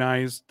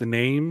recognize the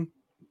name,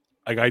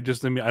 like I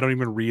don't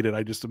even read it.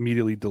 I just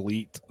immediately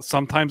delete.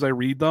 Sometimes I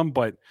read them,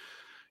 but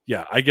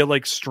yeah, I get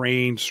like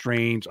strange.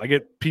 I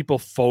get people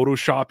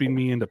photoshopping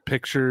me into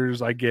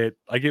pictures. I get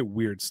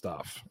weird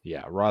stuff.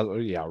 Yeah,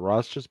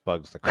 Ross just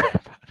bugs the crap out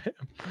of him.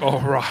 Oh,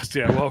 Ross,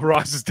 yeah. Well,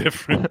 Ross is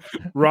different.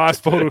 Ross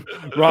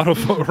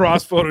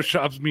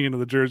photoshops me into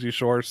the Jersey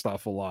Shore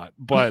stuff a lot.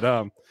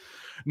 But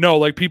no,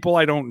 like people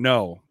I don't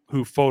know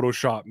who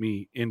Photoshop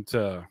me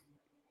into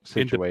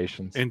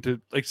situations, like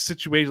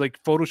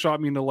Photoshop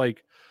me into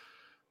like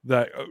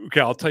that.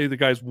 Okay, I'll tell you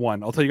guys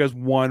one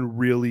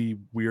really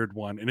weird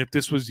one. And if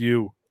this was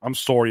you, I'm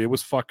sorry, it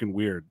was fucking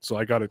weird. So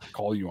I got to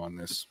call you on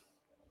this.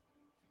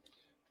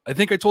 I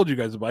think I told you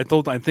guys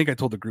about. I think I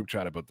told the group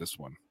chat about this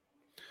one.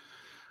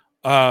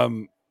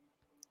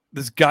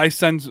 This guy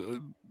sends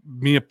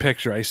me a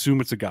picture. I assume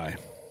it's a guy.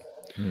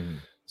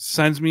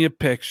 Sends me a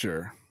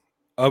picture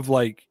of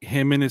like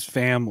him and his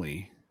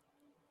family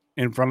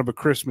in front of a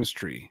Christmas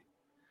tree,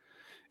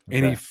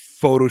 and he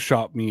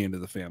photoshopped me into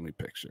the family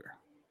picture.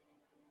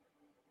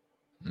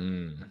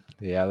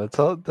 Yeah, that's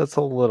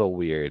a little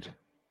weird.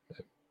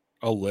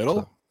 A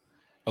little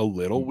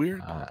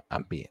weird.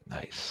 I'm being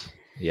nice.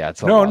 Yeah,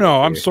 it's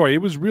no. I'm sorry.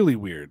 It was really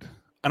weird,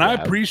 and I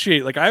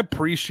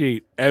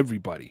appreciate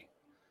everybody.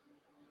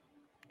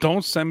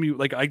 Don't send me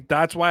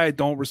that's why I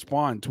don't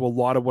respond to a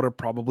lot of what are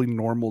probably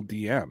normal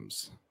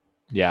DMs.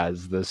 Yeah,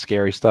 is the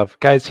scary stuff.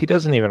 Guys, he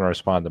doesn't even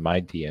respond to my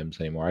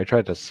DMs anymore. I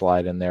tried to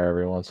slide in there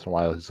every once in a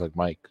while. He's like,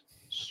 Mike,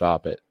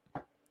 stop it.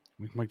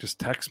 Mike, just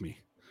text me.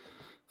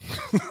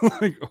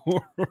 Fuck.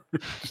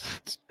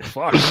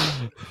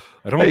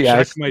 I don't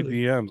check my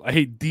DMs. I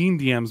hate Dean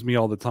DMs me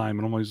all the time,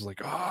 and I'm always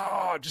like,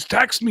 oh, just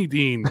text me,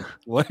 Dean.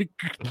 Like,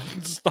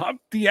 stop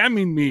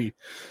DMing me.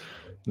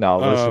 No,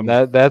 listen,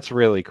 that's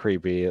really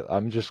creepy.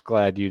 I'm just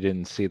glad you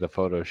didn't see the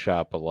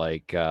Photoshop of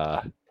like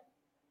I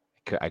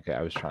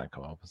was trying to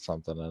come up with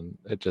something and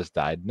it just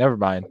died. Never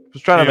mind. I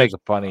was trying to make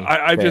it funny.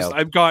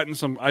 I've gotten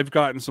some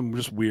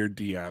just weird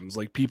DMs.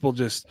 Like people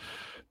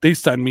they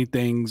send me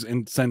things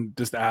and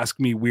just ask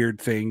me weird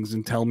things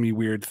and tell me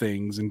weird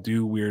things and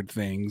do weird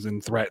things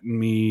and threaten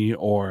me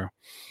or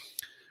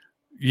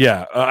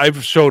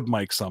I've showed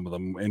Mike some of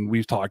them and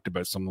we've talked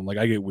about some of them. Like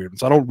I get weird,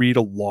 so I don't read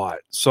a lot.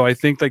 So I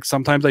think like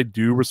sometimes I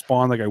do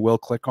respond. Like I will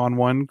click on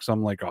one because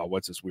I'm like, oh,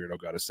 what's this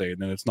weirdo got to say? And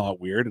then it's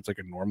not weird. It's like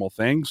a normal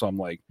thing. So I'm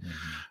like,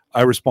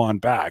 I respond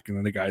back, and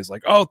then the guy's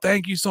like, oh,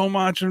 thank you so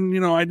much,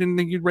 and I didn't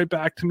think you'd write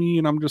back to me,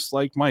 and I'm just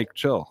like, Mike,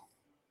 chill.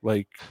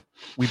 Like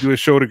we do a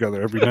show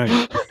together every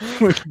night.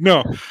 Like,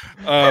 no,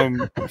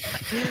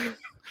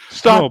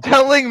 stop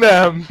telling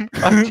them.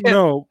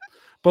 No.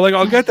 But like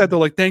I'll get that though,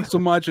 like thanks so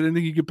much. I didn't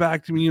think you get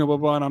back to me, blah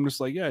blah. And I'm just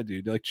like, yeah,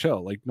 dude, like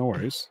chill, like no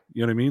worries.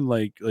 You know what I mean?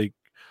 Like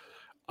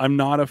I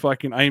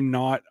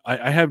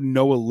have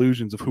no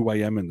illusions of who I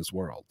am in this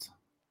world.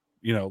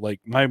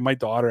 Like my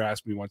daughter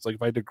asked me once, like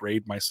if I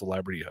degrade my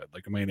celebrityhood,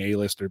 like am I an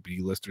A-lister,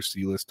 B-lister,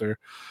 C-lister?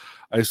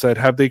 I said,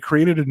 have they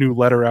created a new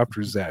letter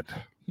after Z?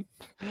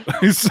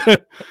 I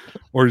said,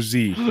 or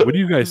Z. What do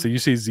you guys say? You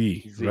say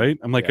Z. Right?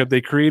 I'm like, have they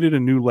created a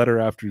new letter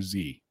after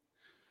Z?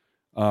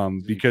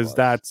 Because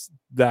that's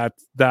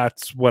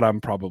what I'm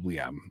probably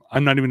am.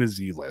 I'm not even a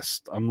Z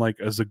list. I'm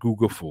like as a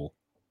Google fool.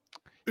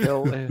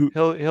 He'll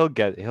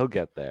get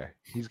there.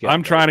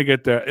 I'm trying to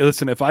get there.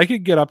 Listen, if I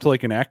could get up to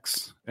like an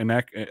X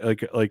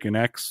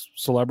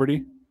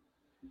celebrity,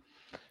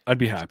 I'd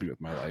be happy with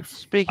my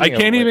life. I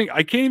can't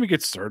even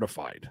get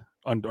certified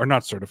or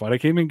not certified. I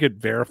can't even get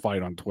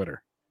verified on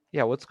Twitter.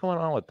 Yeah, what's going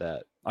on with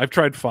that? I've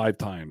tried 5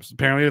 times.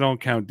 Apparently, I don't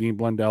count Dean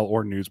Blundell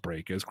or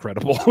Newsbreak as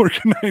credible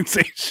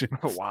organizations.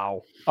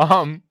 Wow.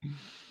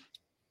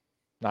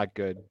 Not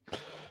good.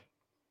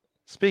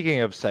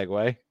 Speaking of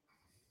segue.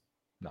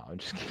 No, I'm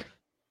just kidding.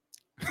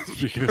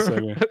 Speaking of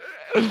segue.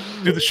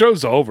 Dude, the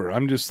show's over.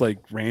 I'm just like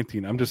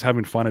ranting. I'm just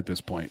having fun at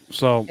this point.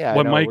 So Yeah,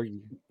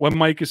 what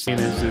Mike is saying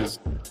is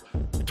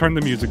turn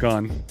the music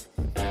on.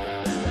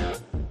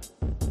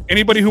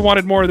 Anybody who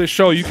wanted more of this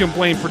show, you can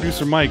blame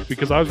producer Mike,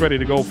 because I was ready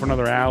to go for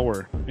another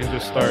hour and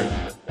just start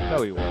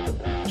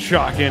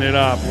chalking it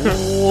up.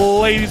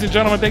 Ladies and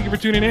gentlemen, thank you for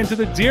tuning in to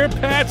the Dear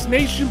Pats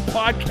Nation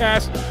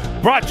podcast,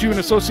 brought to you in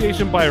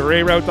association by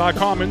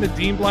RayRoute.com and the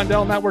Dean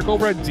Blundell Network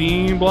over at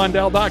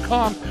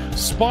DeanBlundell.com,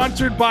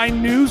 sponsored by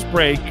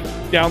Newsbreak.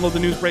 Download the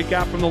Newsbreak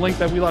app from the link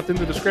that we left in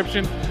the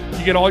description.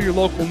 You get all your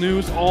local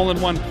news all in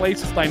one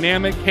place. It's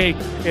dynamic. Hey,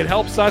 it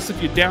helps us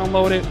if you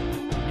download it.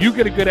 You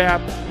get a good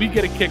app. We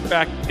get a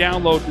kickback.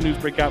 Download the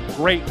Newsbreak app.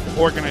 Great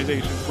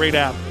organization. Great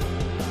app.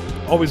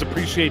 Always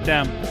appreciate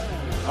them.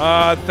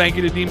 Thank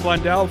you to Dean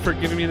Blundell for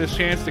giving me this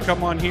chance to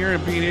come on here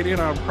and be an idiot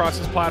across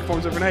his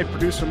platforms every night.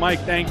 Producer Mike,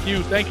 thank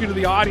you. Thank you to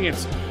the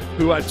audience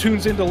who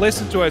tunes in to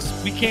listen to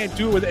us. We can't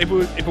do it if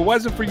it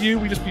wasn't for you.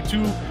 We'd just be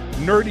 2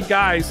 nerdy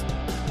guys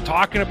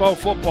talking about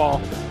football,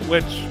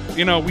 which,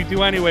 you know, we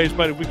do anyways,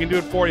 but if we can do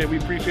it for you, we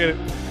appreciate it.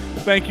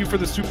 Thank you for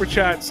the super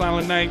chat,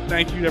 Silent Night.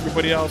 Thank you to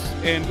everybody else.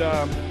 And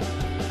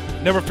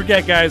never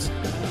forget, guys,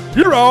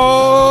 you're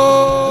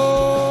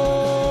all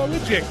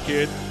legit,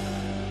 kid.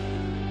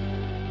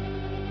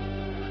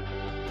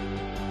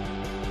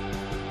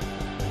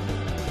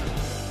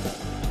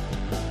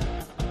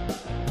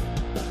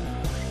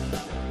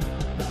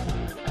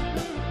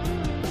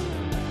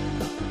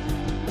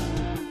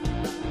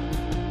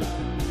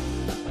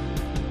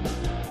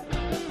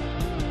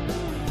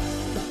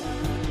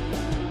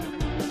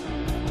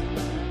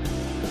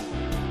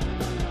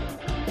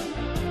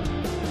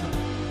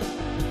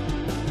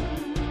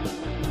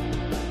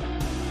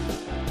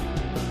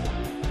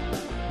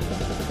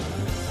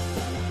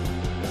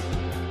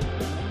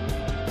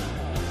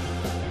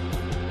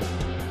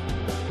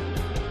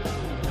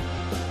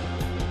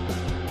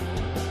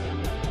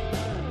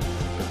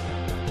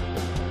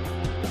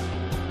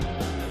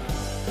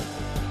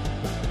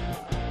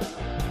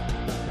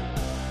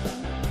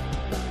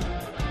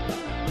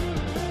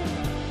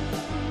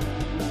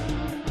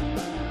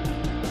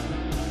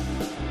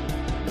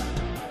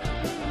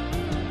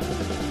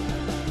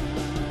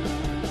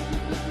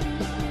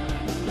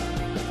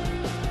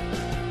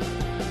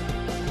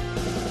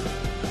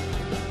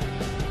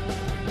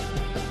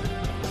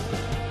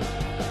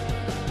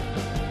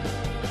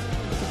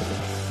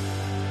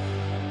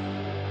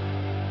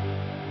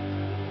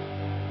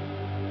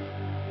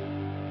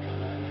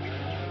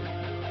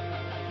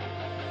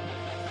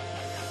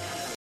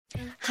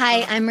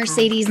 Hi, I'm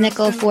Mercedes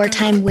Nichol,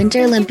 4-time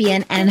Winter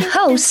Olympian and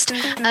host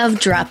of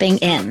Dropping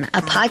In,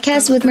 a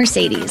podcast with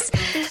Mercedes.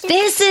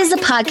 This is a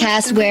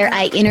podcast where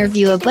I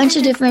interview a bunch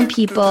of different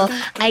people.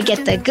 I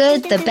get the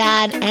good, the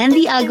bad, and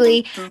the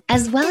ugly,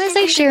 as well as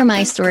I share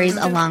my stories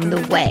along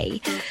the way.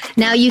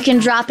 Now you can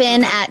drop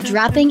in at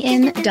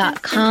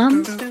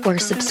droppingin.com or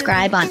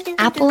subscribe on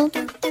Apple,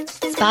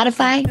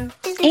 Spotify,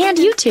 and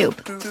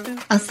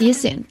YouTube. I'll see you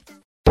soon.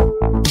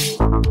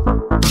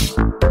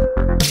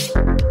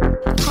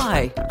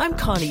 Hi, I'm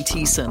Connie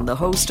Thiessen, the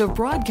host of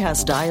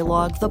Broadcast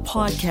Dialogue, the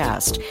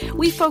podcast.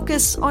 We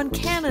focus on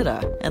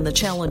Canada and the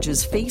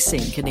challenges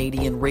facing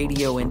Canadian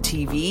radio and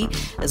TV,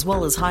 as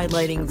well as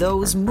highlighting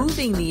those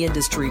moving the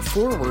industry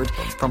forward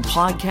from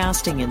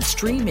podcasting and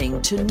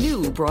streaming to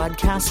new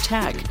broadcast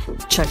tech.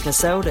 Check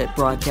us out at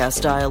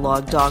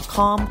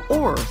broadcastdialogue.com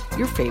or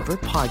your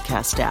favorite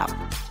podcast app.